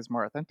what I think is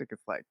more authentic is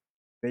like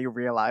they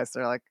realize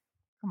they're like,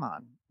 come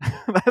on,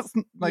 that's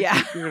like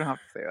Yeah. you don't have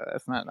to say that.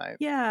 That's not nice.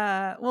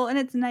 Yeah. Well, and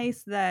it's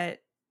nice that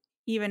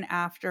even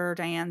after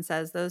Diane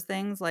says those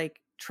things, like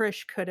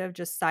Trish could have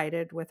just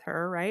sided with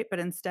her, right? But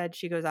instead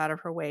she goes out of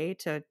her way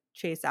to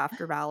chase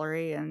after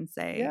Valerie and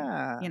say,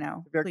 Yeah.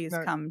 please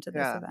No, come to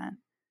this yeah. event.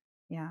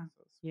 Yeah.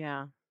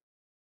 Yeah.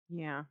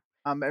 Yeah.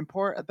 And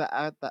poor the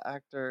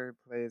actor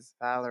who plays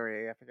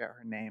Valerie, I forget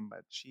her name,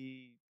 but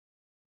she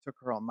took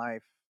her own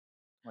life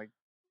like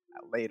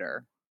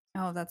later.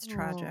 Oh, that's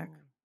tragic. Oh,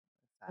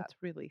 Sad. that's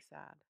really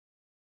sad.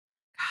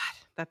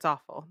 God, that's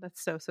awful.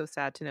 That's so, so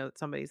sad to know that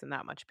somebody's in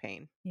that much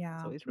pain. Yeah.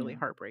 It's always really Yeah.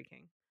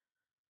 heartbreaking.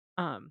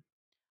 Um,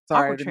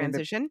 Sorry, I Awkward didn't mean to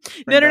transition.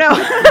 bring No.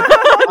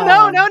 that up.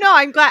 No.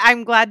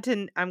 I'm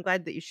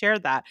glad that you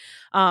shared that.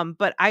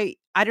 But I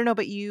don't know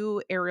about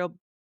you, Ariel,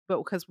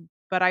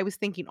 but I was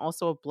thinking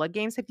also of Blood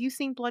Games. Have you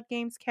seen Blood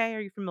Games, Kay? Are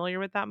you familiar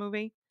with that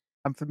movie?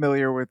 I'm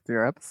familiar with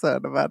your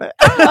episode about it.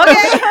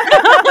 Okay.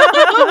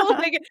 We'll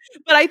take it.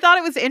 But I thought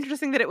it was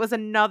interesting that it was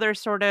another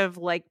sort of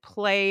like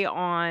play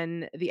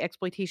on the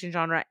exploitation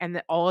genre and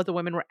that all of the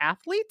women were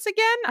athletes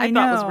again. I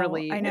thought was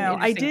really I an know.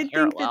 I interesting did think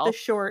that the parallel.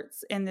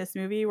 shorts in this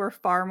movie were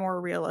far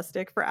more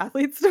realistic for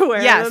athletes to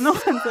wear Yes. than the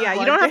ones in Yeah, you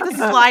Blood don't have to Games.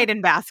 slide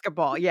in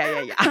basketball.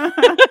 Yeah.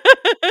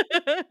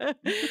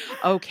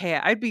 Okay,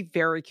 I'd be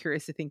very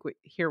curious to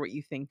hear what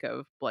you think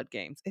of Blood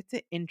Games. It's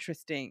an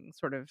interesting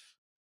sort of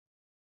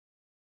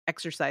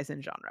exercise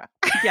in genre.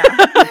 Yeah.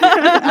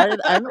 I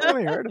hadn't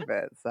really heard of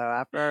it, so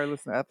after I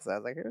listened to the episode, I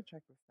was like, "Here,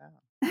 check this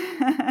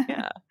out."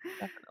 Yeah,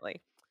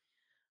 definitely.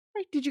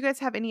 Right, did you guys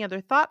have any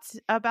other thoughts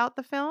about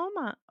the film,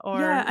 or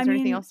Yeah, is I there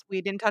anything mean, else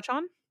we didn't touch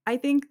on? I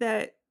think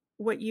that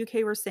what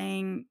UK were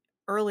saying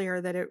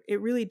earlier, that it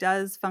really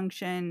does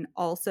function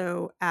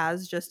also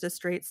as just a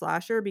straight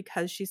slasher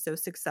because she's so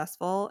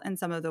successful in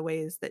some of the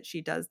ways that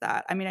she does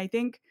that. I mean, I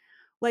think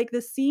like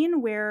the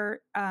scene where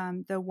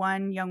the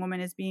one young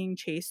woman is being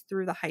chased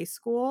through the high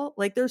school,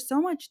 like there's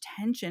so much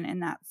tension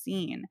in that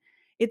scene.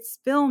 It's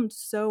filmed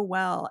so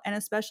well, and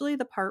especially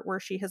the part where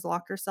she has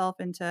locked herself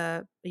into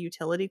a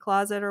utility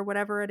closet or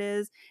whatever it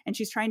is, and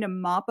she's trying to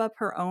mop up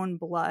her own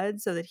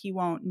blood so that he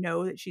won't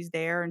know that she's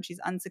there, and she's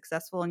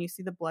unsuccessful, and you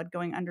see the blood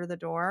going under the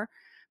door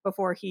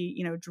before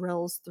he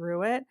drills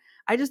through it.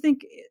 I just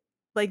think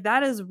like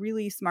that is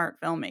really smart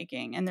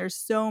filmmaking, and there's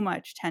so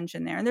much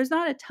tension there, and there's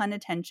not a ton of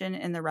tension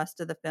in the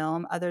rest of the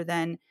film other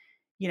than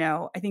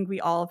I think we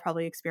all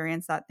probably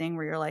experienced that thing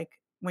where you're like,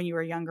 when you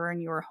were younger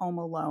and you were home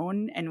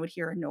alone and would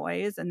hear a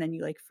noise and then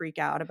you like freak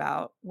out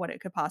about what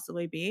it could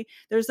possibly be.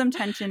 There's some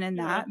tension in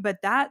Yeah. that, but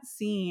that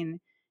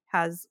scene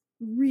has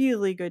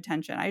really good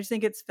tension. I just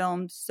think it's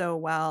filmed so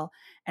well.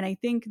 And I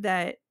think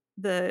that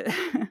the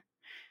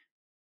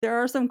there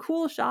are some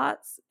cool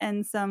shots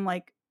and some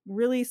like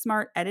really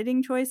smart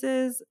editing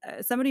choices.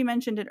 Somebody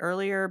mentioned it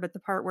earlier, but the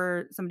part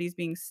where somebody's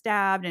being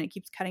stabbed and it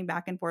keeps cutting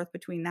back and forth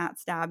between that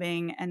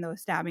stabbing and the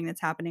stabbing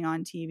that's happening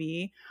on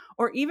TV,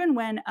 or even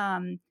when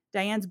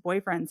Diane's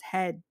boyfriend's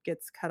head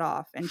gets cut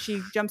off and she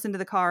jumps into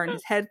the car and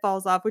his head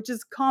falls off, which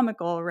is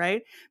comical,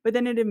 right? But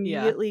then it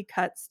immediately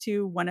cuts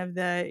to one of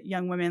the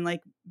young women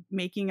like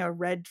making a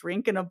red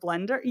drink in a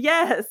blender.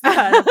 Yes,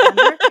 yeah, in a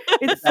blender.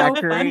 It's so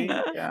funny.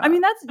 Yeah. I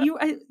mean, that's you.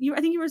 I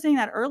think you were saying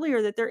that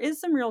earlier, that there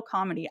is some real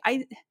comedy.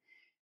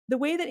 The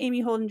way that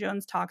Amy Holden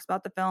Jones talks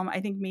about the film, I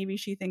think maybe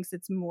she thinks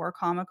it's more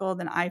comical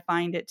than I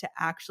find it to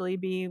actually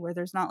be, where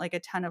there's not like a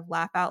ton of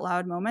laugh out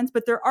loud moments,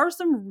 but there are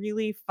some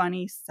really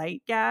funny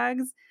sight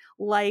gags,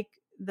 like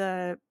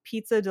the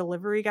pizza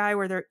delivery guy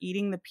where they're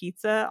eating the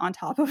pizza on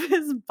top of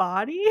his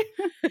body.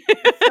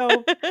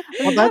 So I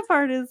mean, that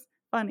part is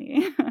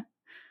funny.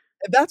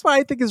 That's what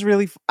I think is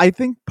really. I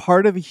think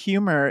part of the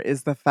humor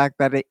is the fact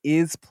that it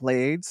is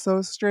played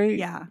so straight.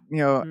 Yeah,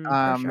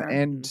 for sure.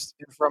 And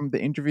from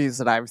the interviews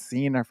that I've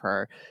seen of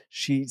her,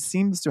 she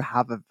seems to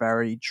have a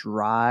very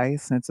dry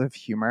sense of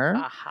humor.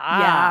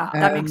 Yeah,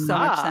 that makes so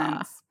much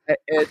Aha. sense.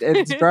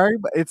 It's very.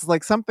 It's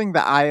like something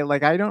that I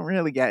like. I don't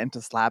really get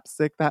into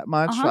slapstick that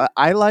much. Uh-huh.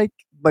 I like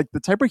the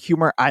type of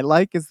humor I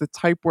like is the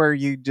type where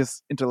you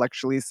just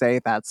intellectually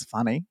say that's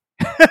funny.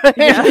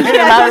 Yeah. And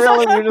I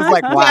really you're just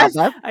like,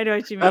 wow, I know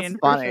what you that's mean. For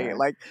funny. sure.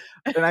 Like,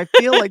 and I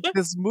feel like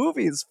this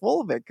movie is full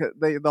of it.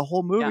 The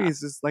whole movie Yeah. is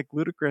just like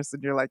ludicrous,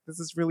 and you're like, this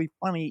is really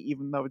funny,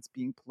 even though it's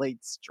being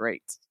played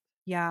straight.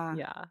 Yeah.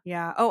 Yeah.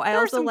 Yeah. Oh, I There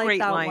are also some like great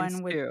that lines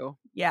one with. too.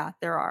 Yeah,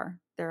 there are.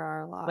 There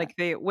are a lot. Like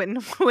they when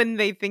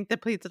they think the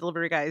pizza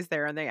delivery guy is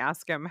there and they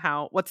ask him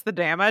what's the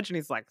damage, and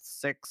he's like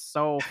 6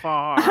 so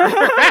far.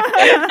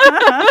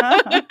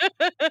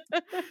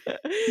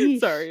 Yeesh.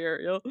 Sorry,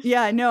 Ariel.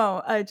 Yeah,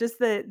 no, just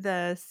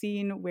the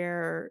scene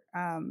where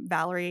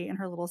Valerie and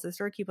her little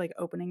sister keep like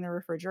opening the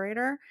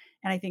refrigerator,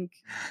 and I think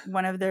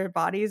one of their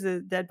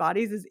dead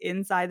bodies is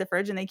inside the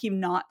fridge, and they keep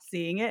not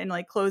seeing it and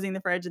like closing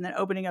the fridge and then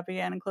opening up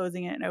again and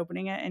closing it and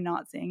opening it and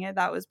not seeing it.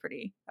 That was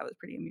pretty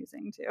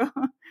amusing too.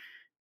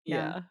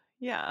 Yeah.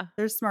 Yeah.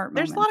 There's smart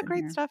There's a moments lot of in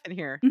great here. stuff in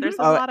here. Mhm. There's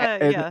a Oh, lot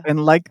of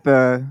and like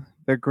the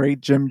great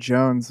Jim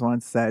Jones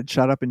once said,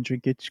 "Shut up and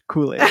drink it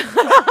Kool-Aid." Yes.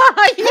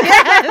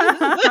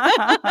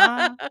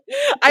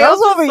 I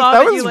also saw that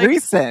that you was like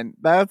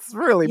recent. That's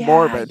really Yeah,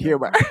 morbid you're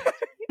humor.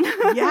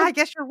 right. Yeah, I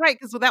guess you're right,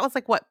 'cause that was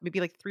like what, maybe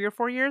like 3 or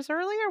 4 years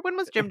earlier? When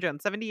was Jim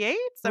Jones? 78?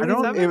 I don't. It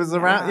 77? was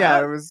around. Yeah,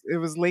 Yeah. it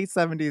was late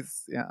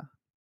 70s. Yeah.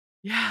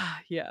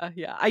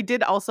 Yeah. I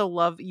did also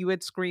love you had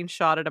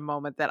screenshotted a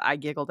moment that I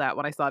giggled at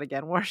when I saw it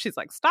again, where she's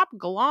like, "Stop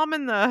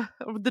glomming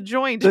the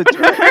joint." The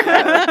joint,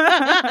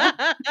 yeah.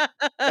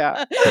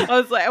 Yeah. I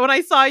was like, when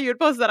I saw you had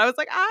posted that, I was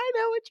like, "I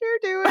know what you're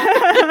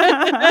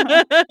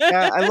doing."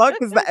 Yeah, I love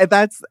because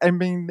that's. I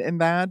mean, in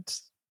that.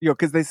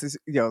 Because they says,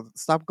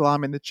 stop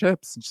glomming the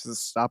chips, and she says,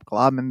 stop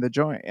glomming the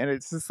joint, and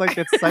it's just like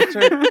it's such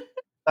a.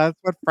 That's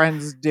what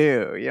friends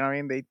do. You know what I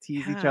mean? They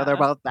tease each other Yeah.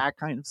 about that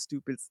kind of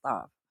stupid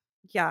stuff.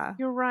 Yeah.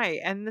 You're right,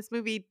 and this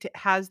movie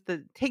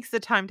takes the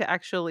time to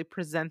actually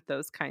present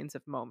those kinds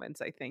of moments,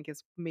 I think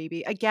is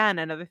maybe, again,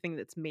 another thing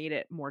that's made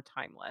it more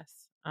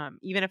timeless.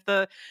 Even if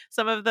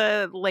some of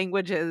the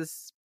language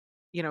is,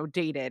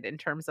 dated in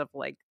terms of,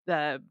 like,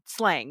 the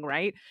slang,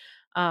 right?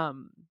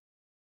 Um,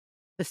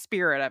 the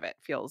spirit of it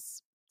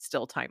feels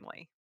still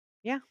timely.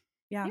 Yeah.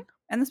 Yeah. Yeah.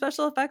 And the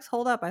special effects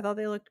hold up. I thought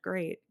they looked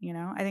great,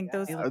 I think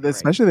those They look great.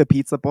 Especially the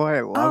pizza boy.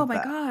 I Oh love my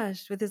that.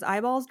 gosh, with his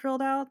eyeballs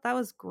drilled out, that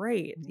was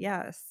great. Mhm.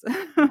 Yes.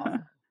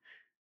 Awesome.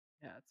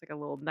 Yeah, it's like a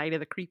little Night of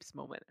the Creeps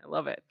moment. I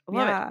love it. I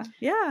love it.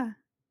 Yeah. Yeah.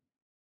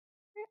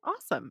 Okay,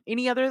 awesome.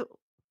 Any other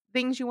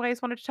things you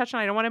guys wanted to touch on?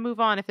 I don't want to move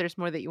on if there's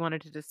more that you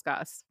wanted to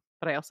discuss,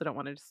 but I also don't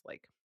want to just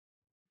like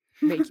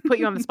put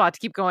you on the spot to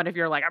keep going if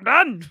you're like, I'm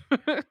done.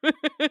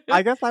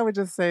 I guess I would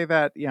just say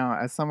that,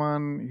 as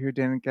someone who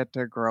didn't get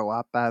to grow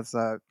up as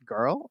a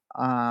girl,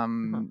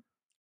 Uh-huh.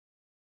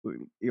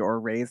 or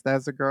raised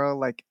as a girl,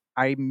 like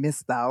I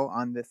missed out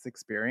on this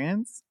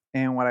experience.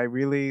 And what I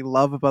really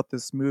love about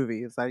this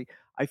movie is I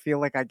feel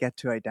like I get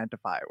to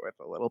identify with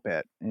a little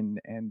bit and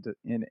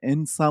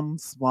in some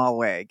small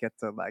way get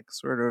to like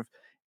sort of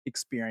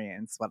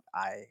experience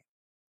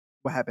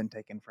what had been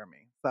taken from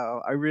me.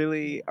 So I Yeah.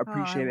 really Oh, I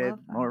appreciated love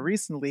more that.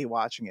 recently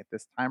watching it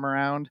this time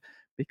around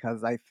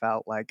because I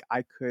felt like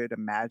I could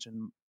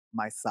imagine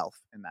myself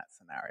in that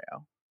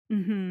scenario.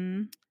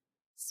 Mhm.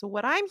 So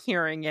what I'm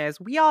hearing is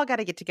we all got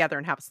to get together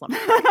and have a slumber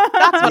party.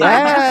 That's what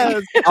I'm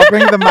hearing. Yes, I'll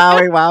bring the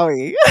Maui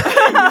Wowie.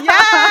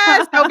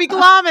 Yes, don't be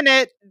glomming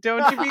it.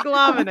 Don't you be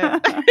glomming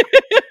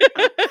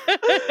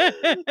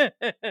it.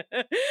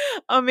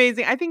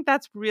 Amazing. I think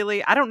that's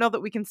really, I don't know that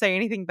we can say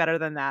anything better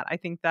than that. I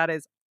think that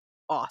is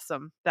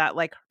awesome. That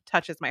like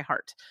touches my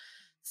heart.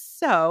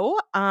 So,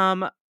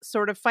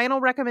 sort of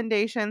final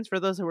recommendations for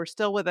those who are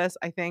still with us.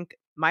 I think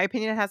my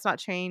opinion has not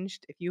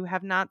changed. If you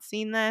have not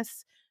seen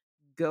this,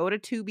 go to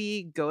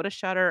Tubi, go to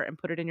Shudder, and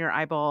put it in your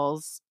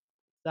eyeballs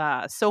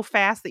so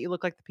fast that you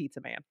look like the pizza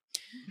man.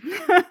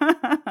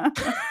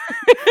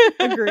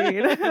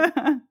 Agreed.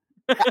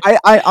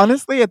 I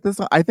honestly at this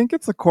I think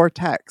it's a core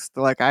text.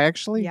 Like I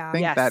actually Yeah.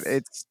 think that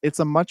Yes. it's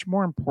a much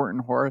more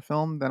important horror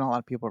film than a lot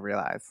of people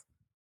realize.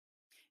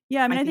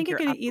 Yeah, I mean, I I think think it you're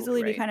could absolutely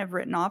easily be right. kind of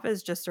written off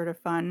as just sort of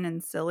fun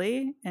and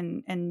silly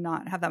and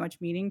not have that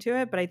much meaning to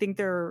it, but I think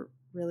there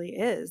really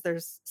is.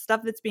 There's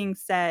stuff that's being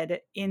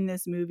said in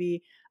this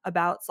movie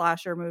about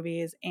slasher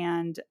movies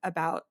and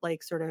about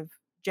like sort of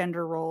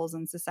gender roles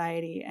in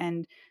society,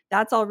 and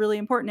that's all really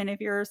important. And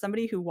if you're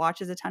somebody who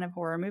watches a ton of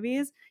horror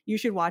movies, you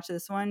should watch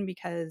this one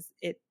because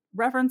it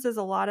references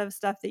a lot of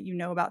stuff that you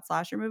know about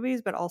slasher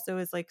movies, but also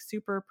is like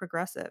super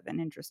progressive in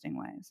interesting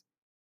ways.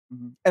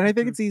 Mhm. And I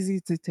think Mhm. it's easy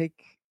to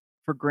take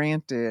for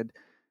granted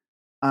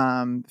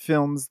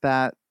films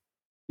that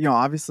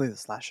obviously the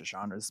slasher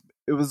genres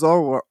it was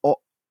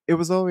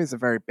always a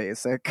very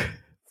basic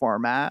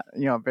format,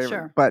 very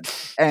Sure.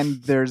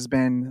 and there's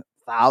been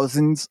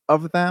thousands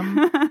of them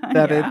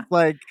that it's Yeah.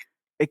 like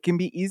it can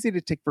be easy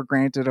to take for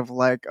granted of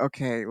like,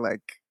 okay,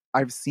 like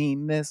I've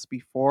seen this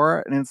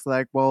before, and it's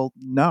like, well,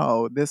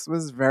 no, this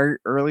was very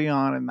early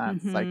on in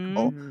that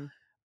cycle. Mhm.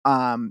 Mhm.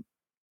 Um,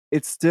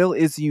 it still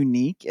is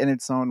unique in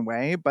its own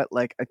way, but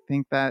like I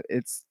think that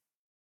it's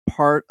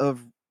part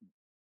of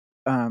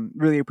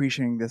really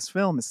appreciating this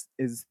film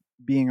is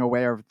being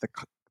aware of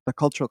the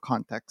cultural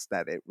context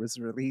that it was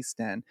released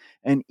in,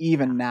 and Yeah.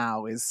 even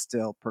now is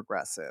still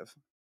progressive.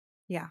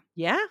 Yeah.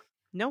 Yeah.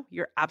 No,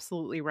 you're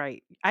absolutely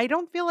right. I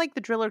don't feel like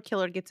the Driller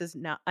Killer gets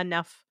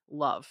enough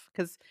love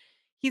because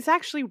he's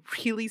actually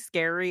really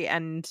scary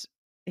and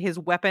his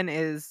weapon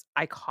is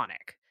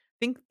iconic.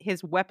 think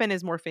his weapon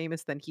is more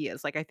famous than he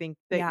is. Like, I think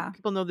that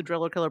people know the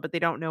Driller Killer, but they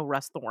don't know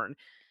Russ Thorn.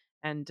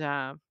 And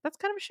that's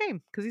kind of a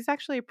shame because he's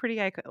actually a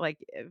pretty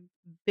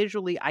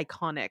visually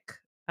iconic.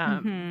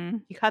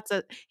 He cuts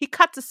a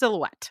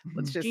silhouette.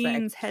 Let's just say.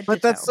 Jeans head to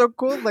But that's toe. so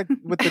cool. Like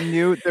with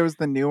there was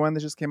the new one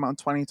that just came out in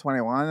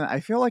 2021. I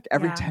feel like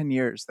every 10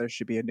 years there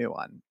should be a new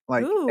one.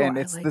 Like, Ooh, and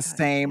I it's like the that.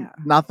 same. Yeah.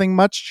 Nothing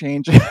much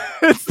changes.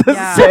 It's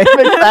the same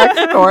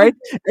exact story.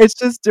 It's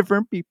just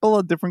different people,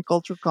 a different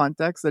cultural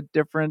context, a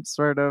different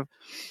sort of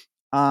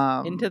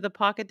into the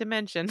pocket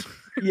dimension.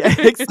 Yeah,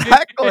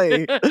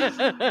 exactly.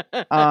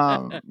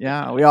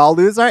 Yeah, we all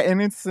lose our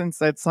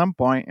innocence at some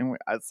point, and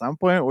at some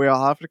point we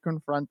all have to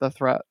confront the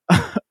threat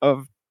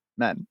of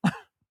men.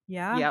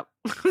 Yeah. Yep.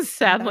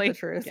 Sadly. The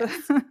truth.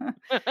 Yes.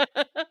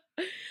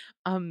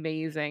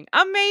 Amazing.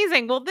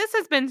 Well, this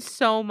has been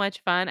so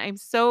much fun. I'm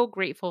so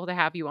grateful to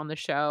have you on the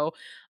show.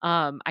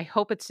 I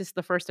hope it's just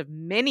the first of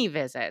many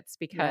visits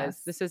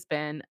because this has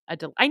been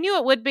I knew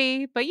it would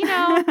be, but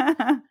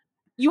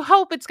you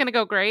hope it's going to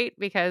go great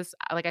because,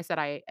 like I said,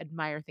 I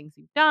admire things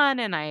you've done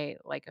and I've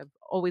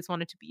always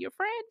wanted to be your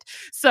friend.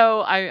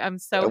 So I'm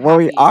so happy. Well,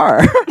 we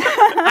are.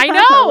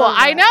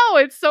 I know.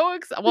 It's so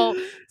exciting. Well,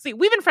 see,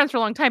 we've been friends for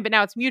a long time, but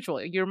now it's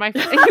mutual. You're my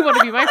friend. You want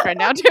to be my friend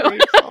now too.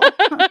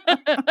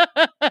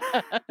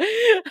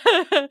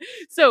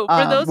 So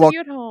for those of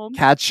you at home,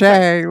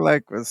 cachet,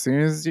 like as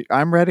soon as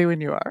I'm ready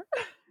when you are.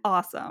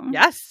 Awesome.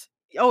 Yes.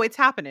 Oh, it's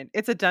happening.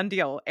 It's a done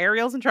deal.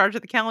 Ariel's in charge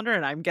of the calendar,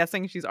 and I'm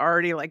guessing she's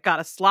already got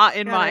a slot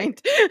in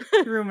mind.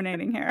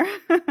 Ruminating here.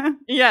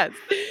 Yes.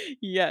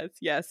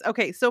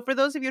 Okay, so for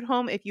those of you at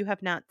home, if you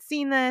have not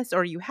seen this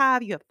or you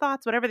have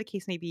thoughts, whatever the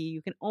case may be,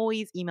 you can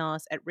always email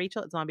us at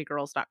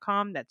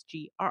rachel@zombiegirls.com. That's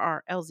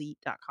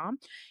GRRLZ.com.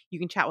 You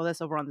can chat with us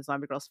over on the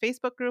Zombie Girls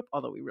Facebook group,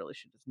 although we really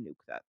should just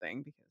nuke that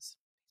thing because it's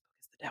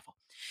the devil.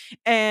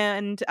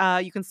 And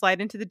you can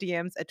slide into the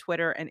DMs at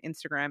Twitter and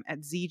Instagram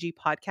at ZG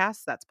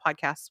Podcasts. That's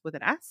podcasts with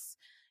an S.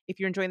 If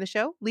you're enjoying the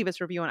show, leave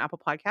us a review on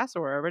Apple Podcasts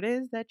or wherever it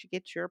is that you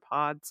get your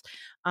pods.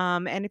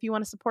 And if you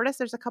want to support us,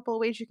 there's a couple of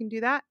ways you can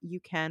do that.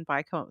 You can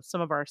buy some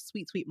of our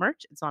sweet, sweet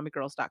merch at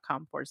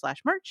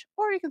zombiegirls.com/merch,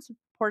 or you can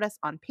support us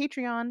on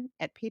Patreon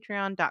at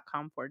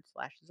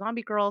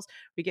patreon.com/zombiegirls.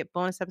 We get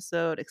bonus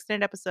episodes,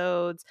 extended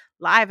episodes,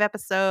 live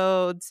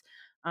episodes.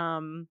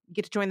 You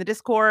get to join the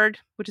Discord,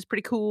 which is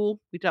pretty cool.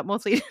 We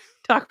mostly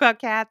talk about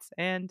cats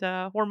and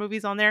horror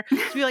movies on there. So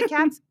if you like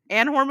cats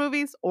and horror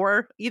movies,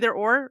 or either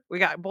or, we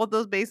got both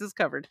those bases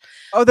covered.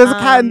 Oh, there's a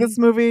cat in this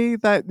movie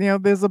that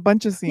there's a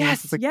bunch of scenes.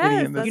 Yes,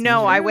 in this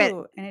I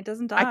went and it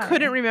doesn't die. I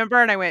couldn't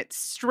remember, and I went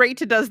straight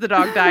to does the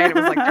dog die? And it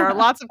was like there are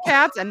lots of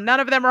cats, and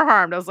none of them are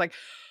harmed. I was like,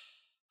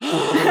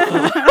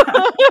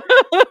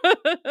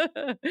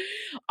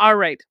 all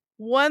right,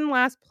 one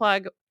last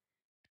plug.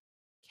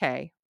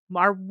 Okay.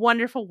 Our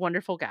wonderful,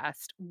 wonderful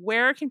guest.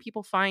 Where can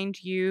people find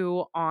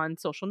you on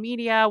social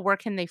media? Where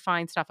can they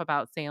find stuff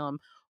about Salem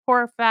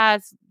Horror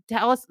Fest?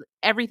 Tell us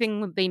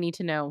everything they need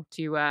to know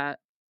to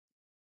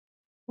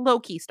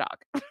low-key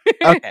stalk.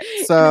 Okay,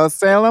 so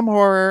Salem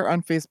Horror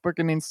on Facebook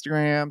and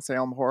Instagram,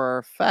 Salem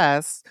Horror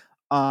Fest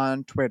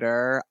on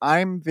Twitter.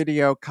 I'm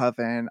Video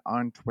Coven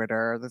on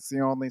Twitter. That's the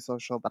only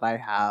social that I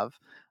have,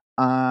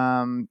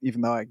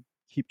 even though I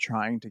keep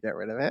trying to get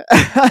rid of it.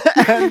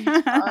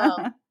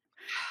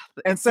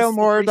 And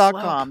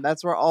salemhorror.com.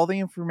 That's where all the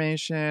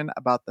information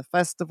about the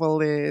festival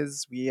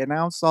is. We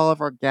announced all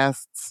of our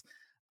guests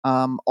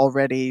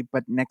already,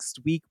 but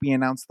next week we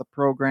announce the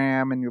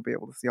program, and you'll be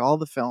able to see all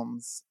the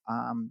films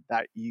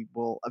that you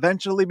will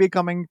eventually be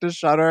coming to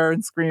Shudder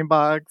and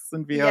Screenbox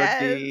and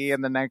VOD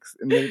in the next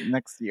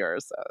year or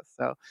so.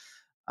 So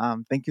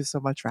thank you so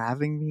much for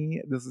having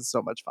me. This is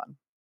so much fun.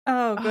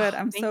 Oh, good.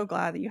 I'm so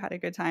glad that you had a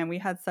good time. We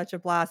had such a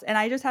blast. And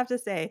I just have to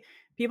say,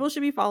 people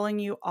should be following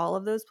you all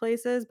of those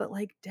places, but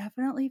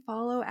definitely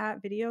follow at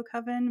Video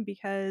Coven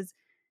because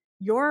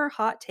your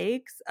hot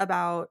takes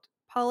about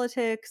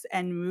politics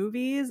and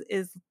movies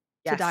is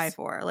to die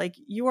for.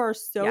 You are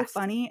so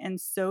funny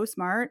and so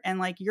smart, and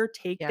your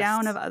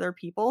takedown of other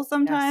people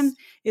sometimes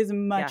is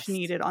much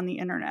needed on the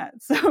internet.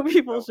 So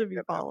people should be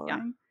following.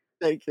 Yeah.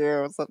 Thank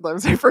you.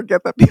 Sometimes I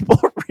forget that people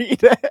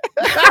read it.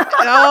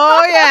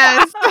 Oh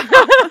yes.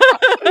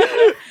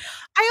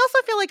 I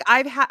also feel like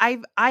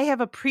I have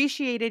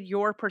appreciated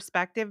your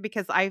perspective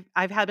because I've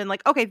been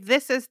like, okay,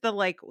 this is the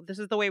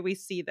way we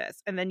see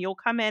this, and then you'll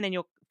come in and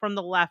you'll from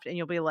the left and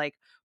you'll be like,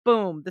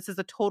 boom, this is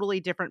a totally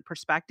different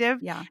perspective.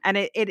 Yeah, and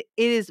it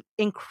is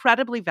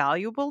incredibly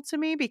valuable to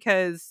me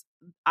because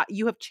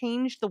you have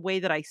changed the way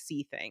that I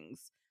see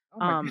things.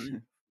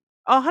 100.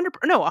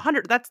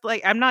 That's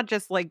I'm not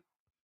just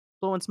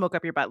blowing smoke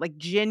up your butt.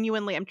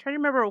 Genuinely, I'm trying to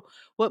remember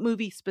what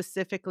movie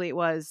specifically it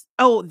was.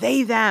 Oh,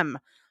 They Them.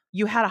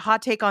 You had a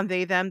hot take on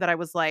They Them that I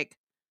was like,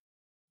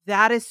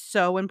 that is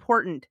so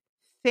important.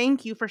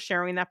 Thank you for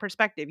sharing that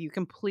perspective. You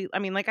I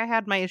mean, I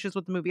had my issues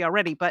with the movie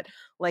already, but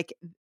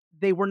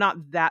they were not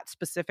that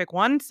specific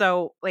one.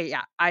 So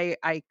yeah, I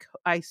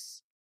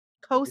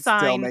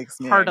co-sign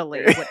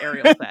heartily what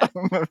Ariel said.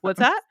 What's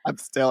that? I'm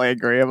still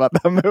angry about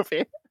the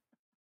movie.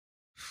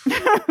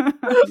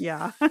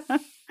 Yeah.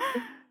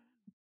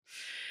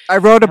 I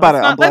wrote about it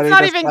let's on not, let's Bloody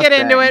not even get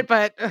into Disgusting. it,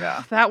 but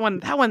Yeah. that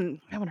one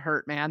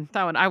hurt, man.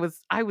 That one, I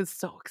was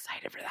so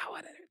excited for that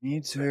one.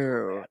 Me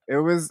too.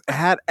 It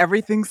had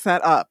everything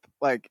set up.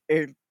 Like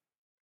it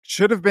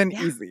should have been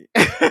Yeah. easy.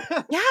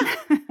 Yeah.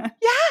 Yeah.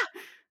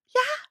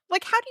 Yeah.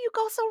 Like, how do you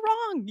go so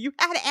wrong? You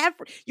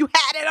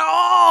had it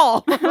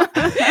all.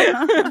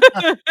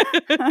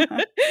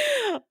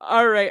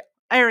 All right.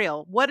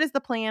 Ariel, what is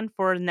the plan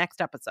for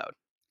next episode?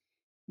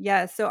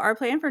 Yeah, so our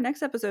plan for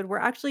next episode, we're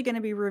actually going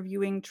to be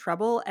reviewing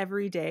Trouble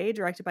Every Day,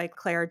 directed by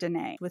Claire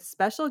Denet, with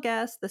special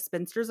guests, the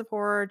Spinsters of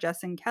Horror,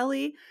 Jess and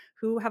Kelly,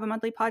 who have a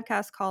monthly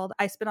podcast called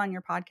I Spit on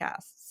Your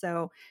Podcast.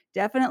 So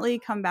definitely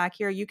come back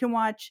here. You can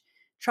watch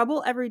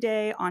Trouble Every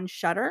Day on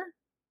Shudder,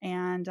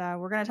 and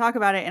we're going to talk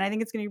about it. And I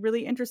think it's going to be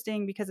really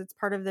interesting because it's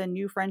part of the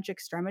New French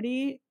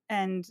Extremity.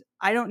 And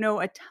I don't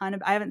know I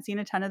haven't seen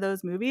a ton of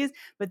those movies,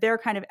 but they're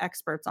kind of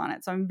experts on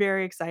it. So I'm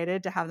very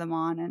excited to have them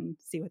on and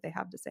see what they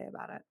have to say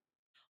about it.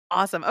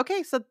 Awesome.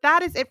 Okay, so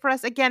that is it for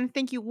us. Again,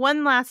 thank you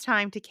one last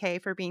time to Kay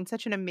for being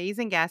such an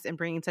amazing guest and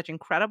bringing such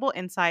incredible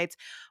insights.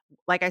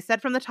 Like I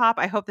said from the top,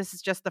 I hope this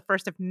is just the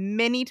first of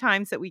many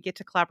times that we get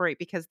to collaborate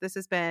because this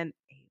has been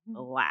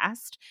a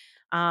blast.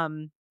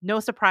 No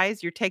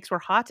surprise, your takes were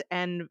hot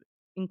and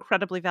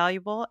incredibly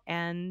valuable.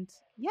 And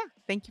yeah,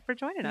 thank you for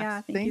joining us.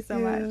 Yeah, thank you so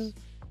much.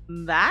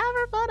 Bye,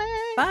 everybody.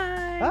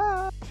 Bye.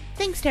 Bye.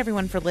 Thanks to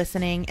everyone for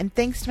listening, and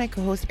thanks to my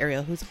co-host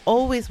Ariel, who's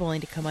always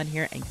willing to come on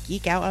here and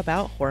geek out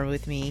about horror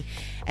with me.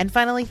 And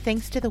finally,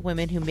 thanks to the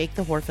women who make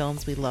the horror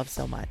films we love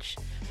so much.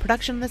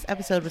 Production of this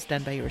episode was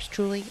done by yours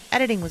truly,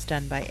 editing was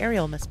done by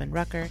Ariel Missman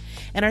Rucker,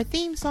 and our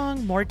theme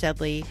song, More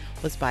Deadly,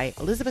 was by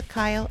Elizabeth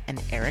Kyle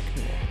and Eric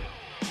Newell.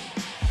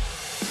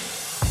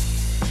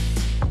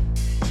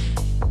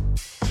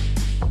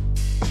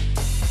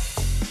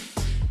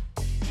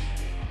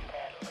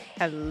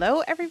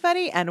 Hello,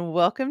 everybody, and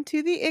welcome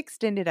to the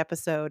extended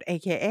episode,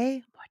 aka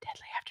More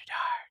Deadly After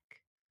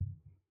Dark.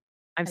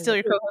 I'm still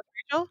your co-host,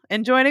 Rachel,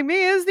 and joining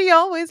me is the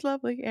always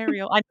lovely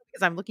Ariel. I know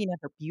because I'm looking at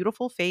her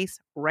beautiful face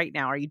right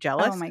now. Are you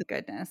jealous? Oh my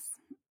goodness.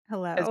 As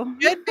Hello.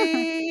 should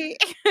be.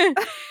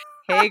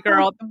 Hey,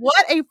 girl,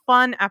 what a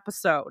fun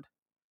episode!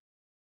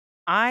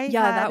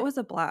 That was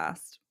a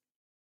blast.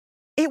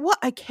 It was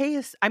a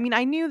case. I mean,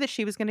 I knew that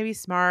she was going to be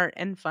smart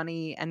and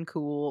funny and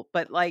cool,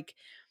 but like,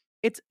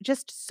 it's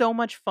just so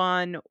much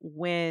fun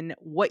when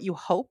what you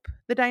hope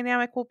the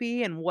dynamic will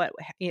be and what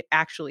it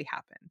actually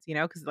happens,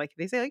 because like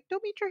they say, like,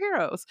 don't meet your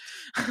heroes.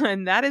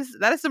 And that is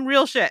some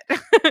real shit.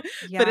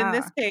 But in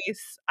this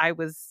case, I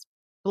was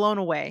blown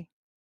away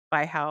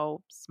by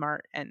how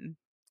smart and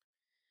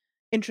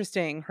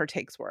interesting her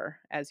takes were,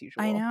 as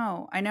usual.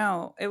 I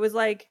know. It was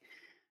like,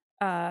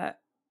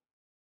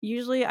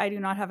 usually I do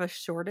not have a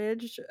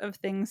shortage of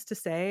things to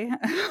say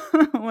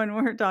when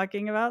we're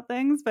talking about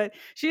things, but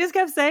she just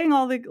kept saying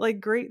all the like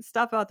great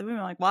stuff about the movie.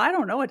 I'm like, well, I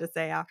don't know what to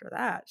say after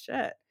that.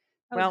 Shit.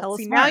 Well,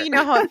 see, now you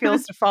know how it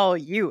feels to follow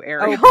you,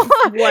 Ariel.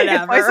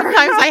 Whatever.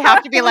 Sometimes I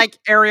have to be like,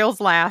 Ariel's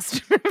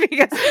last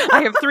because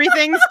I have 3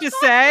 things to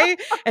say,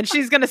 and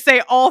she's going to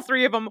say all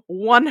 3 of them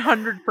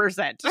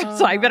 100%.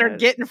 So I better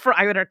get in front.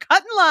 I better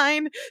cut in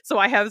line so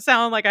I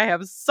sound like I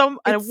have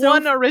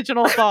one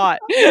original thought.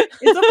 It's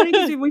so funny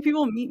because when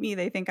people meet me,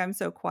 they think I'm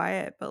so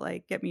quiet, but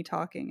like get me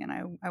talking, and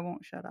I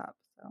won't shut up.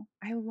 So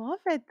I love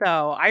it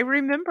though. I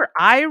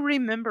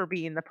remember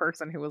being the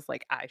person who was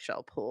like, I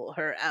shall pull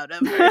her out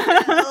of her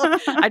shell.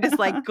 I just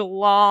like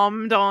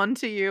glommed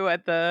onto you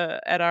at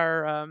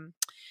our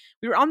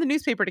we were on the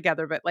newspaper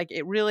together, but like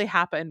it really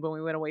happened when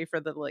we went away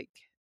for the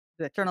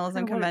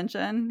journalism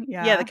convention.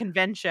 Yeah, the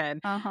convention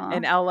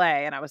in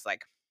LA. And I was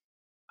like,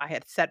 I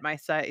had set my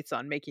sights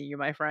on making you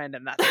my friend,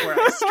 and that's where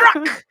I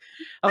struck.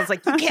 I was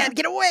like, you can't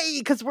get away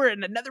because we're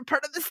in another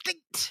part of the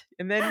state.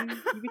 And then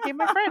you became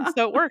my friend,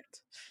 so it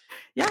worked.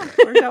 Yeah,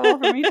 it worked out well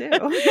for me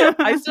too.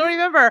 I still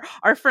remember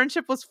our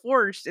friendship was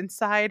forged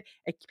inside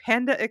a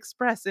Panda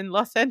Express in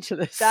Los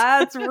Angeles.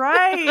 That's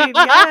right.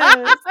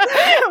 Yes.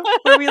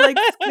 Where we like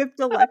skipped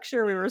a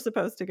lecture we were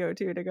supposed to go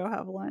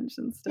have lunch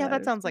instead. Yeah,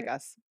 that sounds like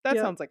us.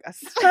 Sounds like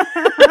us.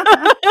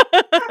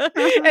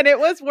 And it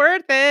was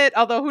worth it.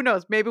 Although who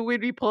knows, maybe we'd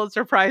be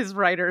Pulitzer Prize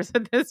writers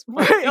at this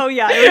point. Oh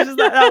yeah, it was just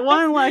that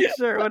one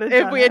lecture.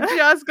 If we had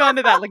just gone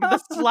to that, like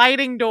the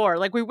sliding door,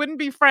 like we wouldn't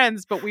be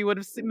friends, but we would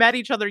have met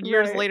each other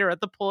years later at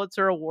the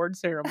Pulitzer Award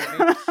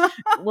ceremony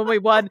when we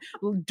won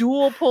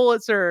dual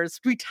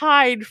Pulitzers. We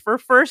tied for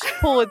first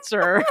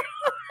Pulitzer,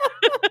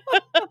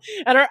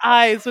 and our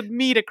eyes would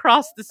meet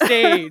across the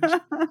stage.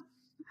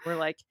 We're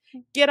like,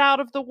 get out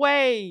of the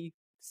way,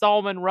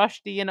 Salman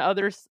Rushdie and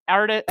others.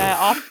 Can't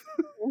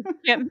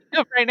think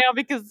of right now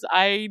because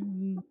I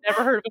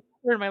never heard of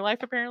it in my life.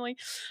 Apparently,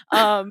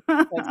 to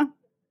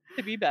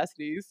be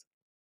besties.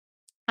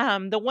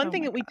 The one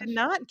thing that we did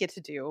not get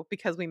to do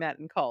because we met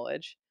in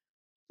college,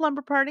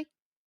 slumber party.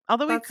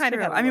 Although we've kind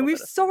of had, I mean, we've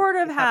sort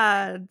of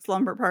had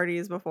slumber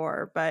parties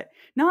before, but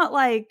not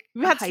like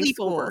we had high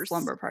school sleepovers.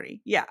 Slumber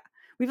party. Yeah,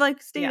 we've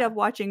like stayed up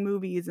watching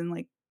movies and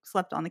like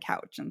slept on the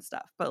couch and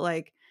stuff. But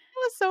like,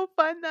 was so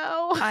fun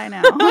though. I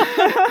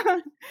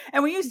know.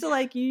 And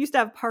you used to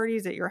have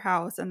parties at your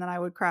house, and then I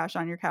would crash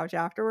on your couch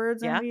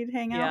afterwards and we'd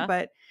hang out.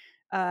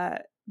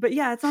 But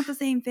yeah, it's not the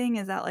same thing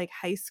as that like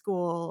high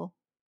school.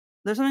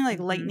 There's something like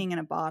lightning in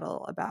a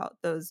bottle about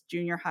those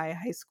junior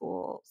high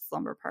school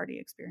slumber party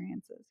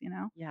experiences, you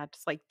know? Yeah,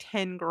 just like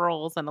 10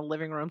 girls in a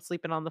living room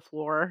sleeping on the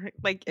floor.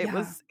 Like it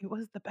was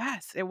the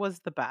best. It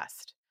was the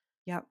best.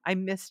 Yep. I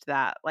missed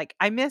that. Like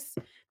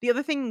the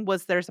other thing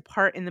was there's a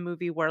part in the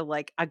movie where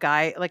like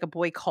a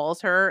boy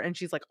calls her and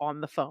she's like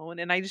on the phone.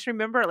 And I just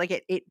remember like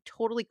it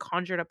totally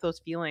conjured up those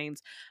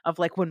feelings of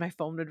like when my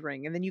phone would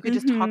ring and then you could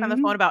just talk on the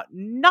phone about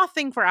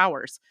nothing for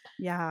hours.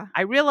 Yeah.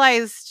 I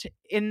realized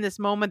in this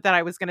moment that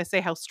I was going to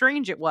say how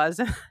strange it was.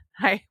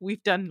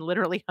 We've done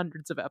literally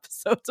hundreds of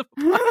episodes of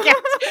podcasts,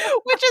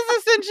 which is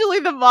essentially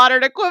the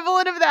modern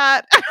equivalent of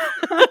that.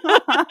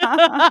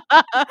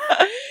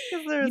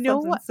 There's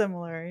something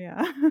similar,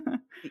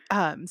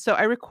 yeah. So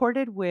I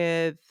recorded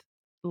with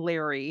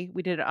Larry.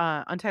 We did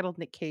Untitled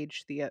Nick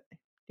Cage the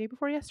day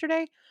before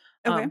yesterday.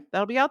 Okay.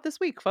 That'll be out this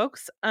week,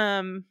 folks.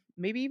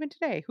 Maybe even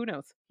today. Who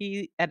knows?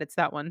 He edits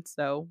that one,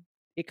 so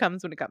it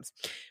comes when it comes.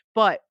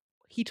 But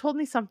he told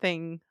me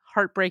something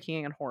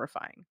heartbreaking and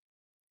horrifying.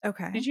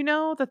 Okay. Did you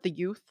know that the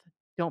youth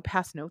don't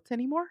pass notes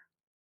anymore?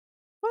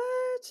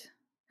 What?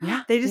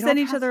 Yeah. They just send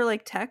each other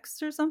like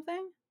texts or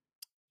something?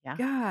 Yeah.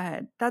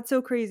 God, that's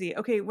so crazy.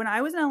 Okay, when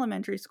I was in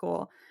elementary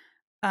school,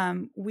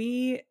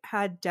 we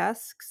had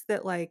desks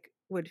that like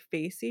would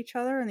face each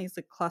other in these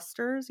like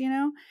clusters, you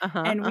know?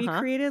 And we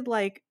created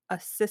like a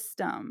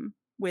system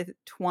with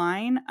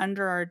twine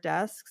under our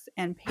desks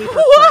and paper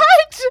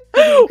clips.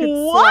 So you could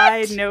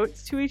slide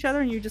notes to each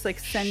other and you just like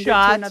send it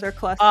to another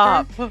cluster.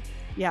 Up.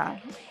 Yeah.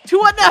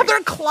 To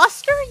another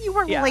cluster? You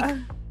were like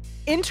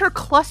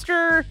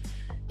intercluster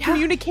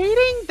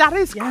communicating? That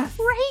is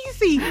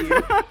crazy.